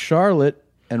 I did Charlotte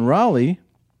and Raleigh.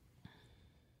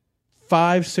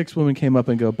 5, 6 women came up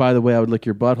and go, by the way, I would lick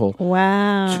your butthole.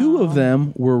 Wow. 2 of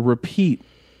them were repeat.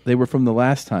 They were from the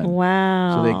last time.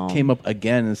 Wow. So they came up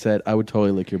again and said, I would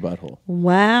totally lick your butthole.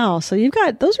 Wow. So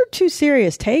those are 2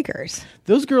 serious takers.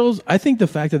 Those girls, I think the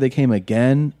fact that they came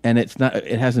again and it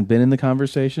hasn't been in the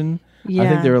conversation, I Yeah.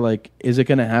 think they were like, is it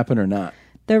going to happen or not?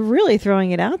 They're really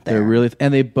throwing it out there. They're really,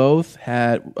 and they both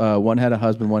had one had a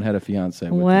husband, one had a fiance.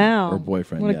 With Wow. them, or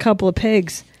boyfriend. What yeah. a couple of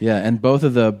pigs. Yeah, and both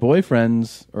of the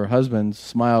boyfriends or husbands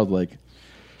smiled like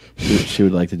she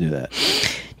would like to do that.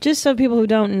 Just so people who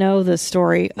don't know the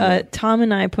story, Tom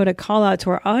and I put a call out to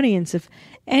our audience. If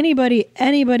anybody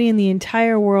in the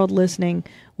entire world listening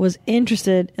was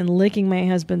interested in licking my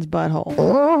husband's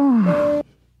butthole.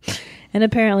 And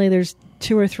apparently there's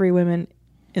 2 or 3 women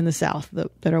in the South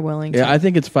that are willing to. Yeah, I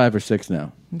think it's 5 or 6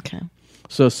 now. Okay.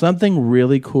 So something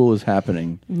really cool is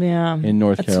happening in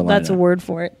North Carolina. That's a word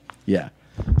for it. Yeah.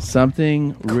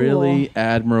 Something really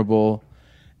admirable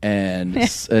and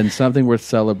something worth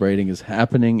celebrating is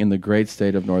happening in the great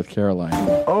state of North Carolina.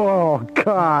 Oh,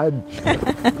 God.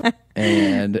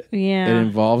 And it Yeah.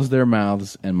 involves their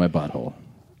mouths and my butthole.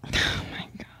 Oh, my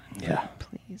God. Yeah.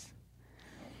 Please.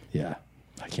 Yeah.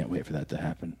 I can't wait for that to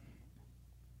happen.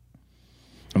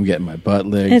 I'm getting my butt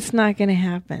licked. It's not going to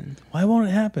happen. Why won't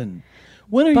it happen?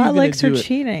 When are Butt you going licks to do are it?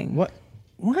 cheating.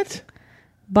 What?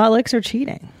 Butt licks are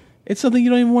cheating. It's something you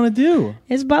don't even want to do.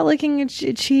 Is butt licking a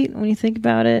cheat when you think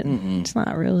about it? It's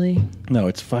not really. No,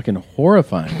 it's fucking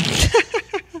horrifying.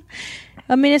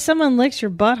 I mean, if someone licks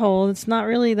your butthole, it's not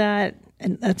really that.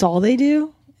 And that's all they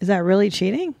do? Is that really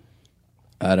cheating?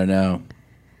 I don't know.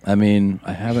 I mean,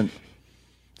 I haven't.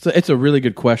 So it's a really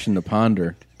good question to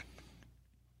ponder.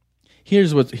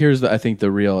 Here's the I think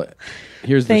the real.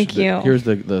 Here's Thank the, you. Here's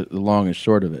the long and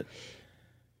short of it.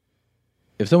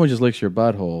 If someone just licks your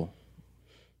butthole,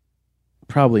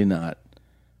 probably not.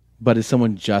 But is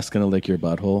someone just going to lick your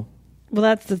butthole? Well,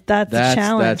 that's the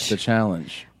challenge. That's the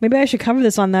challenge. Maybe I should cover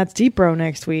this on That's Deep Bro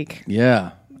next week.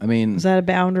 Yeah. I mean, is that a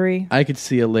boundary? I could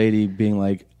see a lady being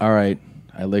like, all right,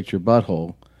 I licked your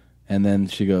butthole. And then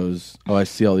she goes, oh, I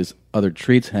see all these other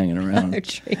treats hanging around. Other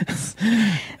treats.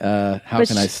 How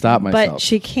can I stop myself? But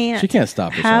she can't. She can't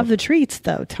stop herself. Have the treats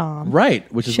though, Tom. Right,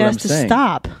 which is she what has I'm to saying.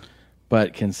 Stop.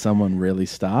 But can someone really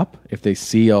stop if they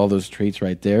see all those treats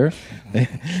right there?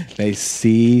 They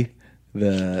see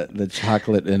the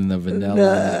chocolate and the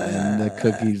vanilla and the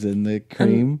cookies and the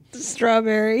cream, and the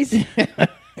strawberries.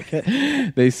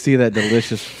 They see that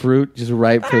delicious fruit just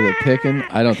ripe for the picking.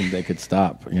 I don't think they could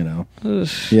stop.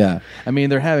 Oof. Yeah. I mean,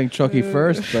 they're having Chucky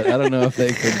first, but I don't know if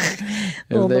they could. If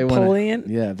Little they Napoleon.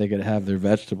 Yeah, they could have their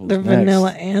vegetables. They're next.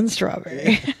 vanilla and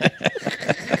strawberry.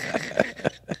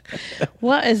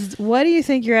 What do you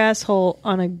think your asshole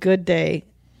on a good day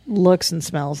looks and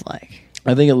smells like?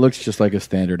 I think it looks just like a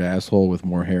standard asshole with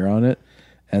more hair on it.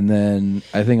 And then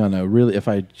I think on a really, if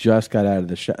I just got out of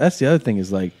the shower, that's the other thing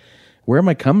is like, where am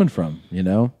I coming from? I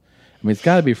mean, it's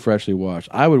got to be freshly washed.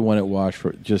 I would want it washed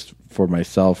for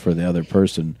myself, for the other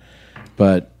person.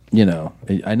 But,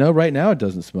 I know right now it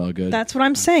doesn't smell good. That's what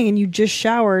I'm saying. And you just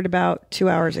showered about 2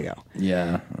 hours ago.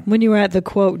 Yeah. When you were at the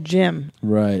quote gym.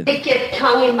 Right. Stick your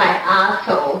tongue in my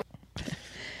asshole.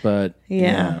 But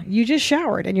yeah, you just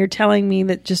showered and you're telling me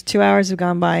that just 2 hours have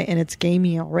gone by and it's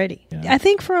gamey already. Yeah. I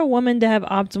think for a woman to have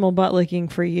optimal butt licking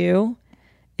for you,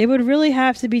 it would really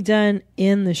have to be done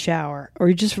in the shower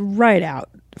or just right out,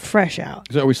 fresh out.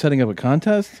 So are we setting up a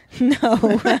contest? No. How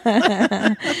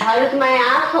does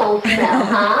my asshole smell,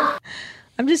 huh?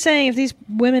 I'm just saying if these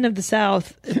women of the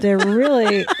South, if they're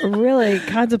really, really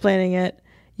contemplating it,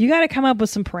 you got to come up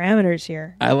with some parameters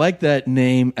here. I like that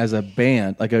name as a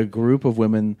band, like a group of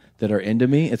women that are into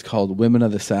me. It's called Women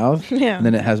of the South. Yeah. And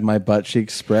then it has my butt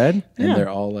cheeks spread, and they're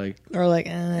all like... Or like...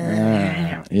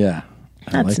 yeah.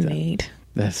 I That's like that. neat.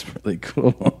 That's really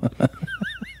cool.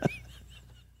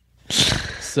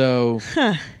 So,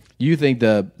 you think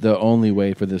the only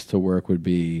way for this to work would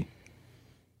be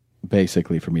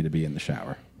basically for me to be in the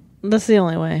shower? That's the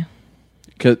only way.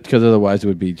 Because otherwise it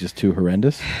would be just too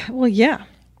horrendous? Well, yeah.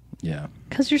 Yeah.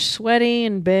 Because you're sweaty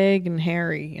and big and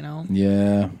hairy,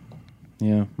 Yeah.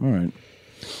 Yeah. All right.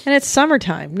 And it's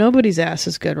summertime. Nobody's ass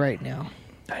is good right now.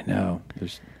 I know.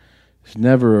 There's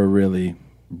never a really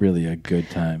a good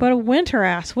time. But a winter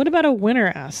ass. What about a winter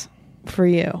ass for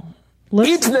you?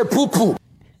 Eat the poo-poo.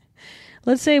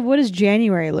 Let's say, what does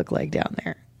January look like down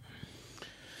there?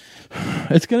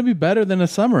 It's going to be better than a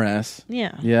summer ass.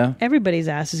 Yeah. Yeah. Everybody's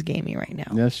ass is gamey right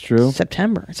now. That's true.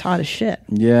 September. It's hot as shit.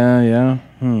 Yeah.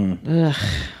 Ugh.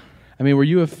 I mean, were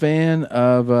you a fan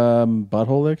of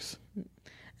butthole licks?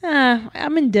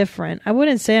 I'm indifferent. I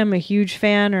wouldn't say I'm a huge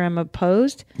fan or I'm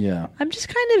opposed. Yeah. I'm just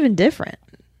kind of indifferent.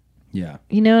 Yeah.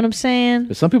 You know what I'm saying?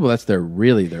 But some people, that's their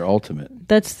ultimate.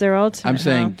 That's their ultimate. I'm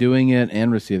saying doing it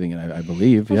and receiving it, I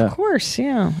believe. Yeah. Of course,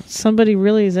 yeah. Somebody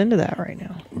really is into that right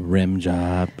now. Rim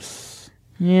jobs.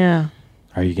 Yeah.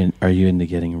 Are you into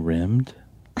getting rimmed?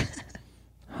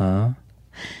 Huh?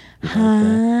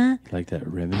 Huh? Like that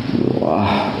ribbon?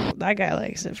 Wow. That guy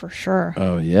likes it for sure.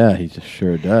 Oh, yeah, he just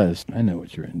sure does. I know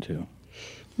what you're into.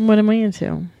 What am I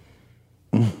into?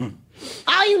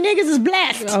 All you niggas is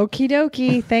blessed. Okie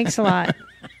dokie. Thanks a lot.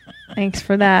 Thanks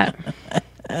for that.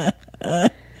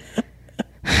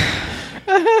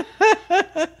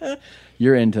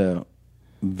 You're into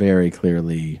very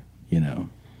clearly, you know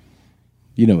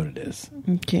what it is.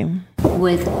 Okay.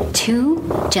 With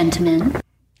two gentlemen.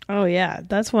 Oh, yeah.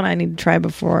 That's what I need to try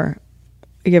before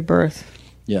I give birth.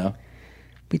 Yeah.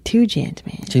 With two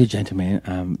gentlemen. Two gentlemen.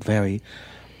 I'm very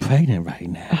pregnant right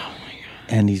now. Oh, my God.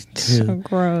 And these two so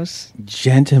gross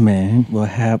gentlemen will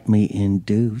help me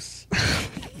induce.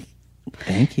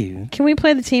 Thank you. Can we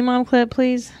play the Teen Mom clip,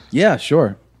 please? Yeah,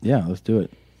 sure. Yeah, let's do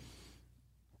it.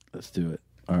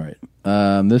 All right.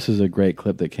 This is a great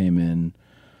clip that came in.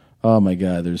 Oh, my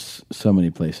God. There's so many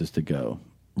places to go.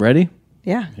 Ready?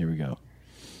 Yeah. Here we go.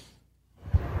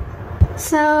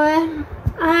 So,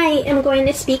 I am going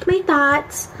to speak my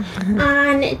thoughts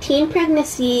on teen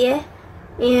pregnancy,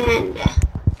 and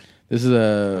this is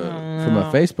from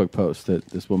a Facebook post that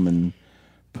this woman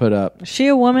put up. Is she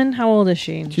a woman? How old is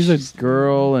she? She's a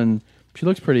girl, and she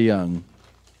looks pretty young.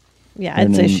 Yeah,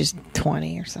 I'd say she's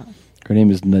 20 or something. Her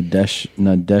name is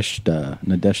Nadeshda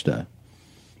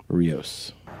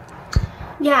Rios.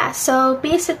 Yeah, so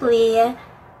basically,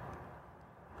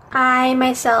 I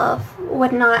myself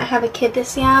would not have a kid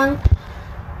this young.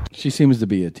 She seems to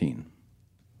be a teen.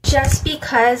 Just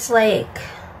because, like,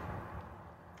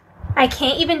 I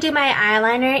can't even do my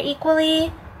eyeliner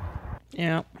equally.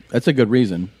 Yeah. That's a good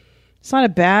reason. It's not a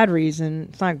bad reason.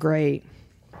 It's not great.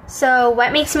 So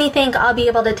what makes me think I'll be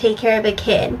able to take care of a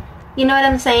kid? You know what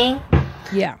I'm saying?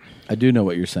 Yeah. I do know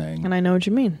what you're saying. And I know what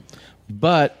you mean.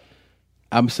 But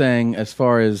I'm saying as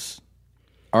far as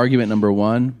argument number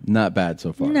one, not bad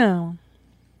so far. No.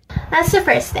 That's the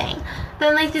first thing.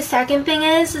 Then, like, the second thing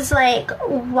is like,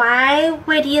 why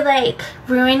would you, like,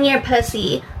 ruin your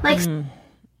pussy? Like,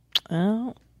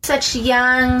 such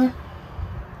young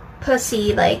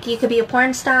pussy. Like, you could be a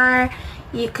porn star,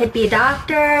 you could be a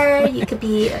doctor, you could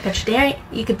be a vegetarian,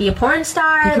 you could be a porn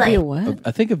star. You could like, be a what?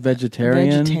 I think a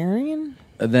vegetarian. Vegetarian?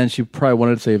 And then she probably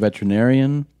wanted to say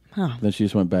veterinarian. Huh. Then she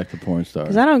just went back to porn star.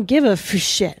 Because I don't give a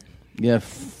shit. Yeah,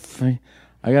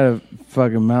 I got a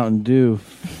fucking Mountain Dew.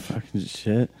 Fucking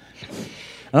shit.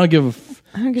 I don't give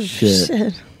a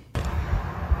shit.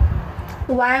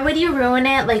 Why would you ruin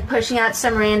it, like, pushing out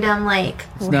some random, like...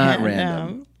 It's not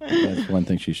random. That's one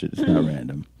thing she should... It's not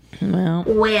random. Well.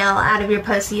 Whale out of your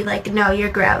pussy. Like, no,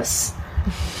 you're gross.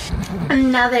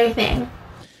 Another thing.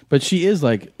 But she is,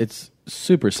 like... It's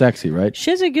super sexy, right?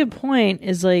 She has a good point.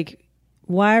 Is, like,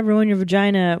 why ruin your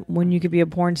vagina when you could be a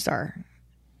porn star?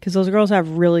 Because those girls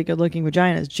have really good-looking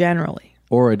vaginas, generally.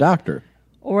 Or a doctor.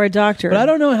 But I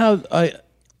don't know how... I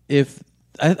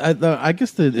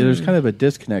guess there's kind of a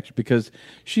disconnect because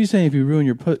she's saying if you ruin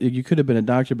your pussy, you could have been a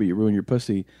doctor, but you ruined your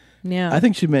pussy. Yeah. I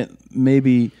think she meant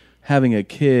maybe having a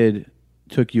kid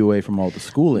took you away from all the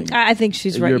schooling. I think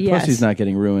she's right. Your pussy's not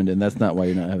getting ruined, and that's not why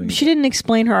you're not having. She didn't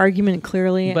explain her argument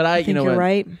clearly. But I think you're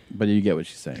right. But you get what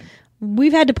she's saying.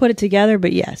 We've had to put it together,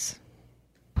 but yes.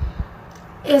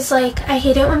 It's like, I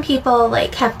hate it when people,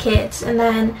 like, have kids and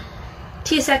then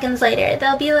 2 seconds later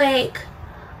they'll be like,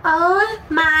 oh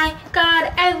my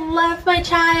god, I love my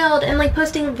child, and, like,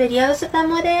 posting videos of them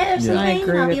with it or something. I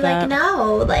agree and I'll with be that. like,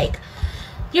 no, like,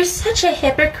 you're such a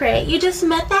hypocrite. You just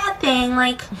met that thing,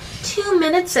 like, 2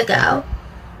 minutes ago.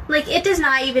 Like, it does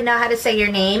not even know how to say your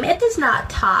name. It does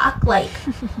not talk. Like,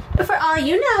 for all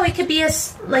you know, it could be a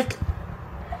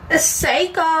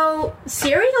psycho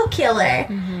serial killer.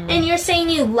 And you're saying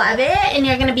you love it and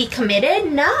you're going to be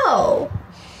committed? No,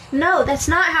 that's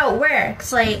not how it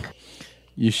works. Like,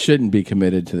 You shouldn't be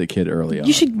committed to the kid early on.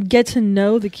 You should get to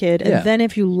know the kid, and Yeah. then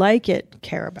if you like it,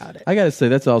 care about it. I got to say,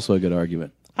 that's also a good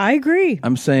argument. I agree.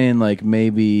 I'm saying, like,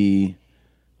 maybe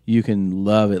you can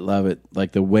love it,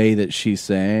 like the way that she's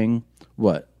saying,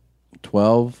 what,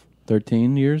 12,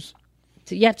 13 years?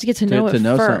 So you have to get to know it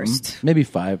first. Something. Maybe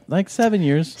 5, like 7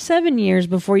 years. 7 years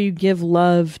before you give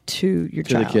love to your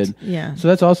To child. the kid. Yeah. So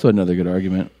that's also another good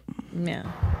argument. Yeah.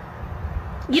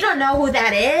 you don't know who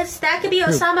that is. That could be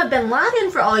Osama bin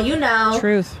Laden for all you know.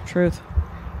 Truth.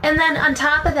 And then on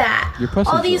top of that, Your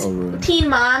pussies all these are ruined. teen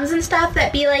moms and stuff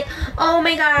that be like, oh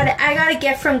my god, I got a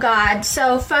gift from God,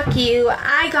 so fuck you.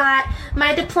 I got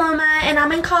my diploma and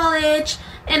I'm in college,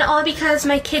 and all because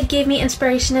my kid gave me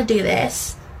inspiration to do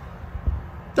this.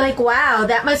 Like, wow,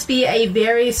 that must be a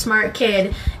very smart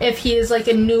kid if he is like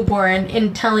a newborn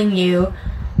and telling you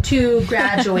to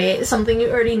graduate something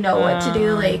you already know what to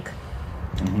do. Like,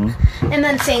 And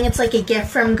then saying it's like a gift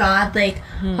from God, like,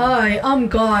 hi, I'm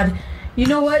God. You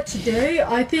know what? Today,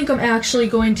 I think I'm actually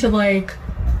going to, like,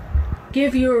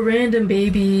 give you a random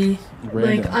baby. Random.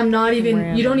 Like, I'm not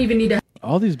even, you don't even need to.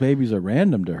 All these babies are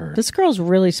random to her. This girl's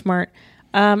really smart.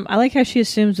 I like how she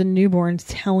assumes the newborn's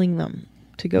telling them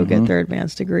to go get their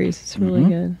advanced degrees. It's really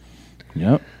good.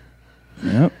 Yep.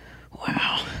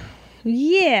 Wow.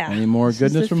 Yeah. Any more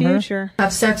goodness from her?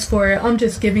 Have sex for it. I'm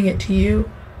just giving it to you.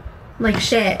 Like,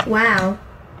 shit. Wow.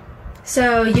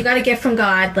 So, you got a gift from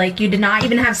God. Like, you did not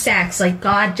even have sex. Like,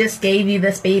 God just gave you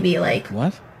this baby. Like,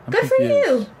 what? Good for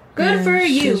you. Good for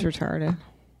you. She's retarded.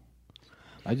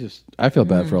 I feel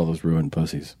bad for all those ruined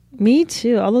pussies. Me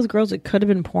too. All those girls that could have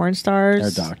been porn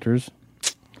stars. They're doctors.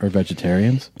 Or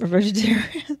vegetarians.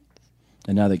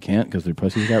 And now they can't because their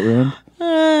pussies got ruined.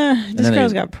 This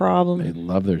girl's got problems. They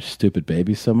love their stupid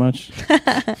babies so much.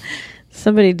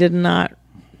 Somebody did not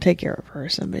take care of her.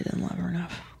 Somebody didn't love her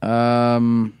enough.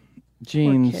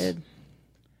 Jeans. Poor kid.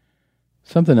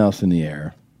 Something else in the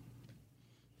air.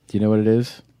 Do you know what it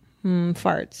is?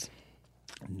 Farts.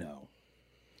 No.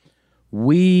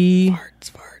 We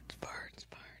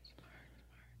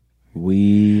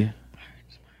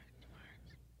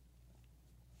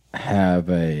have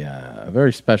a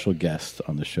very special guest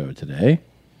on the show today.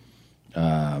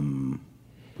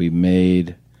 We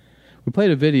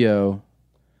played a video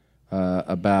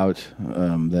about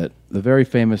that the very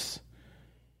famous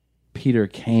Peter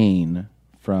Kane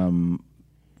from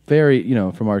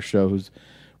our show,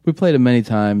 we played him many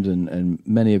times, and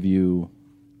many of you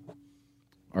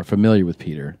are familiar with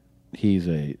Peter. He's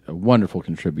a wonderful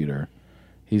contributor.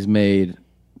 He's made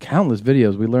countless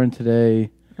videos. We learned today.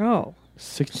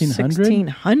 1,600?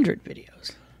 1,600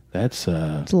 videos. That's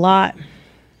a lot.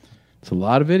 It's a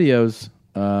lot of videos.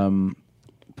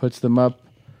 Puts them up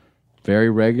very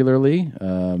regularly.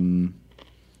 And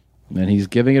he's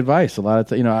giving advice. A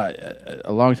lot of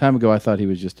a long time ago I thought he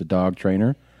was just a dog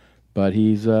trainer, but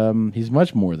he's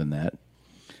much more than that.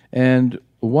 And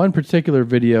one particular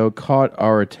video caught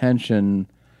our attention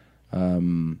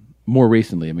more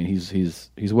recently. I mean, he's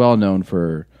well known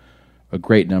for a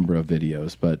great number of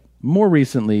videos, but more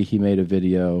recently he made a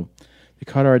video that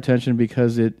caught our attention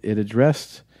because it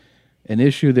addressed an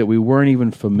issue that we weren't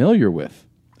even familiar with.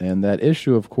 And that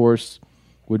issue, of course,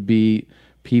 would be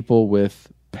people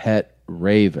with pet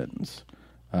ravens.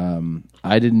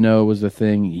 I didn't know it was a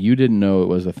thing. You didn't know it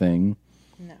was a thing.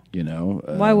 No.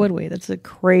 Why would we? That's a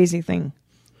crazy thing.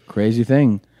 Crazy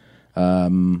thing.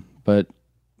 But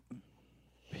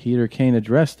Peter Kane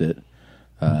addressed it.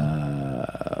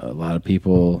 A lot of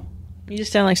people... You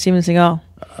just sound like Steven Seagal.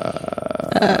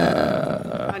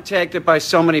 Contacted by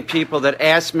so many people that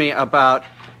ask me about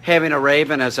having a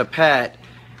raven as a pet,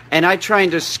 and I try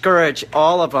and discourage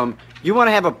all of them. You want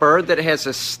to have a bird that has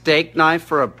a steak knife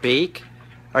for a beak?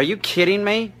 Are you kidding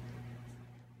me?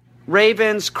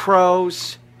 Ravens,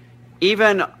 crows,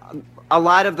 even a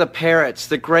lot of the parrots,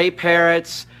 the gray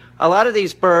parrots, a lot of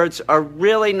these birds are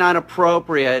really not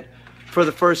appropriate for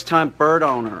the first-time bird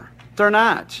owner. They're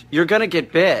not. You're going to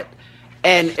get bit.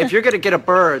 And if you're going to get a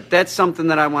bird, that's something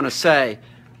that I want to say.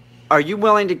 Are you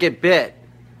willing to get bit?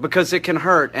 Because it can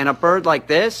hurt. And a bird like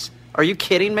this? Are you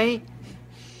kidding me?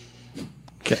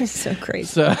 Okay. So crazy.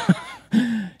 So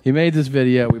he made this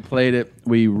video. We played it.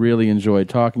 We really enjoyed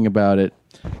talking about it.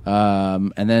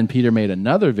 And then Peter made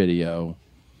another video.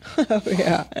 Oh,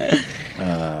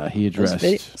 yeah. He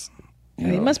addressed...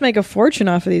 He must make a fortune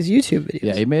off of these YouTube videos.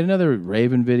 Yeah, he made another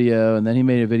Raven video, and then he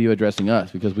made a video addressing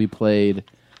us because we played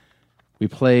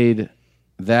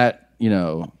that,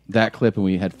 that clip, and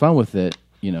we had fun with it.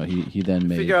 He then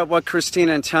made... Figure out what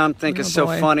Christina and Tom think is so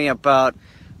funny about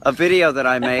a video that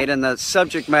I made, and the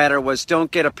subject matter was don't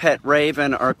get a pet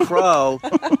raven or crow,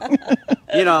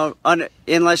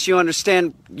 unless you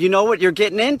understand, what you're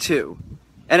getting into.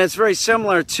 And it's very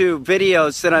similar to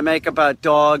videos that I make about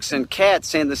dogs and cats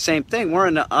saying the same thing. We're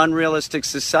in an unrealistic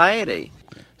society.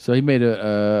 So he made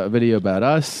a video about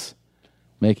us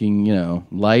making,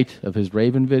 light of his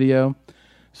Raven video.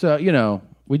 So,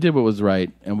 we did what was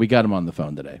right, and we got him on the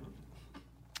phone today.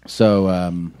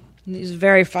 So, he's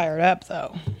very fired up,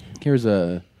 though. Here's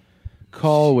a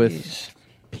call with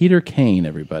Peter Kane,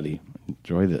 everybody.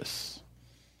 Enjoy this.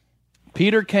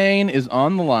 Peter Kane is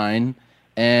on the line.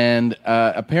 And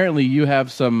apparently you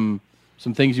have some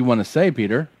things you want to say,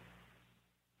 Peter.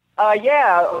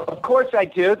 Yeah, of course I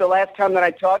do. The last time that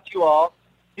I talked to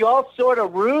you all sort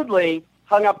of rudely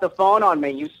hung up the phone on me.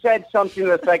 You said something to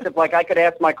the effect of, like, I could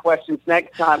ask my questions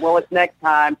next time. Well, it's next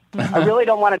time. I really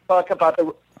don't want to talk about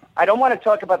the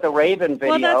Raven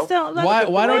video.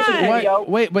 Why don't you...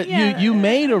 Wait, but you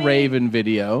made a Raven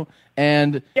video,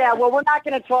 And yeah, well, we're not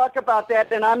going to talk about that.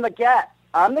 Then I'm the guest.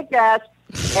 And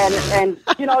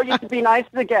you know, you can be nice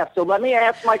to the guest. So let me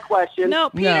ask my question. No,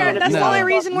 Peter, that's the only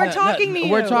reason we're talking to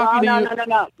you. We're talking to you.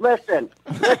 No. Listen.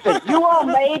 You all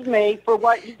made me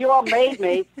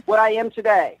what I am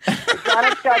today.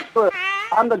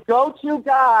 I'm the go-to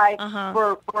guy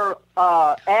for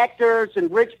actors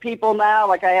and rich people now.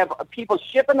 Like, I have people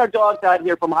shipping their dogs out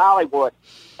here from Hollywood.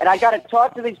 And I got to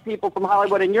talk to these people from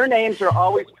Hollywood, and your names are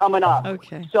always coming up.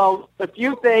 Okay. So a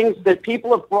few things that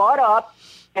people have brought up,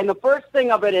 and the first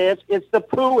thing of it is the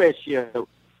poo issue.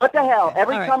 What the hell?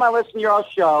 Every time I listen to your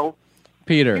show,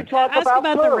 Peter, you talk Ask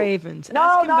about poo. the Ravens.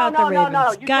 Ask about the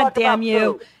Ravens. You God talk damn about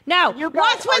you. poo. No.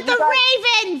 What's with the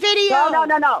Raven video?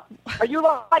 No. Are you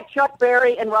like Chuck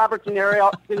Berry and Robert De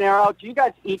Niro? Do you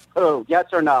guys eat poo? Yes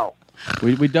or no?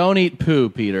 We don't eat poo,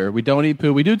 Peter. We don't eat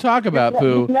poo. We do talk about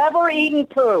poo. You've never eaten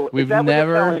poo. We've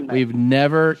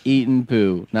never eaten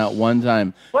poo. Not one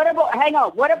time. Hang on.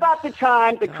 What about the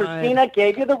time that Christina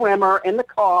gave you the rimmer in the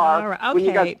car when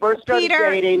you guys first started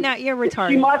dating? Now you're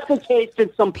retarded. She must have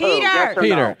tasted some poo. Yes or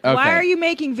Peter, no? okay. Why are you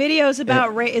making videos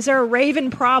about is there a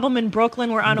Raven problem in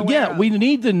Brooklyn we're unaware of? Yeah, we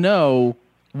need to know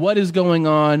what is going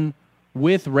on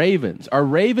with ravens. Are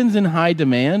ravens in high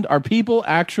demand? Are people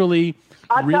actually...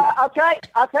 I'll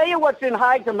tell you what's in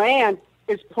high demand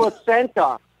is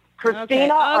placenta.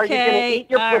 Christina, are you going to eat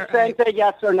your placenta,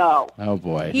 yes or no? Oh,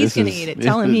 boy. He's going to eat it.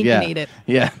 Tell him he can eat it.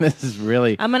 Yeah, this is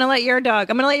really... I'm going to let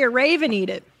your Raven eat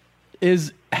it. I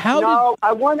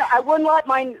wouldn't let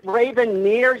my Raven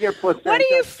near your placenta. What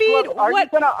do you feed? Look,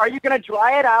 are you gonna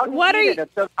dry it out? What are you?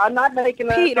 I'm not making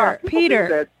that.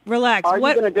 Peter, relax.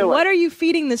 What are you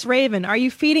feeding this Raven? Are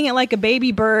you feeding it like a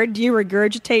baby bird? Do you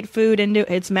regurgitate food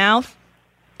into its mouth?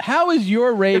 How is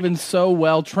your Raven so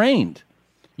well trained?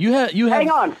 You have.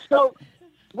 Hang on. So,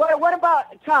 what about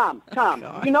Tom?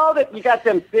 You know that you got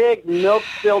them big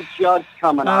milk-filled jugs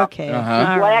coming up. Okay.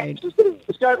 All right.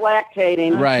 Start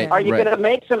lactating. Right. Are you going to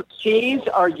make some cheese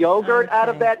or yogurt out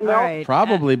of that milk? Right.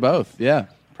 Probably both. Yeah.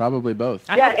 Probably both.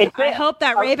 I hope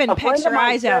that Raven picks her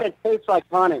eyes out. It tastes like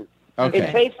honey. Okay.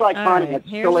 It tastes like honey. Right. It's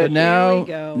delicious.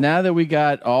 So now that we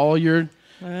got all your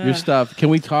stuff, can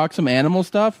we talk some animal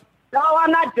stuff? No,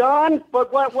 I'm not done.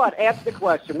 But what? Ask the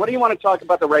question. What do you want to talk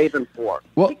about the Raven for?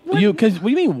 Well, what do you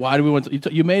mean? Why do we want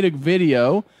to? You made a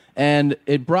video, and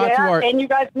it brought to our. And you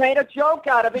guys made a joke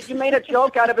out of it.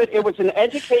 It was an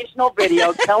educational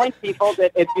video telling people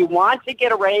that if you want to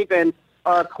get a Raven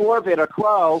or a Corvid or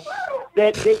Crow,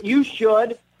 that you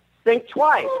should think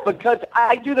twice, because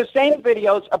I do the same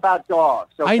videos about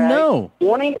dogs. Okay? I know.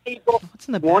 Warning people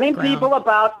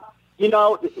about. You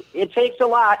know, it takes a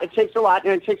lot. And it takes a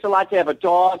lot to have a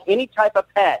dog, any type of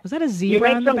pet. Was that a zebra?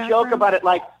 You make some joke about it,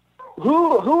 like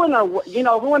who in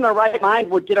their right mind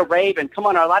would get a Raven? Come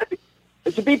on, a lot of people.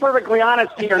 To be perfectly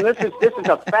honest here, and this is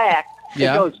a fact.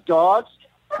 Yeah. It goes dogs,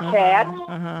 cats,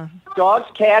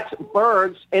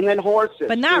 birds, and then horses.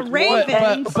 But not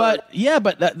ravens. But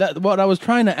what I was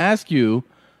trying to ask you,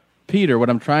 Peter,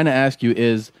 what I'm trying to ask you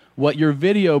is, what your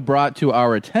video brought to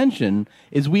our attention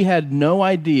is we had no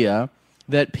idea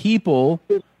that people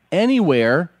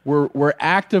anywhere were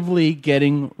actively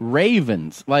getting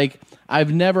ravens. Like,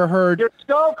 I've never heard... You're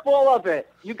so full of it.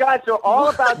 You guys are all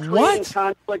about creating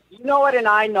conflict. You know it, and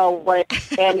I know it.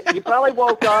 And you probably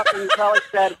woke up and you probably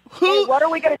said, hey, what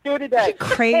are we going to do today?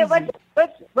 Crazy. Hey,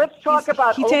 let's talk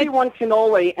about Obi-Wan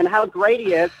Kenobi and how great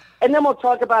he is. And then we'll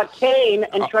talk about Kane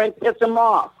and try and piss him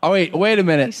off. Oh, wait a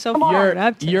minute. He's so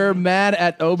you're mad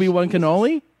at Obi-Wan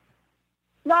Kenobi?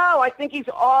 No, I think he's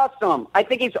awesome.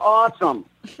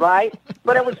 Right?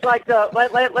 But it was like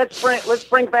let's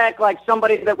bring back like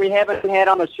somebody that we haven't had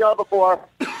on the show before.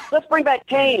 Let's bring back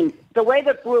Kane. The way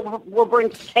that we'll bring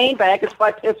Kane back is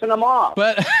by pissing him off.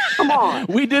 But come on,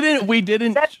 we didn't.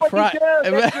 That's what you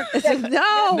do.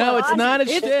 No, it's not a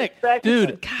shtick,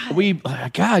 dude.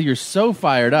 God, you're so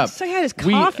fired up. So he had his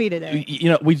coffee today.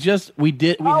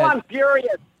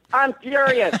 I'm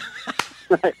furious.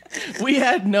 We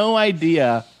had no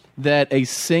idea that a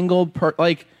single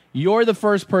you're the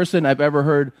first person I've ever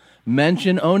heard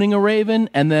mention owning a Raven,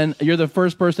 and then you're the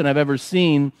first person I've ever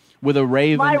seen with a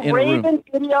Raven in a room. My Raven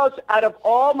videos, out of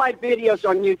all my videos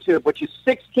on YouTube, which is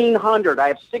 1,600, I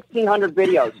have 1,600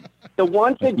 videos. The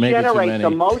ones that generate the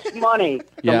most money,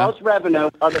 the most revenue,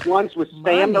 are the ones with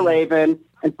Sam the Raven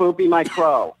and Poopy my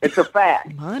Crow. It's a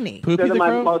fact. Money. Poopy the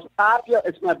Crow?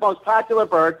 It's my most popular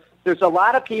bird. There's a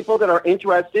lot of people that are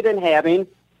interested in having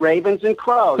ravens and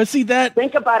crows. But see that.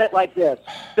 Think about it like this: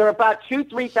 they're about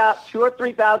 $2,000 or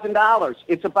 $3,000.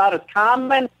 It's about as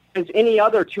common as any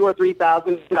other $2,000 or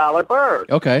 $3,000 bird.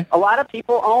 Okay. A lot of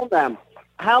people own them.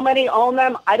 How many own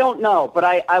them? I don't know, but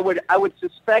I would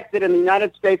suspect that in the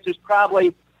United States there's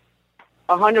probably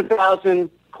 100,000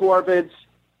 corvids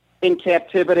in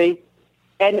captivity,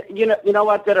 and you know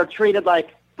what? That are treated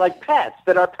like pets.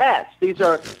 That are pets. These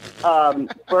are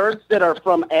birds that are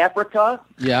from Africa.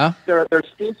 Yeah. They're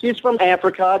species from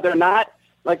Africa. They're not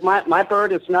like my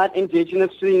bird is not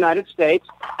indigenous to the United States,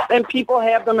 and people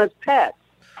have them as pets.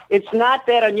 It's not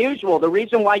that unusual. The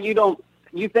reason why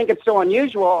you think it's so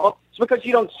unusual is because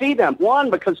you don't see them. One,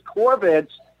 because corvids,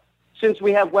 since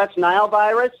we have West Nile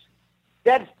virus,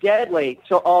 that's deadly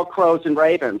to all crows and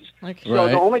ravens. Okay. So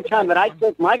the only time that I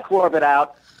take my corvid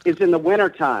out is in the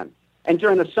wintertime. And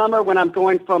during the summer when I'm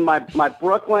going from my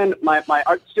Brooklyn, my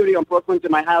art studio in Brooklyn to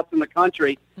my house in the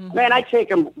country, man, I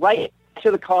take him right to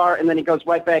the car, and then he goes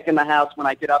right back in the house when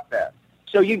I get up there.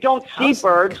 So you don't see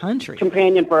birds,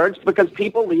 companion birds, because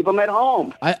people leave them at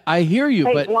home. I hear you,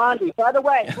 hey, but Blondie, by the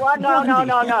way,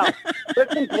 no.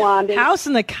 Listen, Blondie. House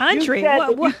in the country. You said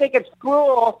that you think it's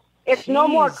cruel. It's no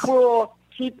more cruel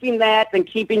keeping that than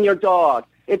keeping your dog.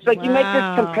 It's like you make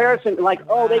this comparison, like,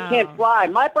 they can't fly.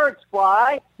 My birds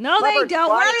fly. No, they don't.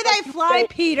 Where do they fly,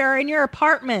 Peter? In your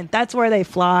apartment. That's where they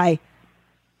fly.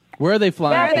 Where are they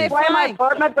flying? Yeah, they fly in my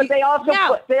apartment, but they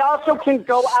also can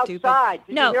go outside.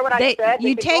 Did you hear what I said?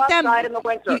 You take them in the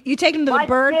winter. You take them to the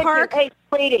bird park. Hey,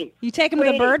 sweetie. You take them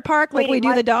to the bird park like we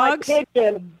do the dogs.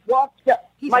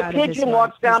 My pigeon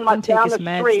walks down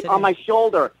the street on my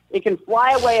shoulder. It can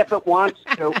fly away if it wants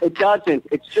to. It doesn't.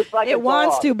 It's just like it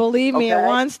wants to. Believe me, it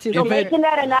wants to. You're making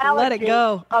that analogy. Let it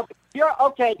go.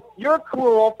 You're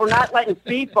cruel for not letting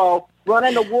FIFO run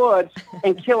in the woods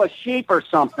and kill a sheep or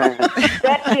something.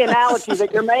 That's the analogy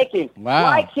that you're making. Wow.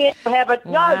 Why can't you have it?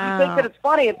 No, you think that it's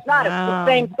funny. It's not. It's the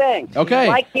same thing. Okay.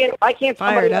 Why can't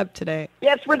fired up today?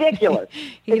 Yeah, it's ridiculous.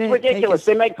 It's ridiculous.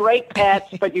 They make great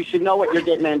pets, but you should know what you're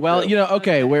getting into. Well,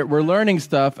 okay, we're learning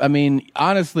stuff. I mean,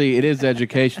 honestly, it is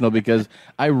educational because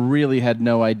I really had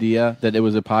no idea that it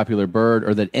was a popular bird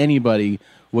or that anybody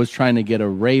was trying to get a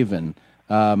raven.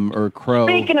 Or crow.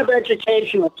 Speaking of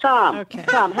educational, Tom,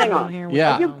 hang on.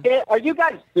 Yeah. Are you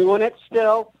guys doing it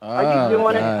still? Are you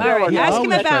doing it still? All right, ask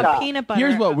him about peanut butter.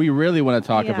 Here's what we really want to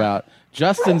talk about.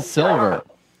 Justin Silver.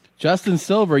 Justin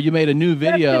Silver, you made a new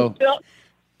video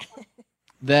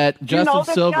that Justin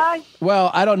Silver. Guy?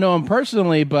 Well, I don't know him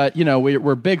personally, but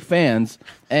we're big fans,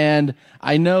 and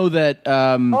I know that.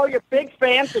 You're big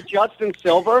fans of Justin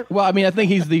Silver? Well, I mean, I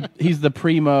think he's the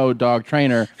primo dog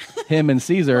trainer. Him and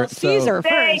Caesar. Well, Caesar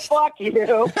first. Hey, fuck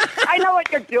you! I know what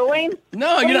you're doing.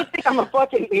 No, you think I'm a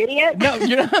fucking idiot? No,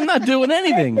 I'm not doing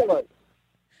anything.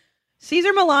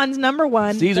 Caesar Milan's number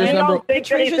one. Caesar's they number. Don't think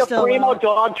that he's a primo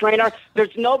dog trainer.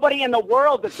 There's nobody in the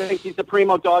world that thinks he's a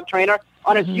primo dog trainer.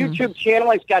 On his YouTube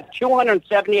channel, he's got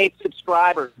 278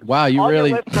 subscribers. Wow, you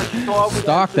really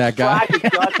stalked that guy.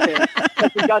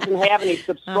 Because he doesn't have any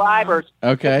subscribers.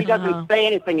 Okay. He doesn't say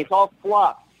anything. He's all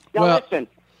fluff. Now listen,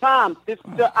 Tom.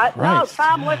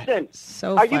 Tom, listen.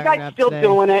 So are you guys still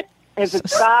doing it? Has it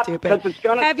stopped? Because it's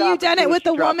going to stop. Have you done it with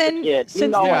the woman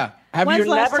since? You're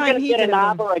never going to get an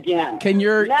arbor again. Can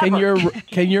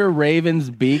your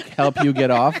raven's beak help you get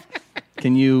off?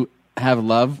 Can you have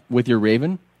love with your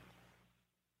raven?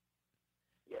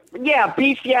 Yeah,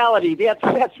 bestiality.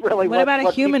 That's really what about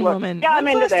a human woman? Yeah, I'm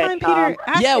into that, Tom.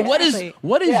 Yeah, what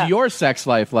is your sex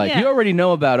life like? You already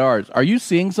know about ours. Are you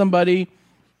seeing somebody?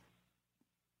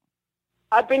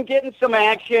 I've been getting some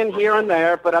action here and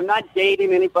there, but I'm not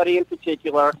dating anybody in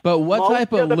particular. But what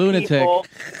type of lunatic?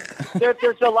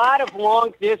 There's a lot of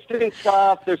long distance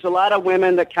stuff. There's a lot of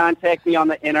women that contact me on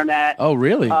the internet. Oh,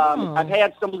 really? I've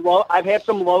had some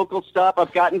local stuff.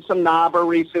 I've gotten some knobber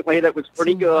recently that was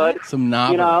pretty good. Some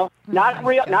knobber. Not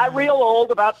real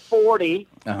old, about 40.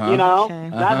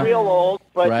 Not real old,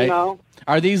 but right.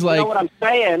 Are these like? You know what I'm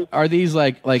saying? Are these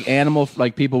like animal,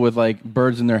 like people with like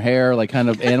birds in their hair, like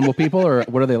kind of animal people, or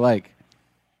what are they like?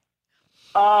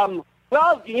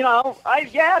 Well,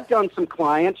 I've done some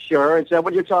clients. Sure, is that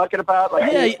what you're talking about?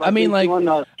 I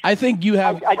think you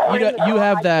have. You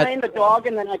have that. I train the dog,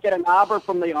 and then I get a knobber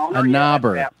from the owner. A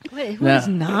knobber. Wait, who is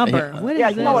knobber? What is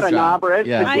this? You know what a knobber is.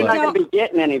 Yeah, You're not going to be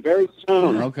getting any very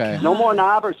soon. Okay. No more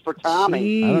knobbers for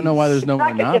Tommy. I don't know why there's no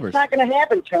more knobbers. It's not going to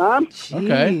happen, Tom.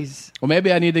 Okay. Well,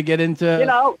 maybe I need to get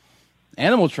into.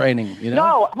 Animal training,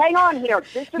 No, hang on here.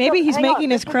 Maybe he's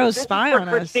making his crows spy on us.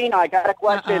 Christina, I got a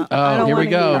question. Oh, here we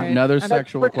go. Another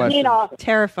sexual question.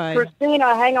 Terrified.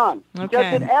 Christina, hang on.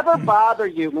 Okay. Does it ever bother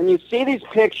you when you see these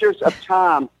pictures of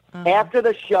Tom after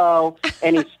the show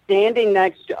and he's standing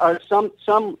next to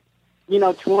some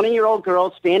 20-year-old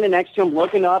girl standing next to him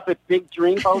looking up at big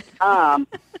Dreamboat Tom.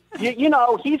 You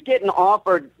know, he's getting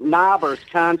offered knobbers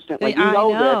constantly.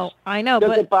 I know. Does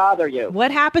but it bother you?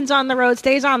 What happens on the road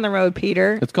stays on the road,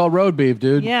 Peter. It's called road beef,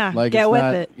 dude. Yeah, like get it's with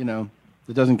not, it. You know,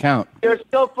 it doesn't count. You're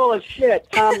so full of shit,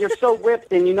 Tom. You're so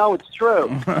whipped, and you know it's true.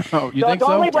 You think the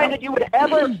so? only way that you would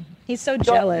ever... He's so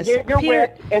jealous. You're Peter...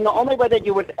 whipped, and the only way that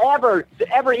you would ever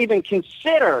even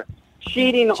consider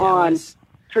cheating on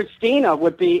Christina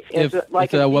would be if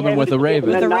a woman with a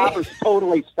raven. And the knobbers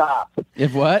totally stop.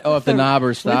 If what? Oh, if the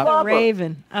knobbers stop. With a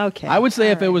raven. Okay. I would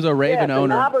say if it was a raven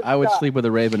owner, I would stop. sleep with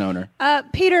a raven owner.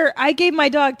 Peter, I gave my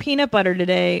dog peanut butter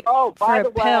today Oh, for by a the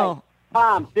way, pill.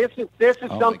 Tom, this is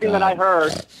Oh, something that I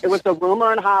heard. It was a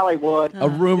rumor in Hollywood. A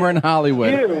rumor in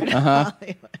Hollywood. Dude. Uh-huh.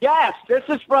 Yes, this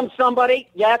is from somebody.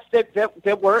 Yes,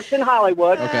 that works in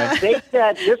Hollywood. Okay. They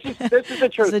said this is the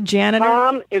truth. Is a janitor?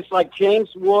 Tom is like James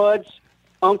Woods,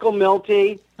 Uncle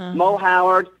Milty, Mo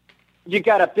Howard. You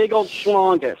got a big old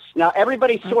schlongus. Now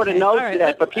everybody sort of knows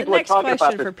that, but people are talking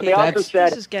about this. They also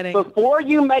said before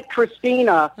you met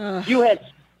Christina, you had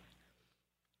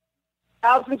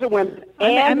thousands of women.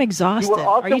 And I'm exhausted. You were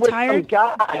also Are you with tired?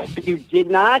 some guys, but you did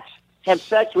not have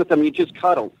sex with them. You just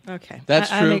cuddled. Okay. That's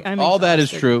true. All that is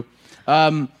true.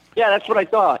 Yeah, that's what I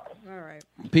thought.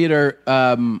 Peter,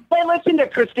 Hey, listen to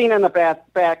Christina in the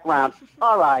background.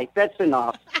 All right, that's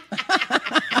enough.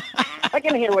 I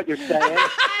can hear what you're saying.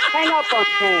 Hang up on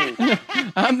Kane.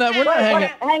 we're not hanging.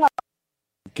 Hang up.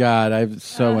 God, I have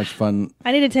so much fun.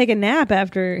 I need to take a nap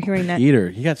after hearing that. Peter,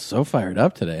 you got so fired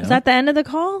up today. Is that the end of the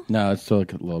call? No, it's still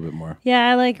like a little bit more. Yeah,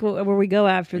 I like where we go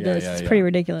after this. yeah, It's yeah. pretty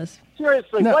ridiculous.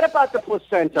 Seriously, what about the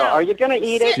placenta? Are you going to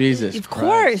eat it? Jesus Of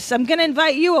course. I'm going to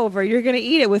invite you over. You're going to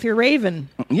eat it with your raven.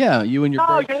 Yeah, you and your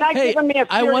No, bird. you're not Hey, giving me a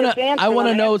I want serious answer. to. I want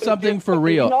to I'm know asking something you for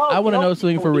real. I want to know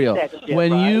something for real. that shit,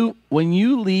 When right?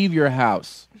 you leave your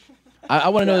house, I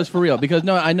want to know this for real because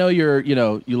I know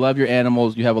you love your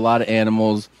animals. You have a lot of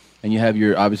animals, and you have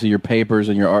obviously your papers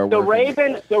and your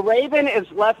artwork. The raven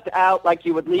is left out like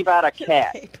you would leave out a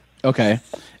cat. Okay,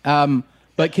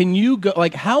 but can you go?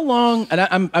 Like, how long?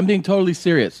 And I'm being totally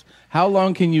serious. How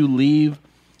long can you leave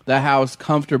the house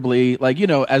comfortably? Like,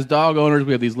 as dog owners,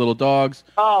 we have these little dogs.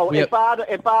 Oh, it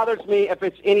bothers me if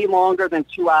it's any longer than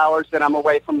 2 hours that I'm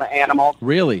away from the animal.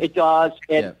 Really? It does.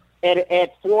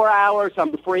 At 4 hours,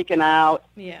 I'm freaking out,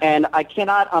 and I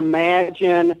cannot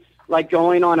imagine like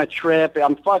going on a trip.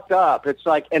 I'm fucked up. It's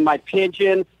like, and my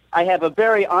pigeon. I have a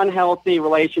very unhealthy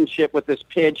relationship with this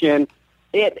pigeon.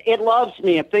 It loves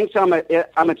me. It thinks I'm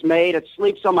its mate. It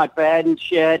sleeps on my bed and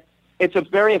shit. It's a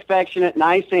very affectionate,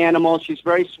 nice animal. She's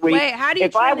very sweet. Wait, how do you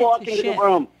if I turn it walk to into shit? the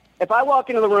room, if I walk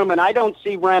into the room and I don't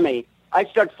see Remy, I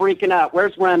start freaking out.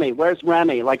 Where's Remy? Where's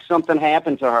Remy? Like something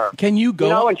happened to her. Can you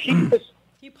go? And she's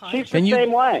the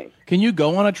same way. Can you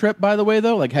go on a trip, by the way,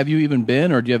 though? Like, have you even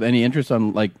been, or do you have any interest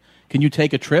on, like, can you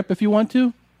take a trip if you want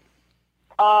to?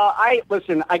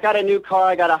 Listen, I got a new car.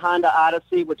 I got a Honda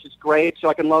Odyssey, which is great, so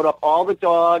I can load up all the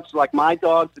dogs, like my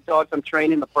dogs, the dogs I'm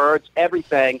training, the birds,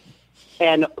 everything.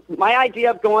 And my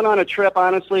idea of going on a trip,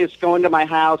 honestly, is going to my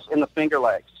house in the Finger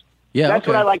Lakes. Yeah, That's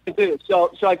what I like to do. So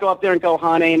I go up there and go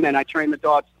hunting, and I train the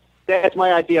dogs. That's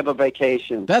my idea of a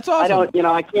vacation. That's awesome.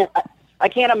 I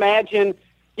can't imagine,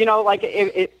 like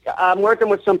I'm working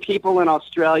with some people in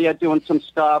Australia doing some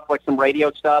stuff, like some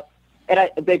radio stuff. And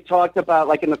they've talked about,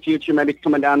 like, in the future, maybe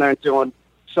coming down there and doing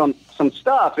some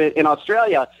stuff in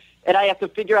Australia. And I have to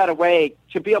figure out a way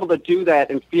to be able to do that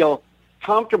and feel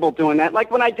comfortable doing that. Like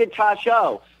when I did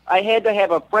Tasho, I had to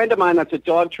have a friend of mine that's a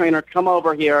dog trainer come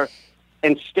over here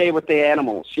and stay with the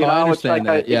animals. I understand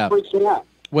that. It freaks me out.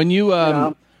 When you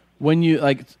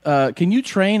can you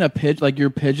train a pigeon? Like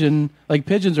your pigeon, like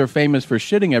pigeons are famous for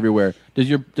shitting everywhere. Does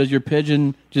your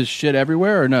pigeon just shit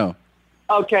everywhere or no?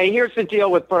 Okay, here's the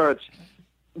deal with birds.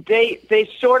 They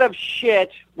sort of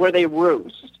shit where they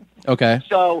roost. Okay.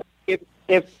 So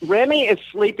if Remy is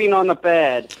sleeping on the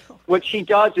bed, what she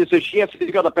does is if she has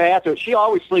to go to the bathroom, she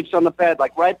always sleeps on the bed,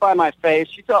 like right by my face.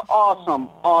 She's an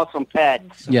awesome pet.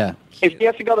 Yeah. If she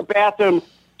has to go to the bathroom,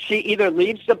 she either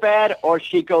leaves the bed or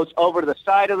she goes over to the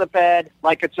side of the bed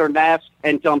like it's her nest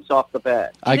and dumps off the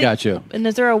bed. I got you. And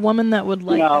is there a woman that would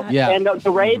like that? Yeah. And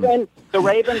the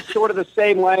raven's sort of the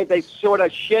same way. They sort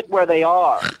of shit where they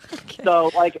are. Okay. So,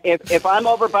 like, if I'm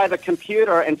over by the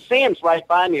computer and Sam's right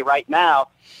by me right now,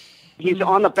 he's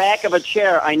on the back of a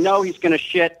chair. I know he's going to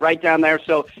shit right down there.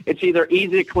 So it's either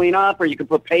easy to clean up or you can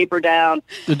put paper down.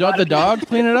 The dogs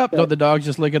clean it up? Don't the dogs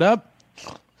just lick it up?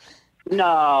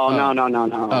 No.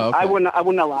 Oh, okay. I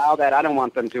wouldn't allow that. I don't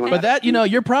want them doing But that,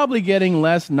 you're probably getting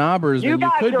less knobbers You than you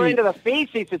guys could are be. into the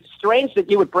feces. It's strange that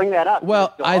you would bring that up.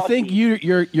 Well, I think you're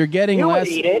getting You would less.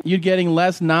 eat it. You're getting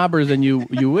less knobbers than you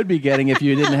would be getting if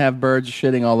you didn't have birds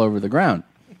shitting all over the ground.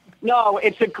 No,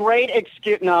 it's a great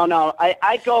excuse. No.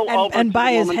 I go over and to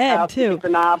by the his woman's head, house too. to get the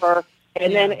knobber,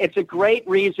 and then it's a great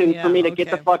reason for me to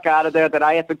get the fuck out of there. That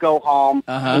I have to go home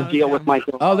and deal with my.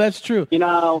 Oh, that's true.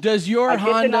 Does your I get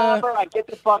the Honda? knobber, I get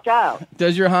the fuck out.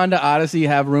 Does your Honda Odyssey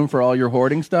have room for all your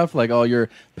hoarding stuff, like all your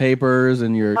papers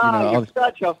and your? You're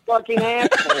such a fucking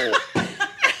asshole.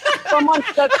 Someone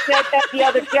said that the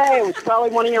other day. It was probably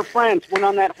one of your friends went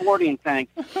on that hoarding thing.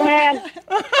 Man,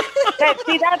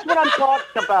 that's what I'm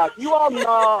talking about. You all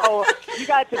know. You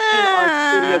guys have seen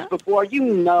art studios before. You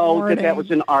know that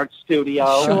was an art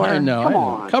studio. Sure. I know. Come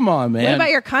on. Come on, man. What about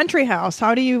your country house?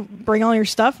 How do you bring all your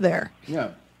stuff there? Yeah.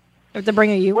 You have to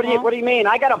bring a U-Haul? What do you mean?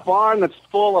 I got a barn that's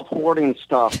full of hoarding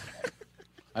stuff.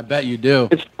 I bet you do.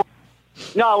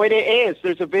 No, it is.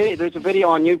 There's a video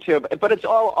on YouTube, but it's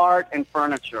all art and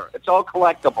furniture. It's all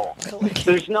collectible.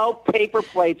 There's no paper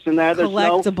plates in there. There's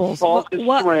Collectibles. no salted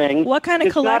string. What kind of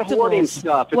it's collectibles? It's not hoarding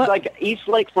stuff. It's like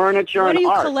Eastlake furniture What and are you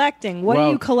art. collecting? What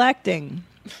are you collecting?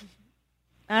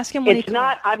 Ask him what It's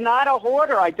not. I'm not a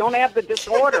hoarder. I don't have the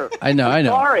disorder. I know.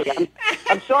 Sorry.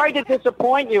 I'm sorry to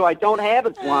disappoint you. I don't have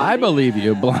it, Blondie. I believe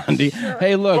you, Blondie.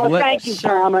 Hey, look. Well, thank you,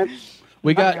 Thomas.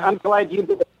 We got. I'm glad you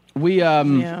did it. We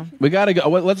gotta go.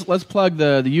 Let's plug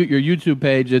your YouTube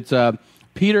page. It's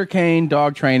Peter Kane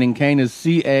Dog Training. Kane is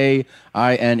Caine.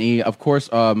 Of course,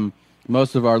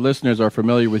 most of our listeners are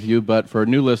familiar with you, but for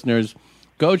new listeners,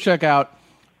 go check out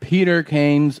Peter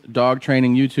Kane's Dog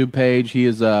Training YouTube page. He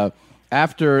is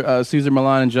after Cesar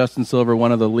Millan and Justin Silver,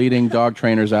 one of the leading dog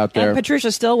trainers out there. And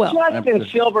Patricia Stillwell. Justin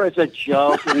Silver is a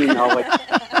joke, and you know it.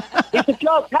 It's a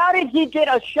joke. How did he get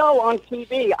a show on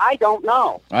TV? I don't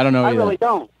know. I don't know I either. really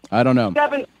don't. I don't know.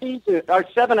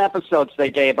 7 episodes they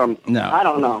gave him. No. I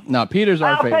don't know. No, Peter's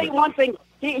our I'll favorite. tell you one thing.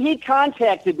 He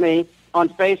contacted me on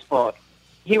Facebook.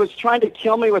 He was trying to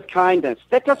kill me with kindness.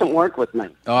 That doesn't work with me.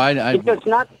 Oh, It does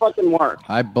not fucking work.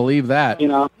 I believe that. You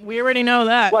know. We already know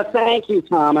that. Well, thank you,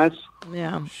 Thomas.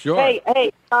 Yeah. Sure.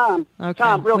 Hey, Tom. Okay.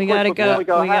 Tom, real We quick gotta before go. we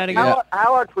go. We gotta go.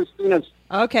 How are Christina's?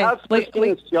 Okay. How's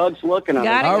Christina's jugs looking?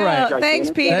 Gotta All go. right.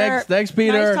 Thanks, Peter. Thanks,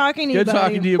 Peter. Nice talking to you, Good buddy.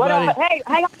 talking to you, buddy. Hey,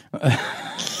 hang on.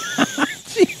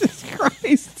 Jesus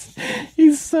Christ.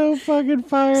 He's so fucking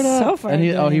fired up. So fired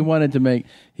and up. he wanted to make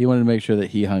sure that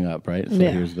he hung up, right? So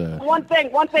here's the One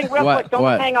thing, real quick. Don't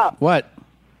what? hang up. What?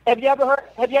 Have you ever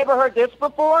heard this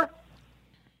before?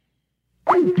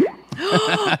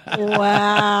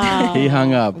 Wow. He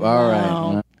hung up. All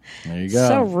right. There you go.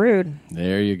 So rude.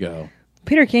 There you go.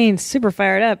 Peter Kane's super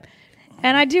fired up.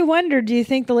 And I do wonder, do you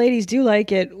think the ladies do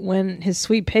like it when his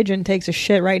sweet pigeon takes a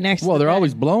shit right next to Well, the they're bed?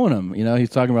 always blowing him. You know, he's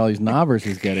talking about all these knobbers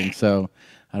he's getting. So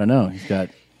I don't know. He's got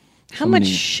How much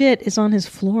shit is on his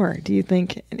floor, do you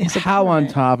think? How on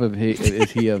top of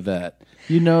is he of that?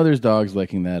 You know, there's dogs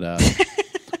licking that up.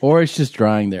 Or it's just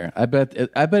drying there. I bet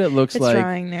it looks It's like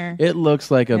drying there. It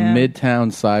looks like a Yeah.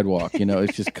 midtown sidewalk. You know,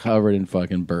 it's just covered in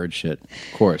fucking bird shit.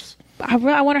 Of course. I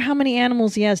wonder how many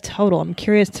animals he has total. I'm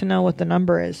curious to know what the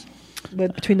number is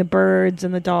between the birds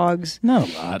and the dogs. Not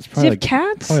a lot. It's Does he probably have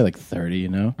cats? Probably like 30. You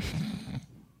know.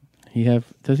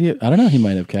 Does he? I don't know. He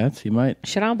might have cats. He might.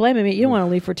 Shit, I don't blame him. You don't want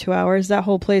to leave for 2 hours. That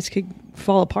whole place could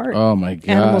fall apart. Oh my god.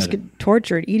 Animals could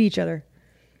torture and eat each other.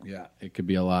 Yeah, it could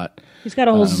be a lot. He's got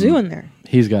a whole zoo in there.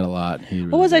 He's got a lot.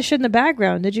 What was that shit in the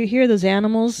background? Did you hear those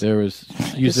animals? There was.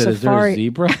 You The said, "Is there a safari.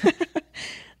 zebra?"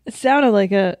 It sounded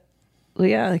like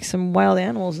like some wild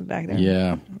animals back there.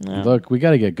 Yeah. Look, we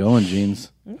got to get going,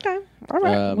 Jeans. Okay. All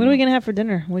right. What are we gonna have for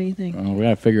dinner? What do you think? We got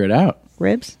to figure it out.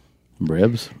 Ribs.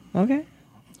 Okay.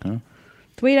 Huh?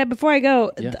 Wait, before I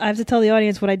go, Yeah. I have to tell the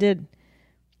audience what I did.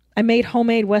 I made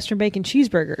homemade Western bacon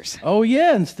cheeseburgers. Oh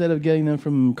yeah, instead of getting them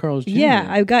from Carl's Jr. Yeah,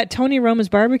 I got Tony Roma's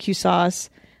barbecue sauce.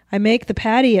 I make the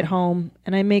patty at home,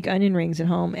 and I make onion rings at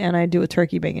home, and I do a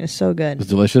turkey bacon. It's so good. It's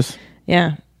delicious.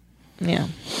 Yeah.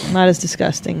 Not as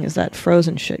disgusting as that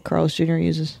frozen shit Carl's Jr.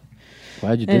 uses.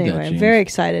 Glad you did that, Anyway, I'm Jeans. very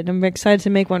excited. I'm excited to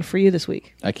make one for you this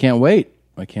week. I can't wait,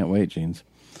 Jeans.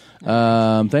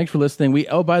 Thanks for listening.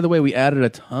 By the way, we added a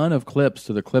ton of clips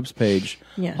to the clips page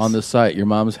Yes. on the site,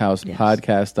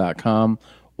 yourmomshousepodcast.com.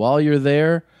 While you're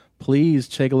there, please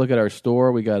take a look at our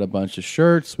store. We got a bunch of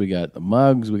shirts, we got the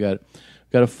mugs, we got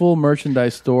a full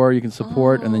merchandise store you can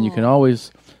support, and then you can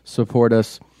always support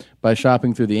us by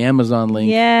shopping through the Amazon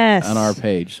link on our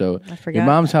page. So forgot.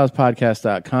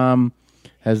 yourmomshousepodcast.com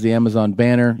has the Amazon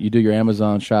banner. You do your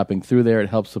Amazon shopping through there. It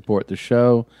helps support the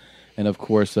show. And, of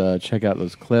course, check out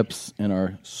those clips in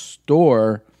our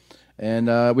store.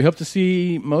 And we hope to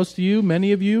see most of you,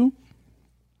 many of you,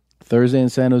 Thursday in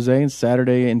San Jose and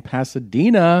Saturday in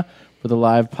Pasadena for the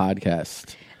live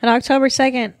podcast. And October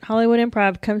 2nd, Hollywood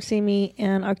Improv. Come see me.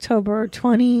 And October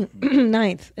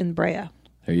 29th in Brea.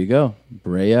 There you go.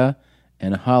 Brea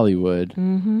and Hollywood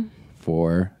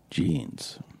for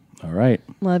Jeans. All right.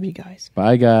 Love you guys.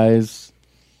 Bye, guys.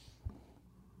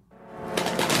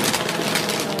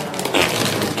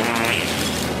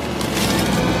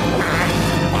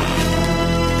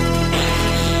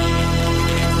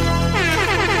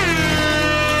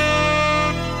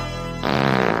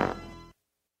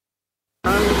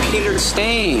 Peter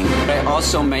Stain. I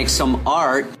also make some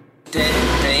art.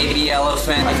 Dead baby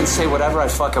elephant. I can say whatever I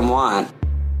fucking want.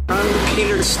 I'm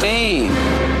Peter Stain.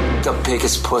 The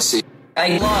biggest pussy.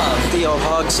 I love Theo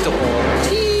Huxtable.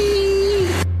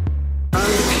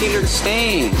 I'm Peter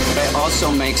Stain. I also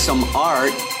make some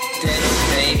art. Dead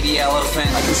baby elephant.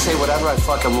 I can say whatever I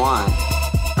fucking want.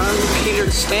 I'm Peter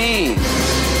Stain.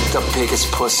 The biggest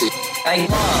pussy. I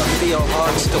love Theo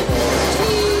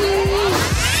Huxtable.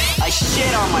 I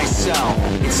shit on myself.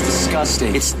 It's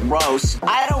disgusting. It's gross.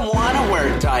 I don't want to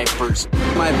wear diapers.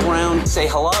 My brown, say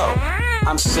hello.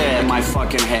 I'm sick in my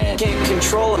fucking head. Can't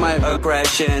control my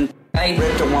aggression. I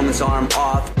ripped a woman's arm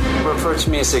off. Refer to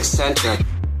me as eccentric.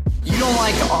 You don't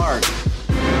like art.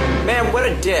 Man, what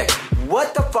a dick.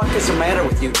 What the fuck is the matter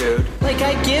with you, dude? Like,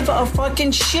 I give a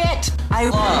fucking shit. I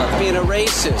love being a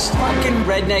racist. Fucking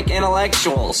redneck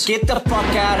intellectuals. Get the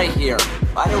fuck out of here.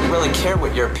 I don't really care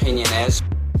what your opinion is.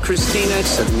 Christina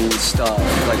said mean stuff,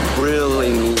 like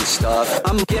really mean stuff.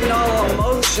 I'm getting all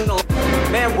emotional.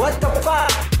 Man, what the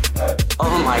fuck?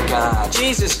 Oh my God.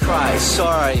 Jesus Christ.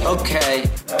 Sorry. Okay.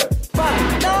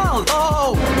 Fuck. No.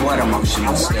 Oh. What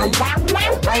emotional state.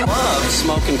 I love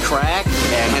smoking crack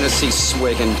and Hennessy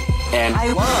swigging. And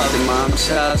I love the Mom's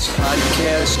House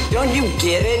podcast. Don't you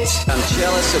get it? I'm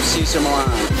jealous of Cesar Millan.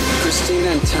 Christina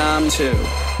and Tom, too.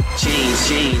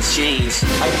 Jeans.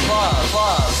 I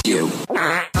love you.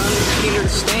 I'm Peter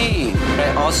Stain.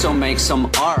 I also make some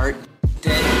art.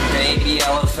 Dead baby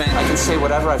elephant. I can say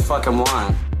whatever I fucking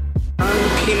want.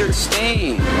 I'm Peter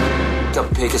Stain. The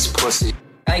biggest pussy.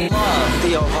 I love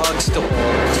Theo Huxtable.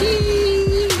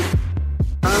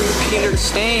 I'm Peter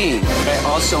Stain. I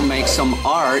also make some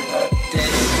art. Dead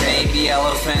baby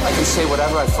elephant. I can say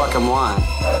whatever I fucking want.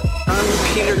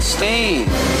 I'm Peter Stain.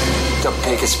 The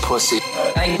biggest pussy.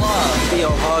 I love Theo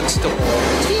Huxtable.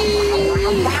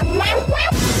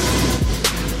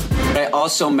 I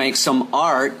also make some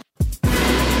art.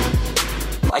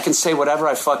 I can say whatever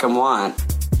I fucking want.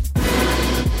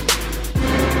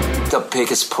 The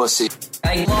biggest pussy.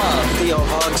 I love Theo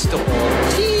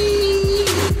Huxtable.